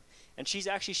Yukoner. And she's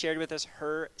actually shared with us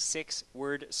her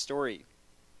 6-word story.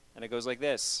 And it goes like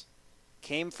this.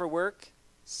 Came for work,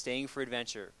 staying for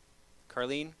adventure.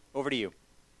 Carleen, over to you.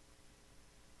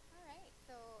 All right,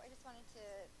 so I just wanted to,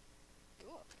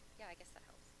 yeah, I guess that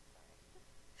helps.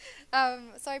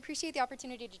 Sorry. So I appreciate the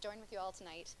opportunity to join with you all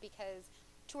tonight because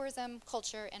tourism,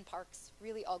 culture, and parks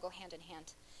really all go hand in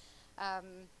hand.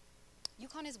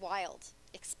 Yukon is wild.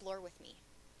 Explore with me.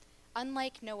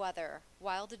 Unlike no other,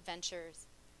 wild adventures,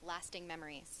 lasting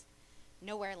memories.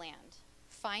 Nowhere land.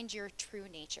 Find your true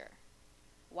nature.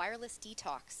 Wireless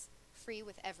detox, free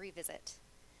with every visit.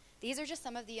 These are just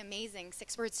some of the amazing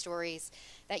 6-word stories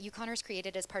that Yukoners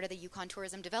created as part of the Yukon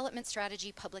Tourism Development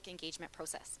Strategy public engagement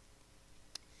process.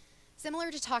 Similar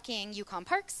to Talking Yukon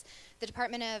Parks, the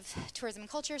Department of Tourism and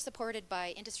Culture, supported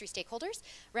by industry stakeholders,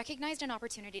 recognized an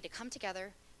opportunity to come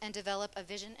together and develop a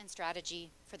vision and strategy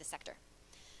for the sector.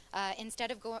 Instead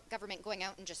of government going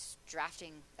out and just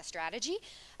drafting a strategy,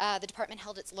 the department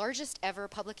held its largest ever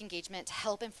public engagement to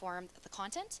help inform the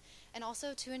content and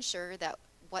also to ensure that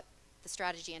what the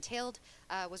strategy entailed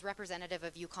was representative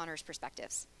of Yukoners'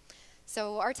 perspectives.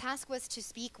 So our task was to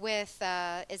speak with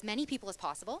as many people as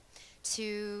possible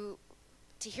to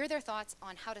hear their thoughts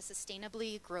on how to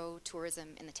sustainably grow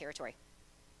tourism in the territory.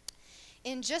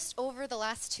 In just over the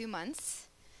last 2 months,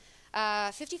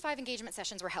 55 engagement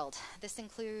sessions were held. This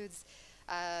includes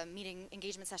meeting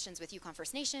engagement sessions with Yukon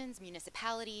First Nations,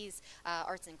 municipalities,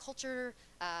 arts and culture,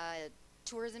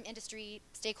 tourism industry,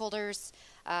 stakeholders,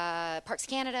 Parks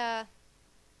Canada,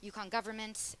 Yukon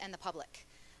government, and the public.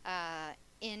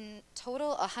 In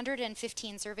total,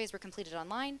 115 surveys were completed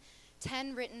online,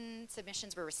 10 written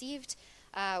submissions were received,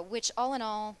 which all in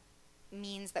all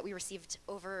means that we received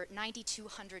over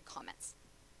 9,200 comments.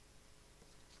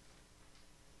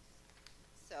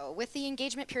 So with the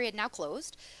engagement period now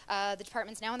closed, the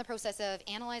department's now in the process of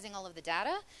analyzing all of the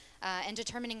data and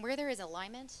determining where there is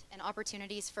alignment and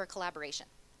opportunities for collaboration.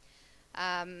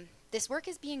 This work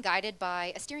is being guided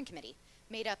by a steering committee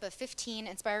made up of 15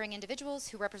 inspiring individuals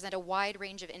who represent a wide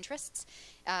range of interests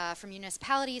from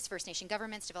municipalities, First Nation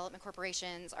governments, development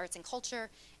corporations, arts and culture,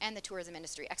 and the tourism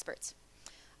industry experts.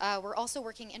 We're also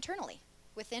working internally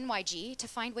within YG to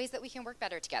find ways that we can work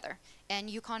better together, and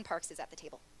Yukon Parks is at the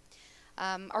table.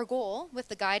 Our goal with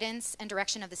the guidance and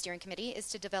direction of the steering committee is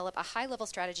to develop a high-level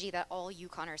strategy that all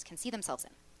Yukoners can see themselves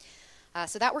in.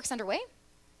 So that work's underway,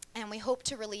 and we hope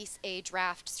to release a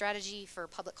draft strategy for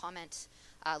public comment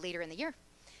later in the year.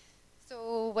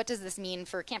 So what does this mean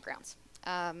for campgrounds?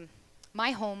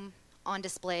 My home on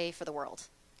display for the world.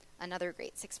 Another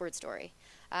great 6-word story.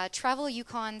 Travel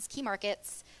Yukon's key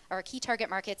markets, or key target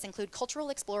markets, include cultural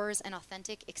explorers and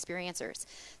authentic experiencers.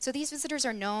 So these visitors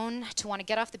are known to want to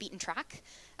get off the beaten track.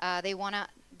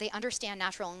 They understand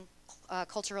natural and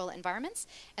cultural environments,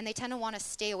 and they tend to want to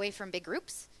stay away from big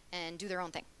groups and do their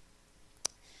own thing.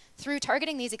 Through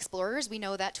targeting these explorers, we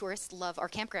know that tourists love our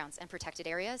campgrounds and protected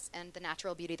areas and the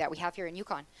natural beauty that we have here in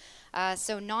Yukon.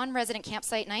 So non-resident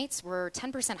campsite nights were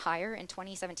 10% higher in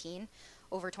 2017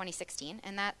 over 2016,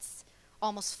 and that's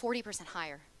almost 40%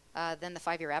 higher than the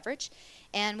 5-year average.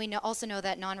 And we also know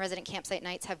that non-resident campsite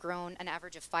nights have grown an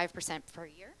average of 5% per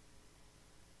year.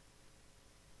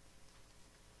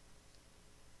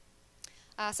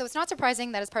 So it's not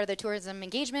surprising that as part of the tourism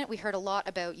engagement, we heard a lot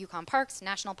about Yukon Parks,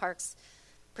 national parks,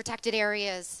 protected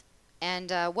areas, and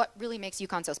what really makes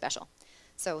Yukon so special.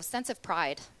 So sense of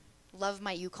pride, love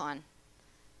my Yukon,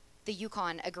 the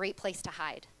Yukon, a great place to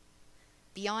hide,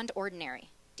 beyond ordinary,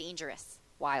 dangerous,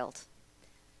 wild.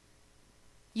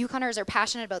 Yukoners are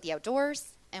passionate about the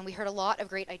outdoors, and we heard a lot of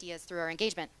great ideas through our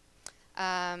engagement.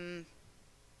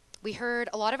 We heard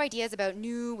a lot of ideas about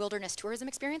new wilderness tourism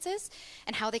experiences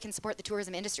and how they can support the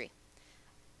tourism industry.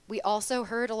 We also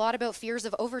heard a lot about fears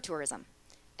of over-tourism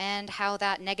and how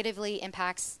that negatively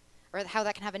impacts, or how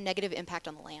that can have a negative impact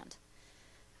on the land.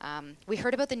 We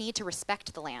heard about the need to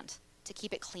respect the land, to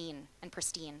keep it clean and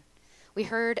pristine. We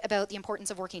heard about the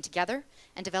importance of working together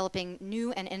and developing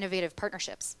new and innovative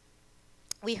partnerships.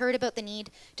 We heard about the need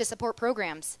to support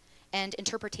programs and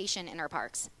interpretation in our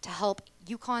parks to help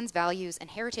Yukon's values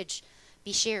and heritage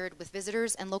be shared with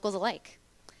visitors and locals alike.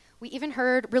 We even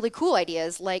heard really cool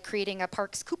ideas like creating a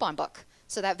parks coupon book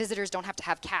so that visitors don't have to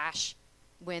have cash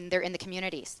when they're in the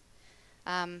communities.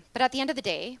 But at the end of the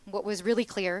day, what was really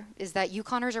clear is that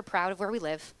Yukoners are proud of where we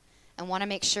live and want to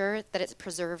make sure that it's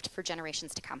preserved for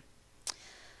generations to come.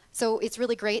 So it's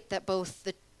really great that both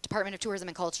the Department of Tourism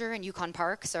and Culture and Yukon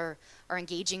Parks are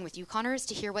engaging with Yukoners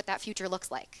to hear what that future looks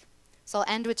like. So I'll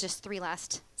end with just 3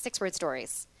 last 6-word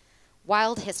stories.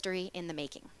 Wild history in the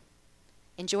making.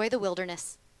 Enjoy the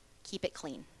wilderness, keep it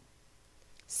clean.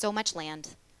 So much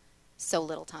land, so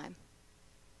little time.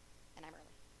 And I'm early.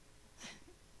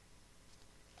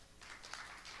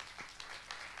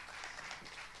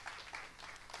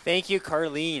 Thank you,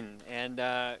 Carleen, and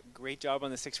great job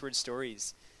on the 6-word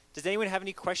stories. Does anyone have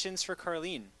any questions for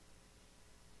Carleen? I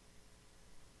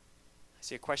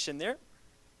see a question there.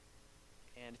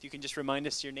 And if you can just remind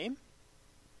us your name.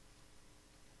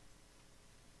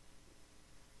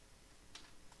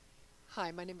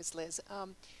 Hi, my name is Liz.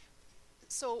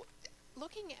 So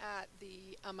looking at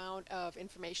the amount of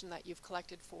information that you've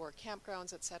collected for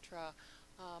campgrounds, etc.,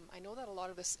 I know that a lot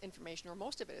of this information, or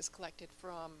most of it, is collected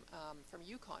from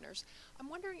Yukoners. I'm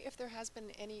wondering if there has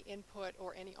been any input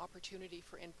or any opportunity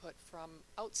for input from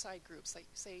outside groups, like,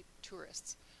 say,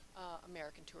 tourists,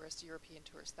 American tourists, European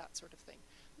tourists, that sort of thing.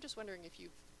 I'm just wondering if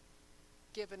you've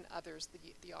given others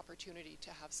the opportunity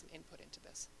to have some input into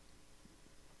this.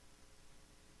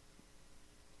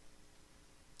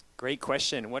 Great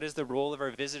question. What is the role of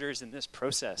our visitors in this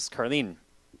process? Carleen.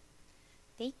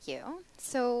 Thank you.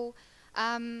 So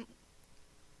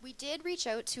we did reach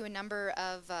out to a number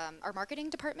of, our marketing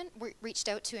department reached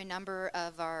out to a number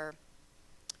of our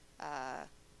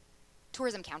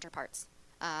tourism counterparts.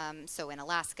 So in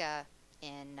Alaska,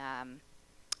 in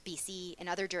BC, and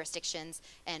other jurisdictions,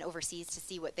 and overseas to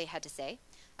see what they had to say,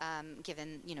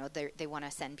 given, you know, they want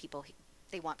to send people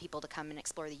they want people to come and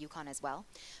explore the Yukon as well.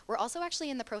 We're also actually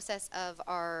in the process of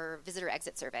our visitor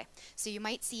exit survey. So you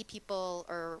might see people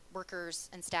or workers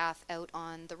and staff out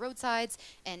on the roadsides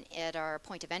and at our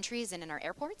point of entries and in our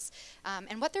airports.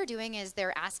 And what they're doing is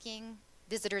they're asking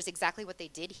visitors exactly what they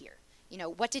did here. You know,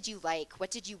 what did you like?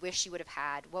 What did you wish you would have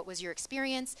had? What was your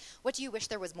experience? What do you wish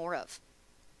there was more of?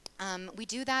 We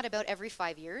do that about every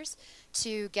 5 years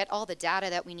to get all the data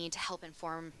that we need to help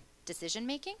inform decision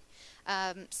making.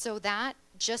 So that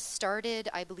just started,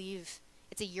 I believe,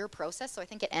 it's a year process, so I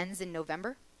think it ends in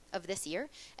November of this year,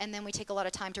 and then we take a lot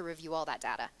of time to review all that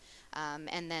data.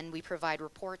 And then we provide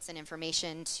reports and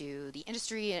information to the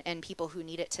industry and people who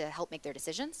need it to help make their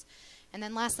decisions. And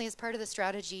then lastly, as part of the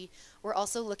strategy, we're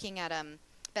also looking at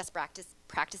best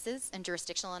practices and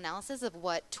jurisdictional analysis of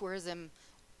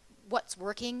what's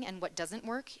working and what doesn't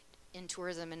work in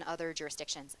tourism in other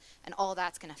jurisdictions. And all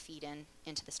that's going to feed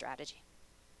into the strategy.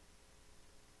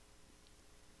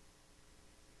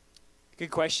 Good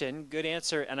question, good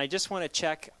answer. And I just want to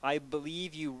check, I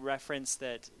believe you referenced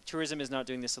that tourism is not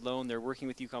doing this alone. They're working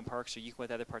with Yukon Parks or Yukon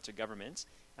with other parts of government.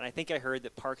 And I think I heard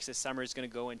that Parks this summer is going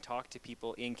to go and talk to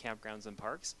people in campgrounds and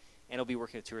parks, and it'll be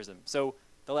working with tourism. So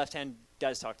the left hand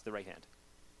does talk to the right hand.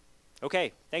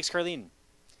 Okay, thanks, Carlene.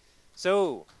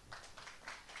 So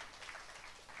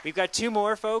we've got two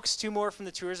more, folks, two more from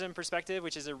the tourism perspective,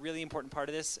 which is a really important part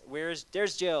of this.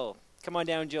 There's Jill. Come on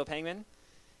down, Jill Pangman.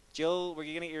 Jill, we're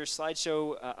going to get your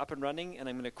slideshow up and running, and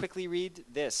I'm going to quickly read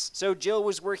this. So Jill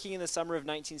was working in the summer of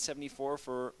 1974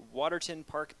 for Waterton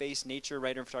Park-based nature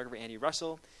writer and photographer Andy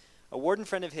Russell. A warden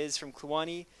friend of his from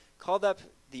Kluane called up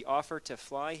the offer to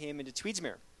fly him into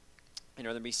Tweedsmuir in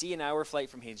northern BC, an hour flight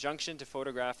from Haines Junction, to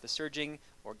photograph the surging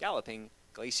or galloping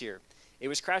glacier. It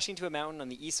was crashing to a mountain on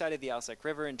the east side of the Alsek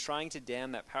River and trying to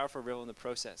dam that powerful river in the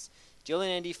process. Jill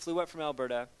and Andy flew up from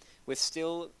Alberta with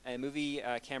still and movie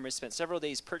cameras, spent several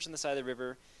days perched on the side of the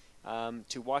river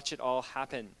to watch it all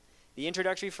happen. The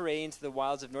introductory foray into the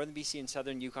wilds of northern BC and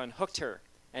southern Yukon hooked her.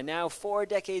 And now, 4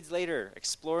 decades later,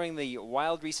 exploring the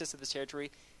wild recesses of this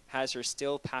territory has her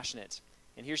still passionate.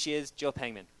 And here she is, Jill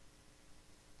Pangman.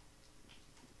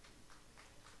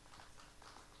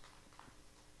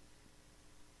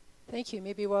 Thank you.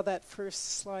 Maybe while that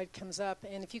first slide comes up,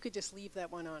 and if you could just leave that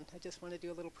one on. I just want to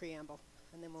do a little preamble,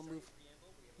 and then we'll move.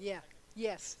 Yeah.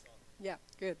 Yes. Yeah.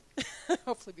 Good.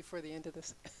 Hopefully before the end of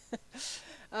this.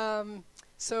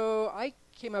 So I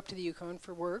came up to the Yukon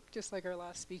for work, just like our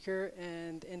last speaker,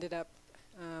 and ended up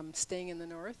staying in the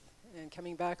north and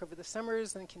coming back over the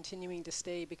summers and continuing to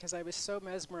stay because I was so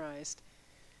mesmerized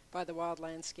by the wild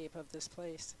landscape of this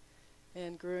place.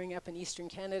 And growing up in eastern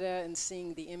Canada and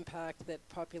seeing the impact that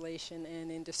population and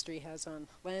industry has on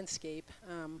landscape,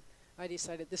 I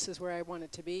decided this is where I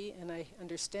wanted to be, and I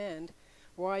understand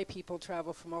why people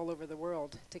travel from all over the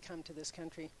world to come to this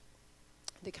country,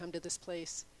 to come to this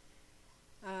place.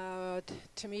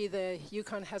 To me, the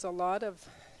Yukon has a lot of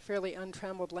fairly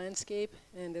untrammeled landscape,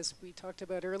 and as we talked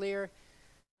about earlier,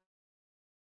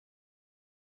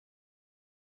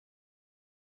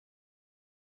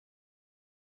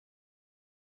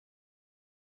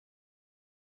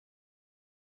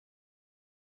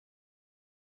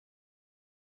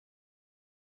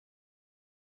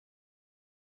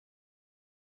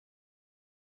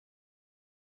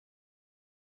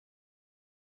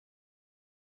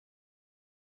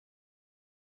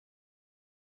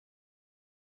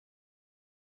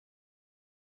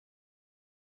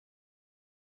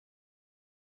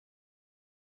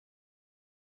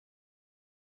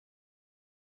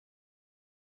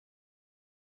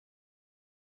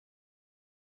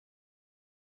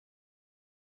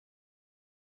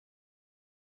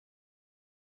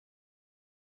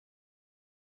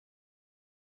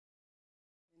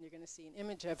 you're going to see an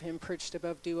image of him perched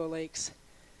above Duo Lakes,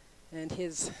 and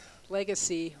his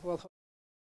legacy will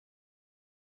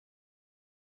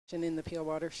in the Peel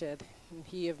watershed. And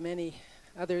he of many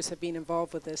others have been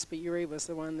involved with this, but Yuri was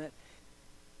the one that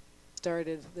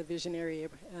started the visionary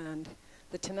and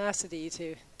the tenacity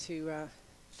to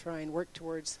try and work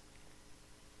towards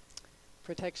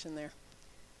protection there.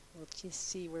 We'll just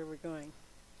see where we're going.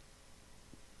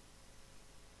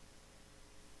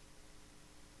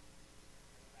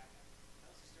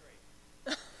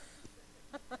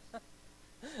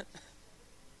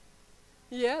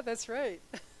 Yeah, that's right.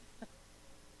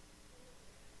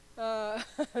 No.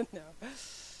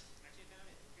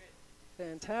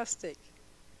 Fantastic.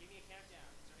 Give me a countdown,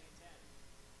 starting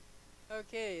at 10.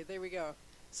 Okay, there we go.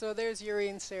 So there's Yuri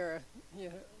and Sarah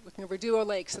looking over Duo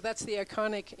Lake. So that's the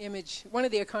iconic image, one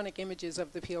of the iconic images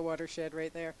of the Peel watershed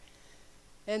right there.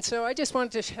 And so I just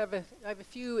wanted to I have a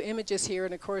few images here,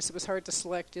 and of course it was hard to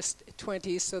select just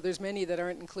 20, so there's many that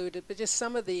aren't included, but just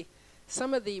some of the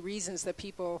reasons that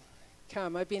people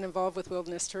come. I've been involved with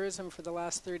wilderness tourism for the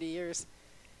last 30 years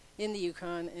in the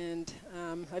Yukon, and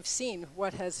I've seen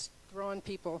what has drawn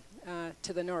people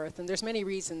to the north, and there's many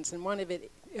reasons, and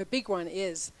a big one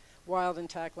is wild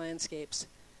intact landscapes.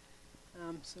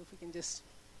 So if we can just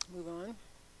move on.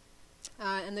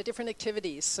 And the different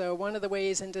activities. So one of the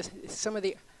ways into some of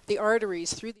the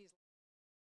arteries through these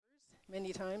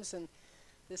many times, and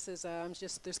this is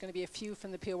there's going to be a few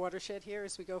from the Peel watershed here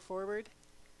as we go forward.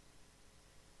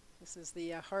 This is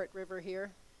the Heart River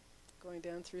here, going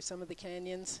down through some of the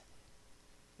canyons.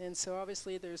 And so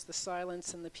obviously there's the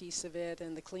silence and the peace of it,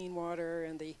 and the clean water,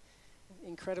 and the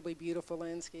incredibly beautiful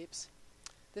landscapes.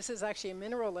 This is actually a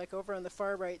mineral lake over on the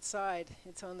far right side.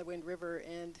 It's on the Wind River,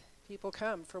 and people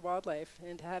come for wildlife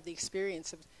and to have the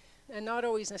experience of, and not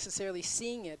always necessarily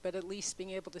seeing it, but at least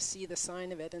being able to see the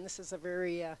sign of it. And this is a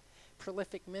very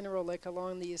prolific mineral lake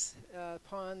along these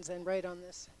ponds, and right on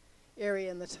this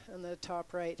area on the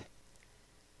top right.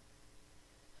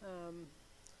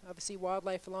 Obviously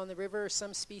wildlife along the river.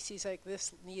 Some species like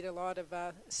this need a lot of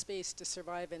space to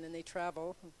survive in, and they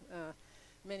travel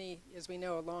many, as we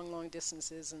know, long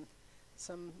distances, and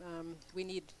some we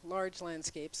need large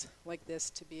landscapes like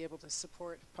this to be able to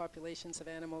support populations of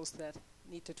animals that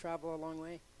need to travel a long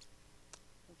way.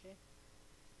 Okay,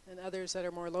 and others that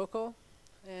are more local,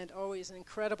 and always an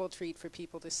incredible treat for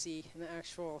people to see the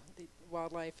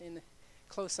wildlife in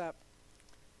close up.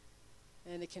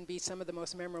 And it can be some of the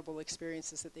most memorable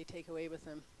experiences that they take away with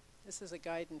them. This is a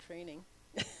guide in training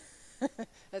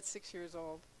at 6 years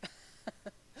old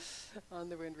on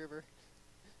the Wind River.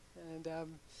 And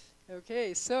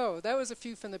okay, so that was a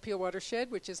few from the Peel watershed,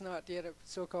 which is not yet a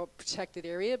so-called protected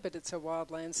area, but it's a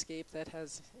wild landscape that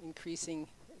has increasing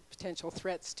potential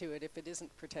threats to it if it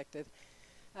isn't protected.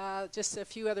 Just a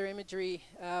few other imagery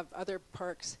of other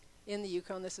parks in the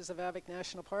Yukon. This is a Avik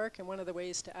National Park, and one of the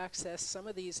ways to access some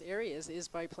of these areas is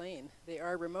by plane. They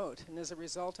are remote, and as a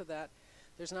result of that,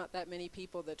 there's not that many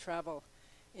people that travel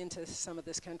into some of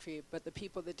this country, but the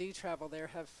people that do travel there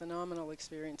have phenomenal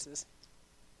experiences.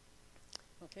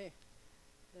 Okay,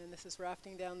 and this is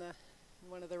rafting down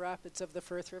one of the rapids of the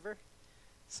Firth River.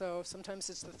 So sometimes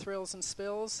it's the thrills and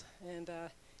spills, and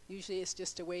usually it's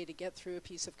just a way to get through a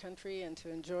piece of country and to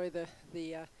enjoy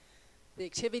the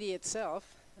activity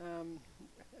itself.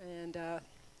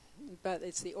 But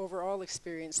it's the overall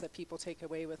experience that people take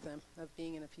away with them of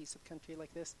being in a piece of country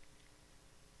like this.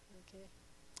 Okay,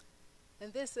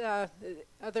 and this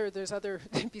there's other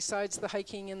besides the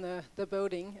hiking and the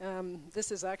boating.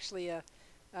 This is actually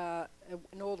an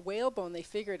old whalebone they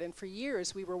figured, and for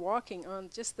years we were walking on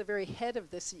just the very head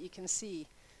of this that you can see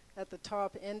at the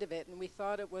top end of it, and we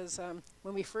thought it was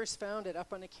when we first found it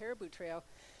up on a caribou trail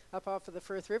up off of the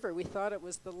Firth River, we thought it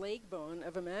was the leg bone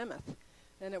of a mammoth.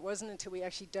 And it wasn't until we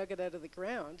actually dug it out of the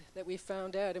ground that we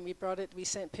found out, and we brought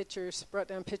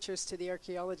down pictures to the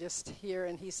archaeologist here,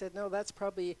 and he said, no, that's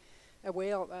probably a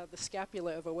whale, the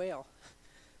scapula of a whale.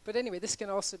 But anyway, this can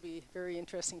also be very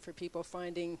interesting for people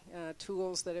finding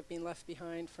tools that have been left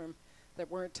behind that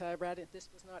weren't this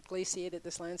was not glaciated,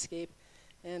 this landscape,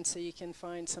 and so you can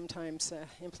find sometimes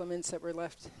implements that were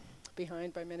left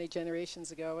behind by many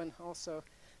generations ago, and also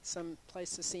some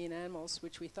Pleistocene animals,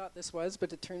 which we thought this was,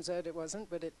 but it turns out it wasn't,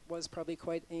 but it was probably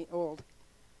quite old.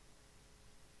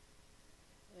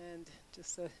 And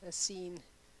just a scene,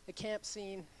 a camp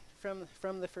scene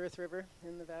from the Firth River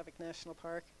in the Avik National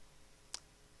Park.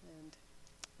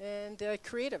 And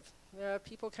creative.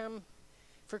 People come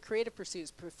for creative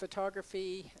pursuits,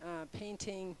 photography,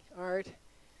 painting, art.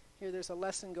 Here there's a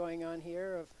lesson going on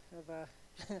here of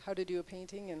how to do a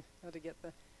painting and how to get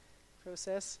the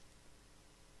process.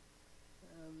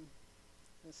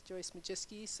 That's Joyce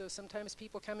Majiski. So sometimes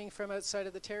people coming from outside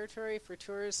of the territory for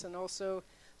tours, and also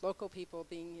local people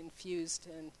being infused.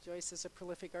 And Joyce is a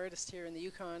prolific artist here in the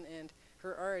Yukon, and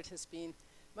her art has been,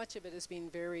 much of it has been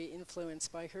very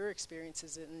influenced by her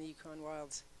experiences in the Yukon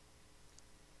wilds.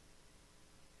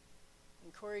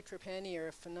 And Corey Trapani,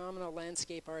 a phenomenal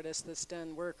landscape artist that's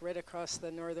done work right across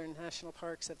the northern national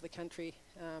parks of the country.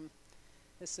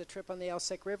 This is a trip on the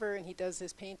Elsek River, and he does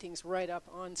his paintings right up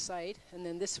on site. And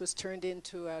then this was turned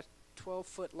into a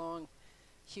 12-foot long,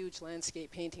 huge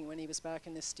landscape painting when he was back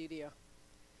in his studio.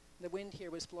 The wind here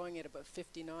was blowing at about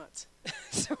 50 knots,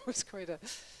 so it was quite a...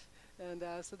 And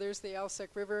so there's the Elsek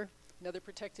River, another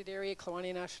protected area,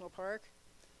 Kluane National Park.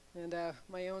 And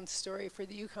my own story for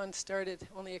the Yukon started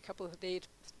only a couple of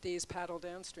days paddle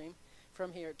downstream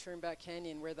from here at Turnback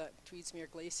Canyon, where that Tweedsmuir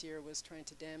Glacier was trying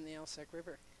to dam the Elsek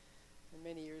River. and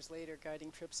many years later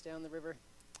guiding trips down the river.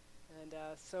 And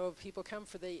so people come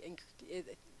for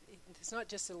it's not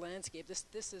just a landscape.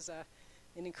 This is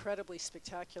an incredibly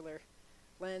spectacular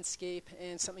landscape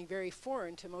and something very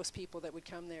foreign to most people that would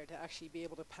come there, to actually be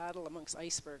able to paddle amongst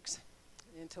icebergs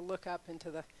and to look up into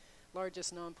the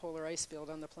largest non-polar ice field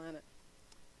on the planet.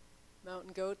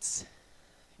 Mountain goats,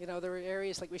 you know, there are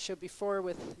areas like we showed before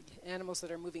with animals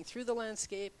that are moving through the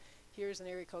landscape. Here's an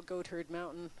area called Goat Herd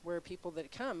Mountain where people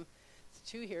that come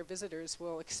to here, visitors,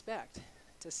 will expect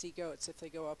to see goats if they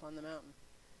go up on the mountain.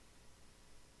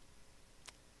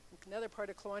 Another part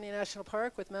of Kluane National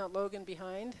Park with Mount Logan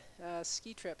behind,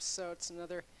 ski trips. So it's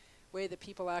another way that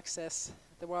people access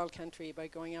the wild country by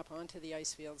going up onto the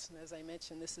ice fields. And as I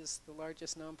mentioned, this is the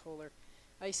largest non-polar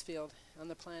ice field on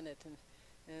the planet,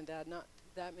 and not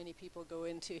that many people go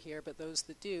into here, but those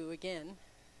that do, again,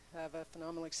 have a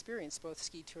phenomenal experience, both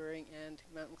ski touring and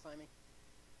mountain climbing.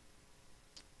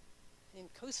 In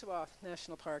Kosovo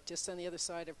National Park, just on the other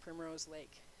side of Primrose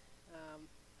Lake,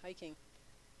 hiking.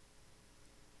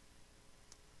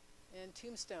 And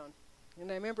Tombstone. And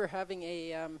I remember having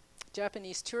a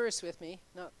Japanese tourist with me,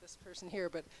 not this person here,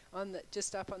 but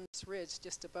just up on this ridge,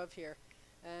 just above here.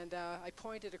 And I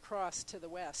pointed across to the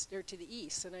west, or to the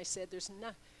east, and I said,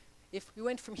 if we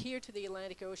went from here to the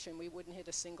Atlantic Ocean, we wouldn't hit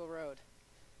a single road.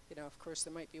 You know, of course,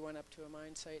 there might be one up to a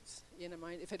mine site in a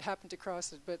mine if it happened to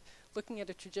cross it, but looking at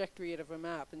a trajectory of a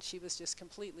map, and she was just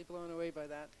completely blown away by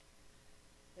that.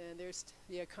 And there's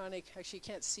the iconic, actually you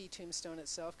can't see Tombstone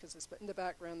itself because it's in the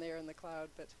background there in the cloud,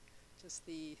 but just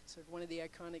the sort of one of the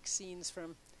iconic scenes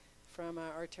from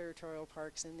our territorial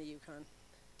parks in the Yukon,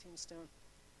 Tombstone.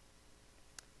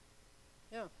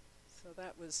 Yeah, so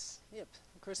that was, yep.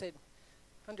 Of course, I had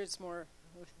hundreds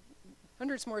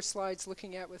more slides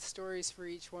looking at with stories for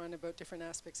each one about different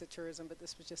aspects of tourism, but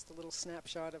this was just a little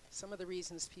snapshot of some of the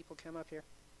reasons people come up here.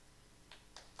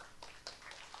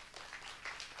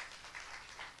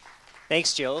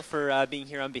 Thanks, Jill, for being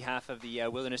here on behalf of the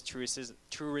Wilderness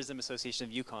Tourism Association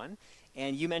of Yukon.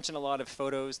 And you mentioned a lot of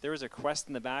photos. There was a request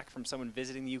in the back from someone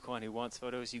visiting the Yukon who wants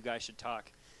photos. You guys should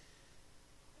talk.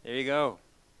 There you go.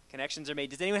 Connections are made.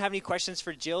 Does anyone have any questions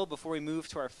for Jill before we move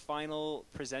to our final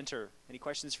presenter? Any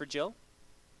questions for Jill?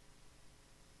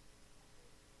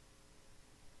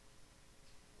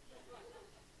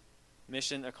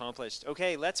 Mission accomplished.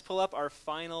 Okay, let's pull up our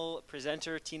final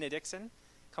presenter, Tina Dixon.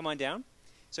 Come on down.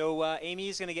 So Amy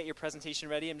is going to get your presentation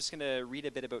ready. I'm just going to read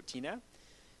a bit about Tina.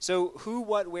 So Who,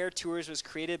 What, Where Tours was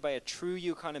created by a true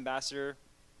Yukon ambassador,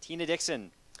 Tina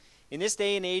Dixon. In this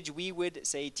day and age, we would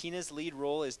say Tina's lead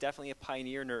role is definitely a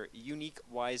pioneer in her unique,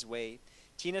 wise way.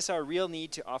 Tina saw a real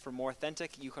need to offer more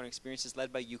authentic Yukon experiences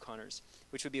led by Yukoners,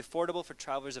 which would be affordable for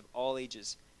travelers of all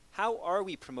ages. How are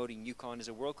we promoting Yukon as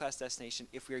a world-class destination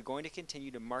if we are going to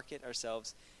continue to market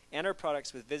ourselves and our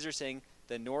products with visitors saying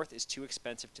the North is too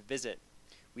expensive to visit?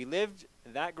 We lived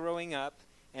that growing up,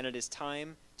 and it is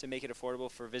time to make it affordable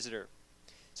for a visitor.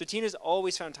 So Tina's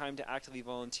always found time to actively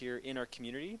volunteer in our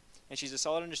community, and she's a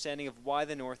solid understanding of why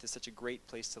the North is such a great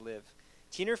place to live.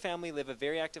 Tina and her family live a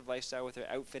very active lifestyle with their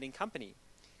outfitting company.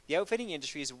 The outfitting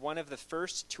industry is one of the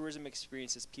first tourism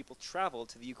experiences people traveled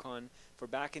to the Yukon for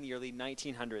back in the early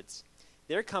 1900s.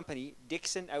 Their company,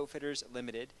 Dixon Outfitters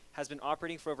Limited, has been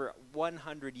operating for over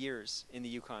 100 years in the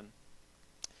Yukon.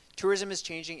 Tourism is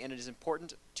changing, and it is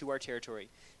important to our territory.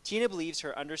 Tina believes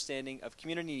her understanding of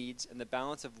community needs and the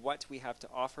balance of what we have to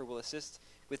offer will assist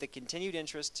with a continued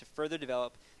interest to further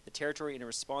develop the territory in a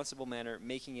responsible manner,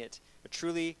 making it a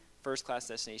truly first-class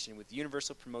destination with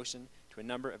universal promotion to a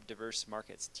number of diverse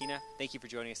markets. Tina, thank you for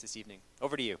joining us this evening.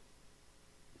 Over to you.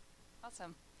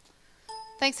 Awesome.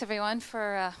 Thanks, everyone,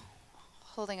 for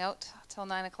holding out till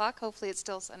 9 o'clock. Hopefully it's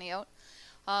still sunny out.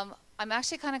 I'm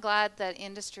actually kind of glad that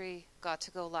industry got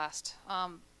to go last.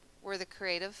 We're the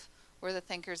creative, we're the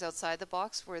thinkers outside the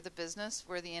box, we're the business,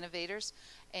 we're the innovators.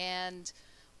 And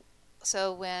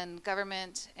so when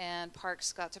government and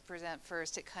parks got to present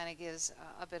first, it kind of gives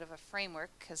a bit of a framework,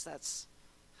 because that's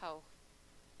how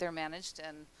they're managed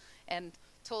and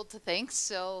told to think.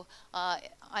 So I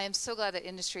am so glad that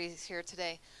industry is here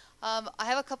today. I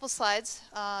have a couple slides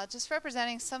just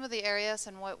representing some of the areas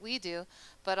and what we do,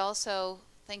 but also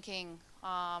thinking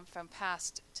from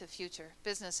past to future,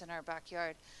 business in our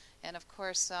backyard. And of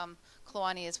course,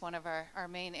 Kluane is one of our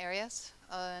main areas,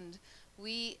 and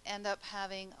we end up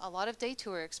having a lot of day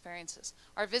tour experiences.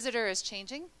 Our visitor is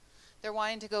changing. They're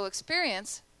wanting to go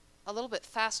experience a little bit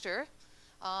faster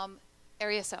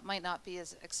areas that might not be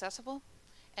as accessible,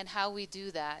 and how we do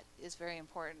that is very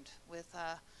important, with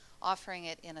offering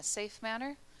it in a safe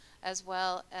manner, as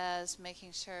well as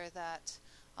making sure that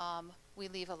we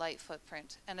leave a light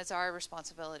footprint, and it's our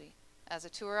responsibility as a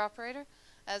tour operator,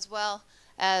 as well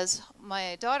as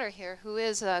my daughter here, who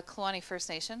is a Kluane First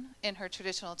Nation in her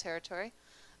traditional territory,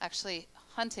 actually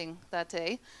hunting that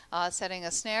day, setting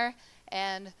a snare,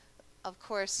 and of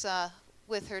course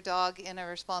with her dog in a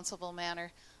responsible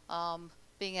manner,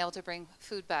 being able to bring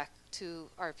food back to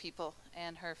our people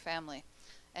and her family.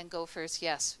 And gophers,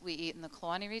 yes, we eat in the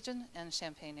Kluane region and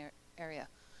Champagne area.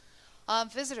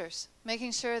 Visitors,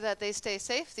 making sure that they stay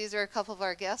safe. These are a couple of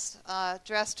our guests,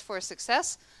 dressed for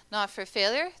success, not for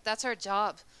failure. That's our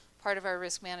job, part of our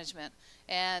risk management.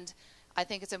 And I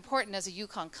think it's important as a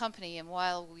Yukon company, and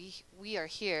while we are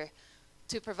here,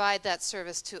 to provide that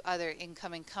service to other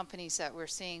incoming companies that we're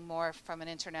seeing more from an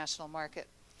international market.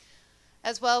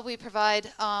 As well, we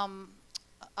provide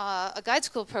a guide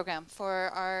school program for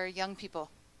our young people,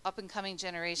 up-and-coming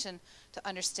generation, to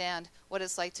understand what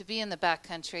it's like to be in the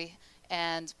backcountry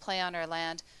and play on our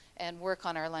land and work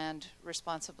on our land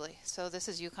responsibly. So this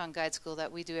is Yukon Guide School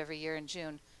that we do every year in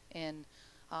June in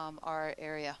our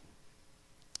area.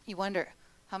 You wonder,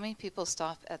 how many people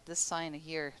stop at this sign a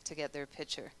year to get their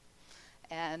picture?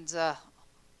 And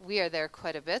we are there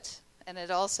quite a bit. And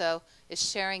it also is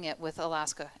sharing it with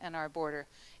Alaska and our border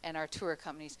and our tour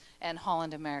companies and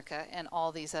Holland America and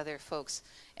all these other folks.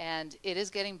 And it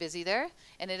is getting busy there.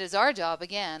 And it is our job,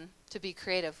 again, to be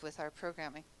creative with our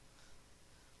programming.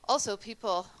 Also,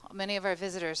 people, many of our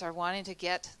visitors are wanting to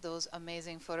get those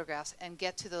amazing photographs and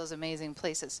get to those amazing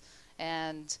places.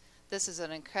 And this is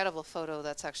an incredible photo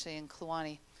that's actually in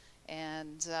Kluane.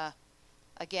 And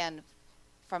again,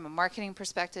 from a marketing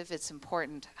perspective, it's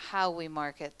important how we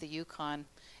market the Yukon,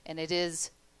 and it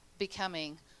is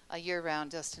becoming a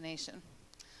year-round destination.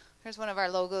 Here's one of our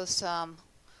logos.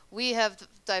 We have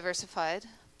diversified,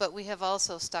 but we have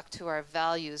also stuck to our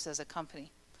values as a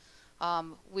company.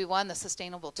 We won the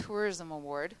Sustainable Tourism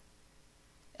Award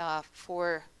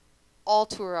for all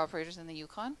tour operators in the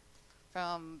Yukon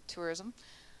from tourism.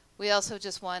 We also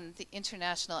just won the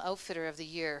International Outfitter of the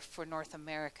Year for North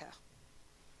America.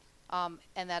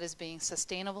 And that is being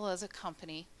sustainable as a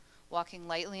company, walking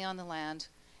lightly on the land,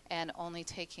 and only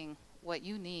taking what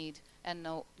you need and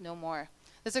no more.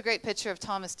 This is a great picture of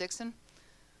Thomas Dixon.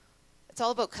 It's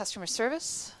all about customer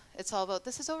service. It's all about,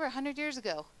 this is over 100 years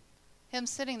ago. Him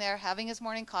sitting there having his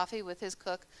morning coffee with his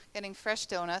cook, getting fresh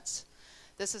donuts.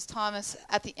 This is Thomas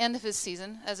at the end of his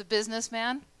season as a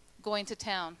businessman going to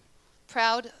town,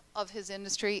 proud of his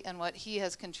industry and what he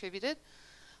has contributed.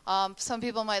 Some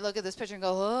people might look at this picture and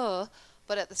go, oh,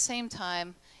 but at the same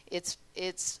time, it's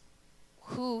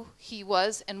who he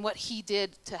was and what he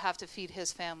did to have to feed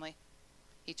his family.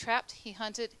 He trapped, he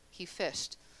hunted, he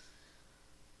fished.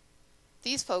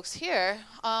 These folks here,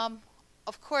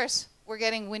 of course, we're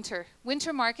getting winter.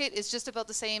 Winter market is just about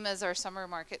the same as our summer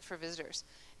market for visitors.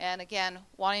 And again,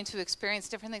 wanting to experience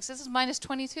different things. This is minus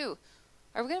 22.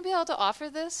 Are we going to be able to offer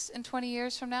this in 20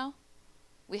 years from now?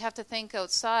 We have to think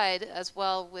outside as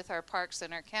well with our parks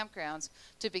and our campgrounds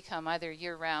to become either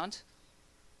year-round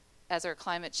as our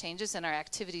climate changes and our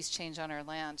activities change on our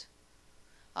land.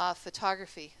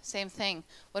 Photography, same thing.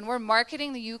 When we're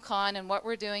marketing the Yukon and what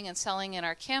we're doing and selling in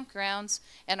our campgrounds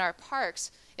and our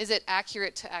parks, is it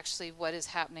accurate to actually what is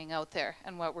happening out there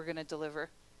and what we're going to deliver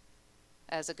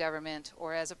as a government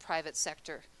or as a private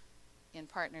sector in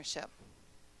partnership?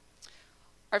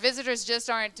 Our visitors just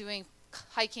aren't doing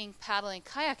hiking, paddling,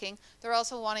 kayaking. They're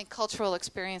also wanting cultural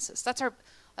experiences. That's our,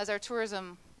 as our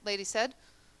tourism lady said,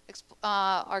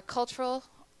 our cultural,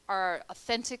 our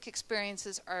authentic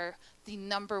experiences are the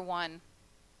 #1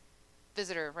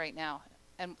 visitor right now.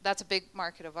 And that's a big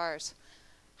market of ours.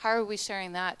 How are we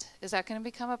sharing that? Is that going to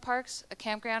become a parks, a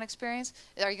campground experience?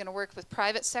 Are you going to work with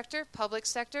private sector, public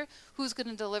sector? Who's going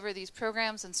to deliver these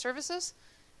programs and services?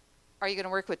 Are you going to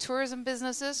work with tourism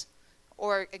businesses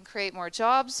and create more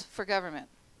jobs for government?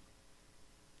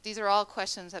 These are all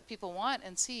questions that people want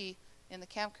and see in the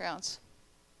campgrounds.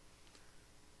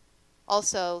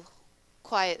 Also,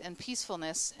 quiet and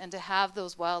peacefulness, and to have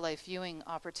those wildlife viewing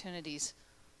opportunities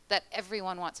that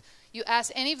everyone wants. You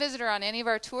ask any visitor on any of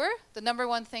our tour, the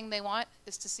 #1 thing they want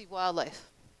is to see wildlife.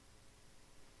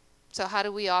 So how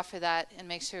do we offer that and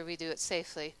make sure we do it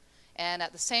safely? And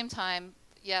at the same time,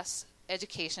 yes,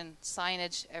 education,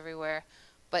 signage everywhere,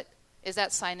 but is that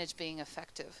signage being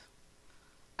effective?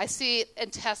 I see it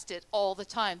and test it all the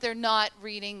time. They're not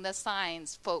reading the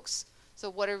signs, folks. So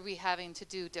what are we having to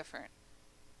do different?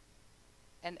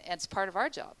 And it's part of our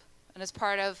job. And it's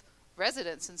part of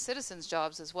residents' and citizens'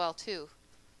 jobs as well, too,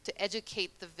 to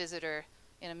educate the visitor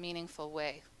in a meaningful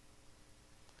way.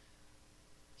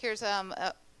 Here's,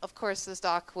 of course, this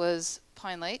dock was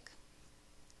Pine Lake.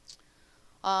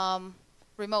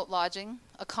 remote lodging,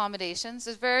 accommodations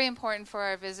is very important for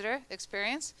our visitor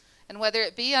experience. And whether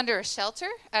it be under a shelter,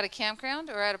 at a campground,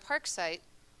 or at a park site,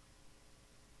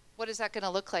 what is that going to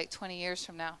look like 20 years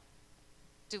from now?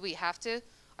 Do we have to?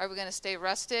 Are we going to stay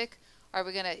rustic?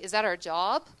 Is that our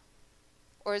job?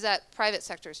 Or is that private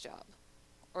sector's job?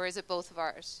 Or is it both of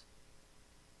ours?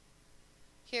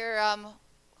 Here,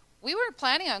 we weren't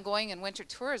planning on going in winter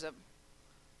tourism.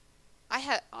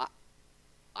 I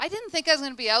didn't think I was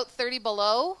going to be out 30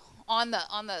 below on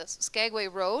the Skagway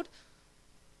Road,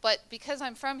 but because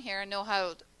I'm from here and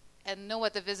know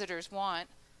what the visitors want,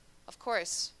 of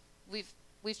course,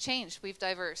 we've changed, we've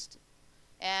diversed.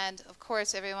 And of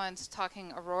course, everyone's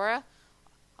talking Aurora.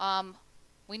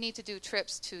 We need to do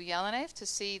trips to Yellowknife to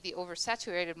see the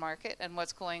oversaturated market and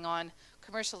what's going on,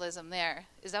 commercialism there.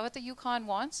 Is that what the Yukon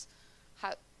wants?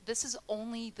 This is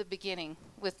only the beginning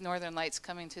with Northern Lights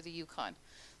coming to the Yukon.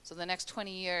 So the next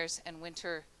 20 years and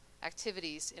winter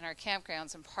activities in our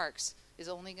campgrounds and parks is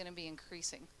only going to be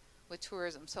increasing with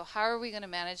tourism. So how are we going to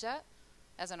manage that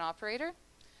as an operator,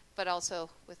 but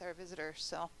also with our visitors?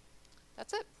 So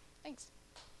that's it. Thanks.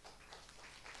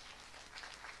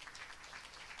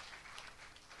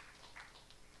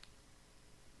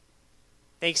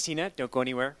 Thanks, Tina. Don't go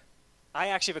anywhere. I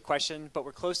actually have a question, but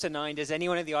we're close to 9. Does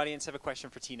anyone in the audience have a question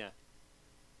for Tina?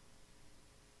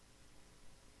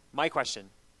 My question.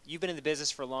 You've been in the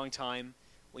business for a long time.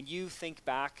 When you think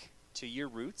back to your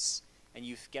roots and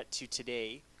you get to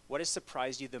today, what has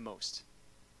surprised you the most?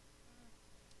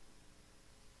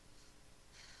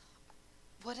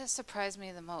 What has surprised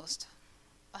me the most?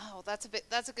 Oh, that's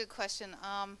a good question.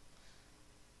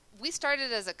 We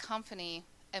started as a company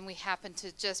and we happen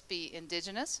to just be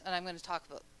Indigenous, and I'm going to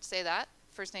say that,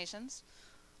 First Nations,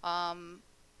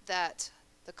 that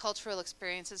the cultural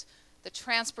experiences, the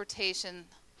transportation,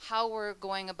 how we're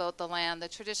going about the land, the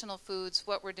traditional foods,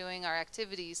 what we're doing, our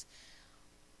activities,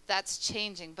 that's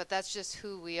changing, but that's just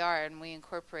who we are, and we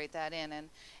incorporate that in,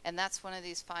 and that's one of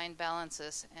these fine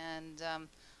balances, and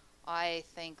I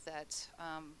think that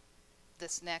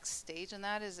this next stage in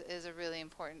that is a really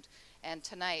important. And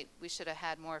tonight, we should have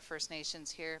had more First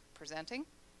Nations here presenting.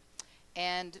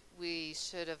 And we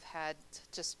should have had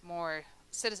just more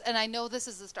citizens. And I know this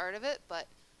is the start of it, but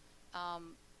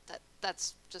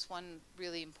that's just one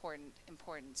really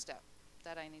important step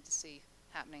that I need to see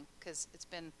happening. Because it's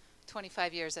been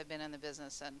 25 years I've been in the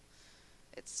business, and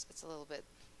it's a little bit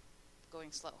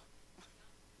going slow.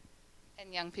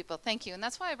 And young people, thank you. And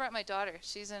that's why I brought my daughter.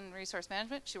 She's in resource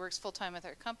management. She works full-time with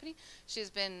our company.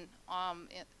 She's been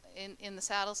in the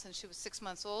saddle since she was 6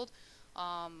 months old,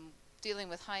 dealing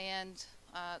with high-end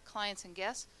clients and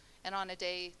guests, and on a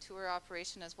day tour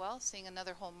operation as well, seeing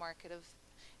another whole market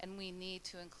and we need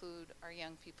to include our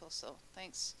young people. So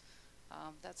thanks.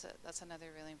 That's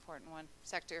another really important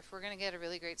sector. If we're going to get a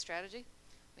really great strategy,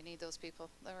 we need those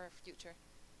people. They're our future.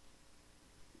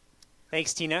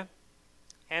 Thanks, Tina.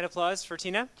 Hand applause for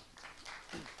Tina.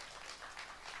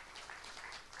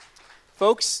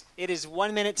 Folks, it is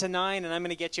 1 minute to 9, and I'm going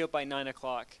to get you up by 9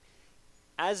 o'clock.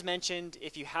 As mentioned,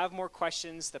 if you have more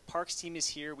questions, the Parks team is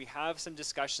here. We have some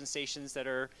discussion stations that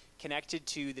are connected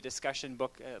to the discussion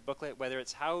booklet, whether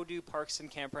it's how do parks and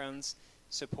campgrounds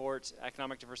support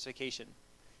economic diversification?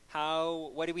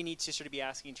 What do we need to sort of be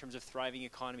asking in terms of thriving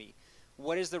economy?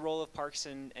 What is the role of parks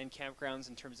and campgrounds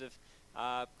in terms of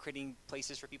creating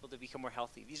places for people to become more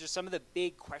healthy? These are some of the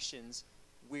big questions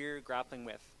we're grappling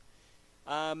with.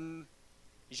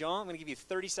 Jean, I'm going to give you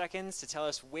 30 seconds to tell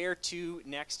us where to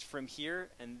next from here,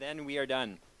 and then we are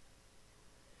done.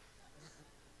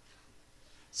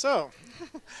 So,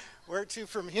 where to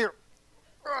from here?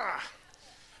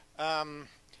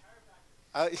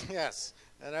 Yes,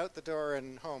 and out the door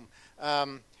and home.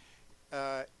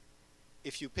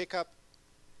 If you pick up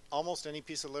almost any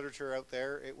piece of literature out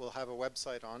there, it will have a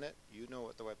website on it. You know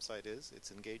what the website is.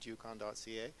 It's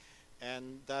EngageYukon.ca,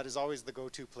 and that is always the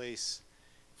go-to place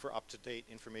for up-to-date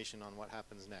information on what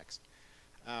happens next.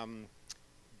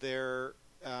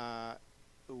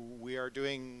 We are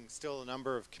doing still a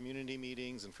number of community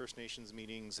meetings and First Nations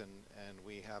meetings, and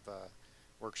we have a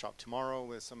workshop tomorrow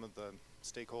with some of the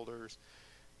stakeholders.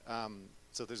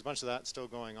 So there's a bunch of that still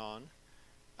going on.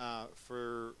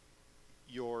 For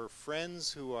your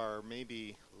friends who are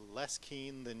maybe less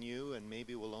keen than you and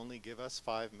maybe will only give us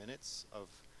 5 minutes of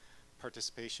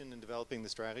participation in developing the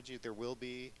strategy, there will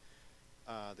be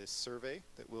this survey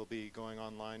that will be going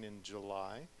online in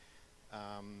July,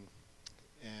 and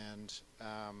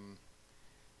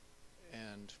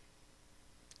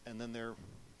then there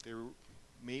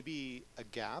may be a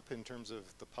gap in terms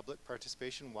of the public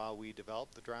participation while we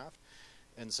develop the draft,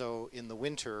 and so in the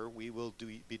winter we will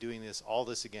be doing all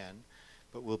this again,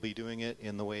 but we'll be doing it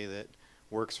in the way that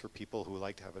works for people who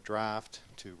like to have a draft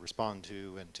to respond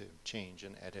to and to change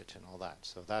and edit and all that.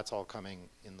 So that's all coming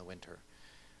in the winter.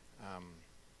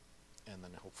 And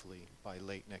then hopefully by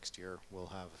late next year, we'll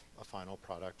have a final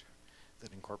product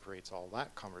that incorporates all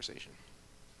that conversation.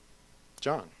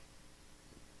 John.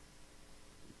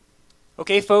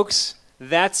 Okay, folks,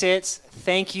 that's it.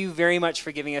 Thank you very much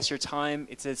for giving us your time.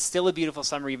 It's still a beautiful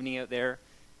summer evening out there.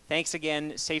 Thanks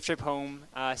again. Safe trip home.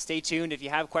 Stay tuned. If you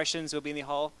have questions, we'll be in the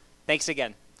hall. Thanks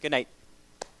again. Good night.